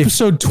obvious. So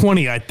episode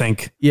 20, I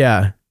think.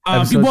 Yeah.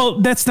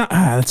 Well, that's not,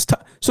 that's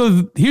tough.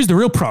 So here's the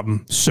real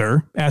problem,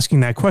 sir,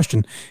 asking that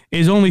question,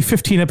 is only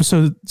 15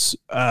 episodes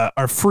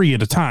are free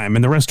at a time,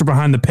 and the rest are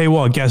behind the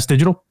paywall at Gas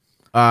Digital?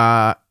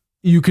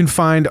 You can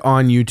find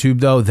on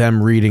YouTube, though,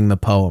 them reading the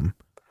poem.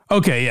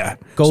 Okay, yeah.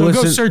 Go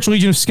search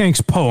Legion of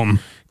Skanks poem.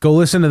 Go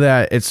listen to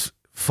that. It's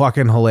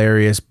fucking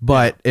hilarious.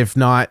 But if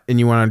not, and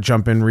you want to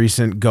jump in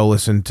recent, go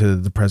listen to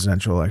the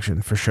presidential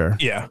election for sure.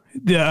 Yeah.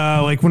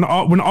 Like when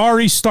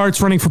Ari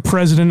starts running for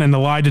president and the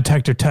lie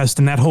detector test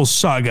and that whole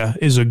saga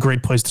is a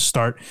great place to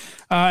start.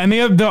 And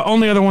the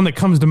only other one that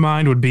comes to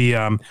mind would be,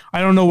 I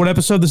don't know what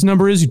episode this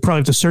number is. You'd probably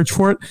have to search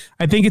for it.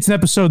 I think it's an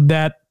episode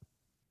that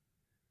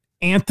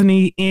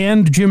Anthony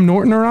and Jim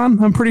Norton are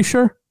on, I'm pretty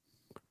sure.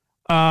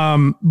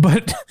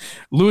 But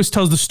Lewis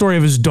tells the story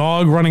of his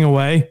dog running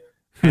away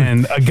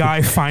and a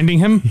guy finding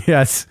him.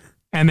 Yes.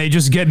 And they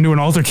just get into an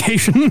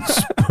altercation.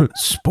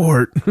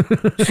 Sport.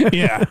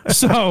 Yeah.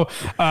 So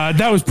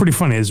that was pretty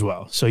funny as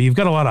well. So you've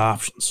got a lot of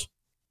options.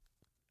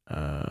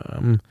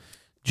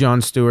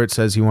 John Stewart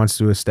says he wants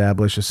to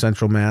establish a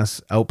Central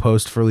Mass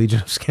outpost for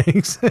Legion of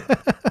Skanks.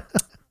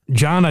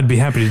 John, I'd be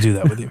happy to do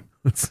that with you.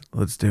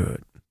 Let's do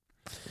it.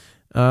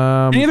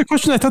 Any other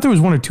questions? I thought there was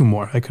one or two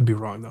more. I could be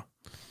wrong, though.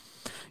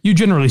 You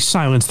generally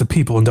silence the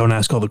people and don't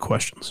ask all the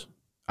questions.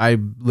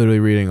 I'm literally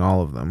reading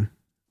all of them.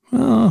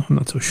 I'm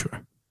not so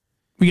sure.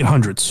 We get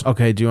hundreds.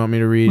 Okay, do you want me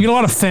to read? We get a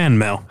lot of fan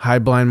mail. Hi,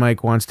 Blind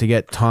Mike wants to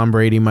get Tom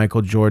Brady,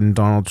 Michael Jordan,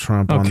 Donald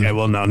Trump. Okay,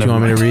 well, no. Do you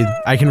want me to read?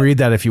 I can read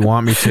that if you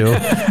want me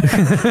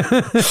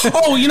to.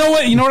 Oh, you know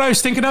what? You know what I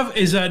was thinking of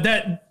is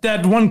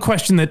that one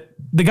question that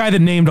the guy that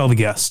named all the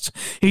guests.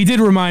 He did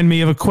remind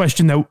me of a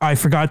question that I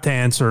forgot to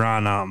answer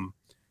on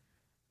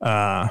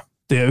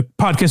the the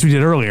podcast we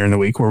did earlier in the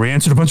week where we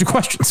answered a bunch of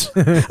questions.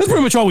 That's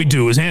pretty much all we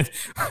do is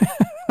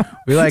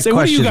we like say, questions.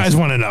 what do you guys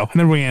want to know? And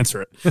then we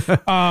answer it.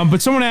 But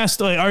someone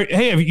asked, like,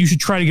 hey, you should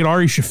try to get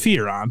Ari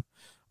Shafir on.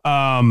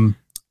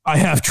 I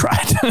have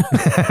tried.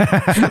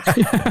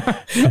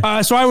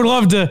 So I would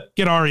love to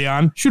get Ari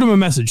on. Shoot him a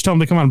message. Tell him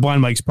to come on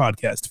Blind Mike's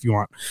podcast if you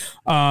want.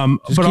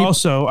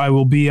 Also, I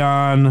will be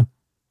on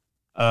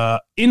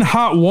In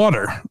Hot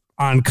Water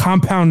on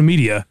Compound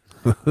Media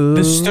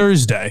this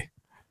Thursday.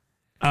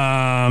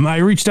 I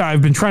reached out.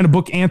 I've been trying to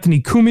book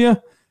Anthony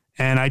Cumia,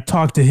 and I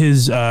talked to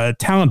his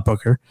talent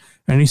booker,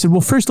 and he said,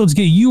 well, first let's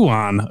get you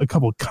on a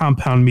couple of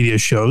Compound Media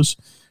shows,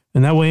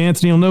 and that way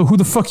Anthony will know who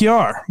the fuck you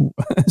are.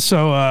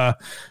 So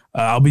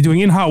I'll be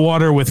doing In Hot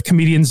Water with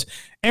comedians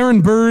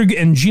Aaron Berg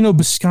and Gino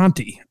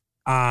Bisconti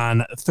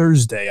on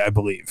Thursday, I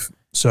believe.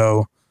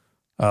 So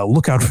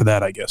look out for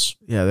that, I guess.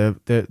 Yeah,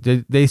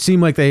 they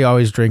seem like they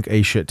always drink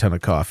a shit ton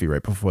of coffee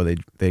right before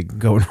they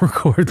go and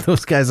record.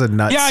 Those guys are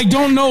nuts. Yeah, I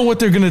don't know what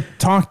they're going to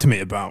talk to me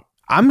about.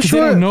 I'm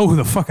sure they don't know who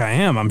the fuck I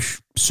am. I'm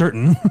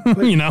certain,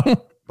 you know.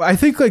 I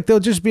think like they'll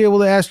just be able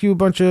to ask you a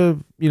bunch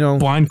of,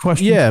 blind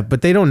questions. Yeah,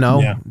 but they don't know.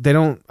 Yeah. They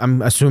don't.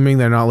 I'm assuming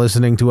they're not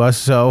listening to us,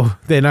 so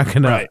they're not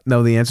gonna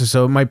know the answer.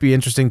 So it might be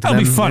interesting to them.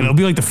 It'll be fun. It'll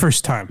be like the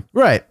first time,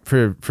 right?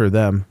 For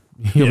them,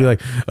 you'll be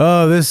like,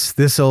 oh,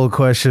 this old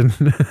question.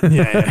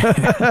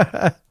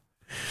 Yeah,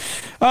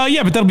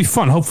 but that'll be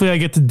fun. Hopefully, I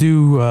get to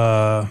do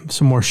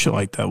some more shit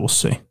like that. We'll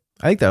see.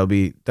 I think that'll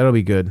be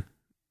good.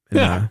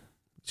 And,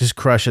 just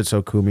crush it.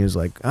 So Kumi is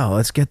like, oh,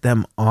 let's get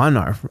them on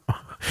our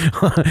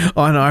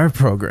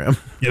program.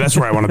 Yeah, that's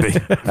where I want to be.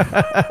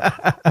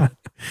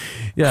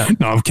 Yeah.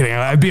 No, I'm kidding.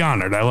 I'd be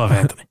honored. I love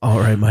Anthony. All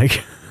right,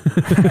 Mike.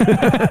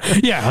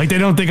 Yeah, like they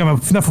don't think I'm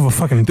enough of a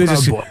fucking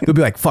proud boy. They'll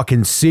be like,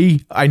 fucking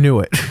see, I knew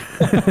it.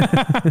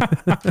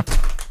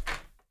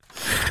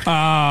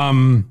 Yeah,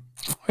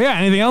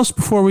 anything else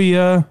before we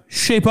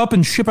shape up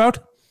and ship out?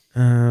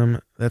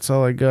 That's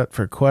all I got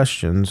for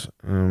questions.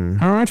 All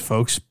right,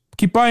 folks.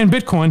 Keep buying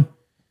Bitcoin.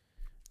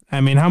 I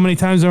mean, how many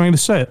times am I going to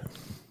say it?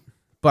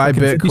 Buy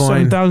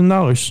Bitcoin.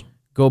 $57,000.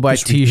 Go buy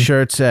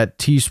t-shirts at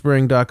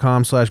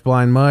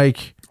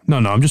teespring.com/blindmike. No,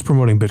 I'm just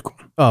promoting Bitcoin.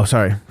 Oh,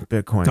 sorry.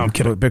 Bitcoin. No, I'm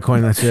kidding.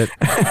 Bitcoin, that's it.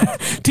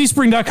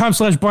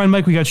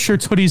 Teespring.com/blindmike. We got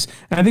shirts, hoodies,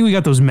 and I think we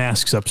got those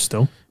masks up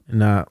still.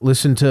 And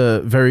listen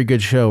to Very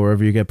Good Show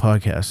wherever you get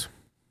podcasts.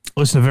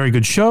 Listen to Very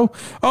Good Show.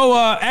 Oh,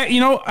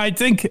 I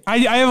think I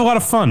have a lot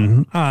of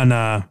fun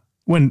on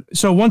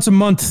once a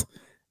month,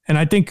 and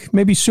I think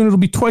maybe soon it'll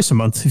be twice a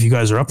month if you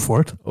guys are up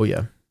for it. Oh,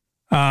 yeah.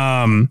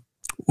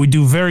 We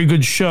do Very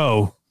Good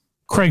Show,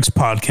 Craig's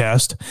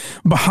podcast,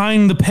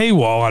 behind the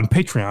paywall on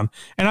Patreon,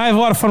 and I have a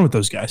lot of fun with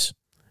those guys.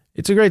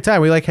 It's a great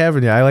time. We like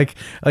having you. I like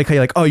how you're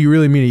like, oh, you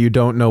really mean it. You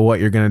don't know what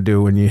you're gonna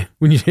do when you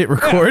hit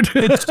record.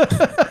 Yeah,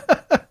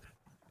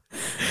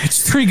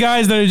 it's three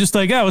guys that are just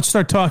like, let's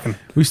start talking.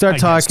 We start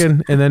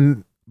talking, and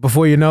then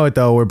before you know it,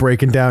 though, we're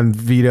breaking down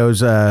Vito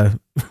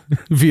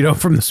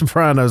from The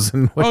Sopranos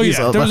and what he's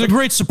all there was about. a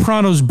great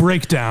Sopranos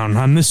breakdown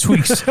on this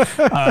week's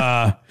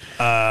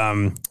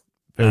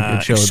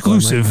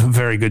exclusive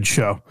Very Good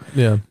Show.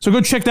 Yeah. So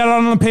go check that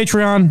out on the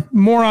Patreon.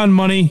 More on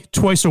money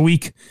twice a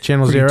week.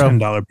 Channel for Zero.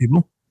 $10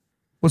 people.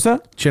 What's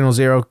that? Channel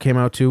Zero came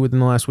out too within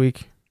the last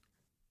week,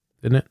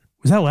 didn't it?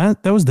 Was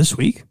that that was this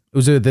week? It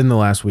was within the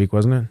last week,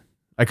 wasn't it?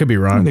 I could be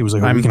wrong. I think it was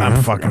like a week and a I'm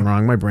half fucking ago.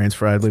 wrong. My brain's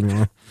fried. Leave me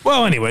alone.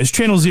 Well, anyways,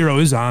 Channel Zero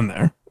is on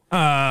there.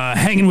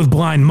 Hanging with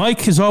Blind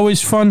Mike is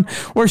always fun.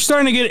 We're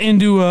starting to get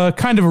into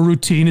kind of a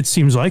routine, it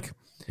seems like.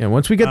 Yeah,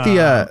 once we get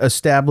the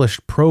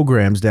established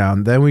programs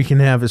down, then we can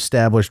have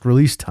established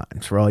release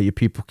times for all you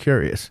people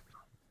curious.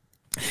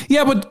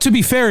 Yeah, but to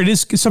be fair,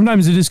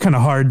 sometimes it is kind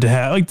of hard to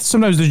have. Like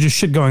sometimes there's just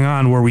shit going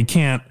on where we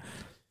can't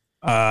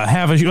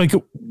have if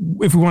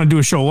we want to do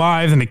a show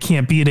live, then it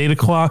can't be at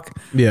 8:00.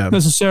 Yeah,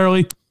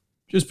 necessarily,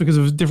 just because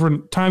of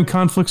different time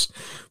conflicts.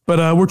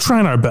 But we're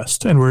trying our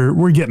best, and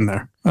we're getting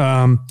there.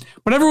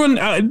 But everyone,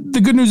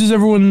 the good news is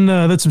everyone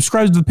that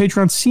subscribes to the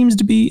Patreon seems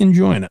to be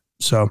enjoying it.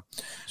 So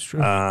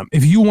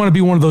if you want to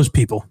be one of those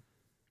people,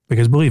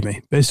 because believe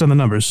me, based on the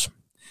numbers,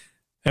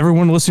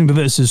 everyone listening to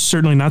this is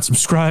certainly not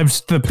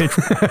subscribed to the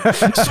Patreon.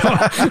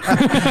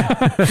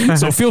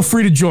 So feel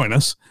free to join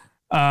us.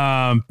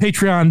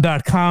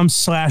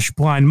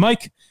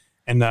 Patreon.com/blindmike.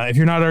 And if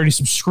you're not already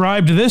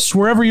subscribed to this,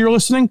 wherever you're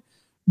listening,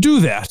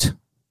 do that.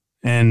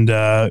 And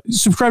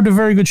subscribe to a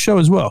Very Good Show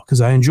as well,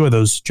 because I enjoy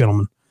those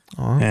gentlemen.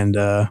 Aww. And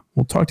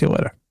we'll talk to you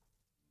later.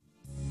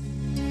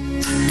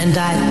 And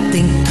I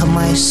think to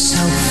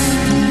myself,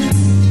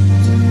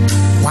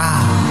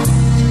 wow,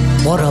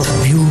 what a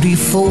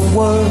beautiful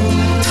world.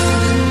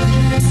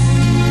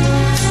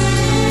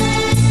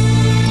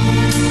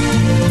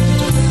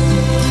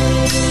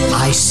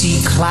 I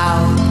see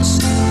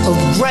clouds of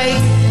gray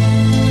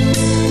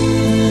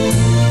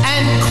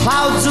and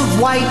clouds of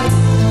white,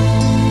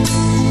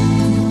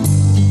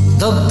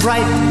 the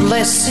bright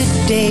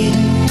blessed day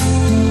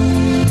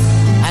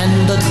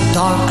and the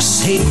dark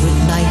sacred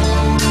night.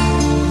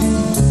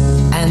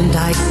 And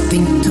I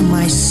think to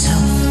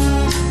myself,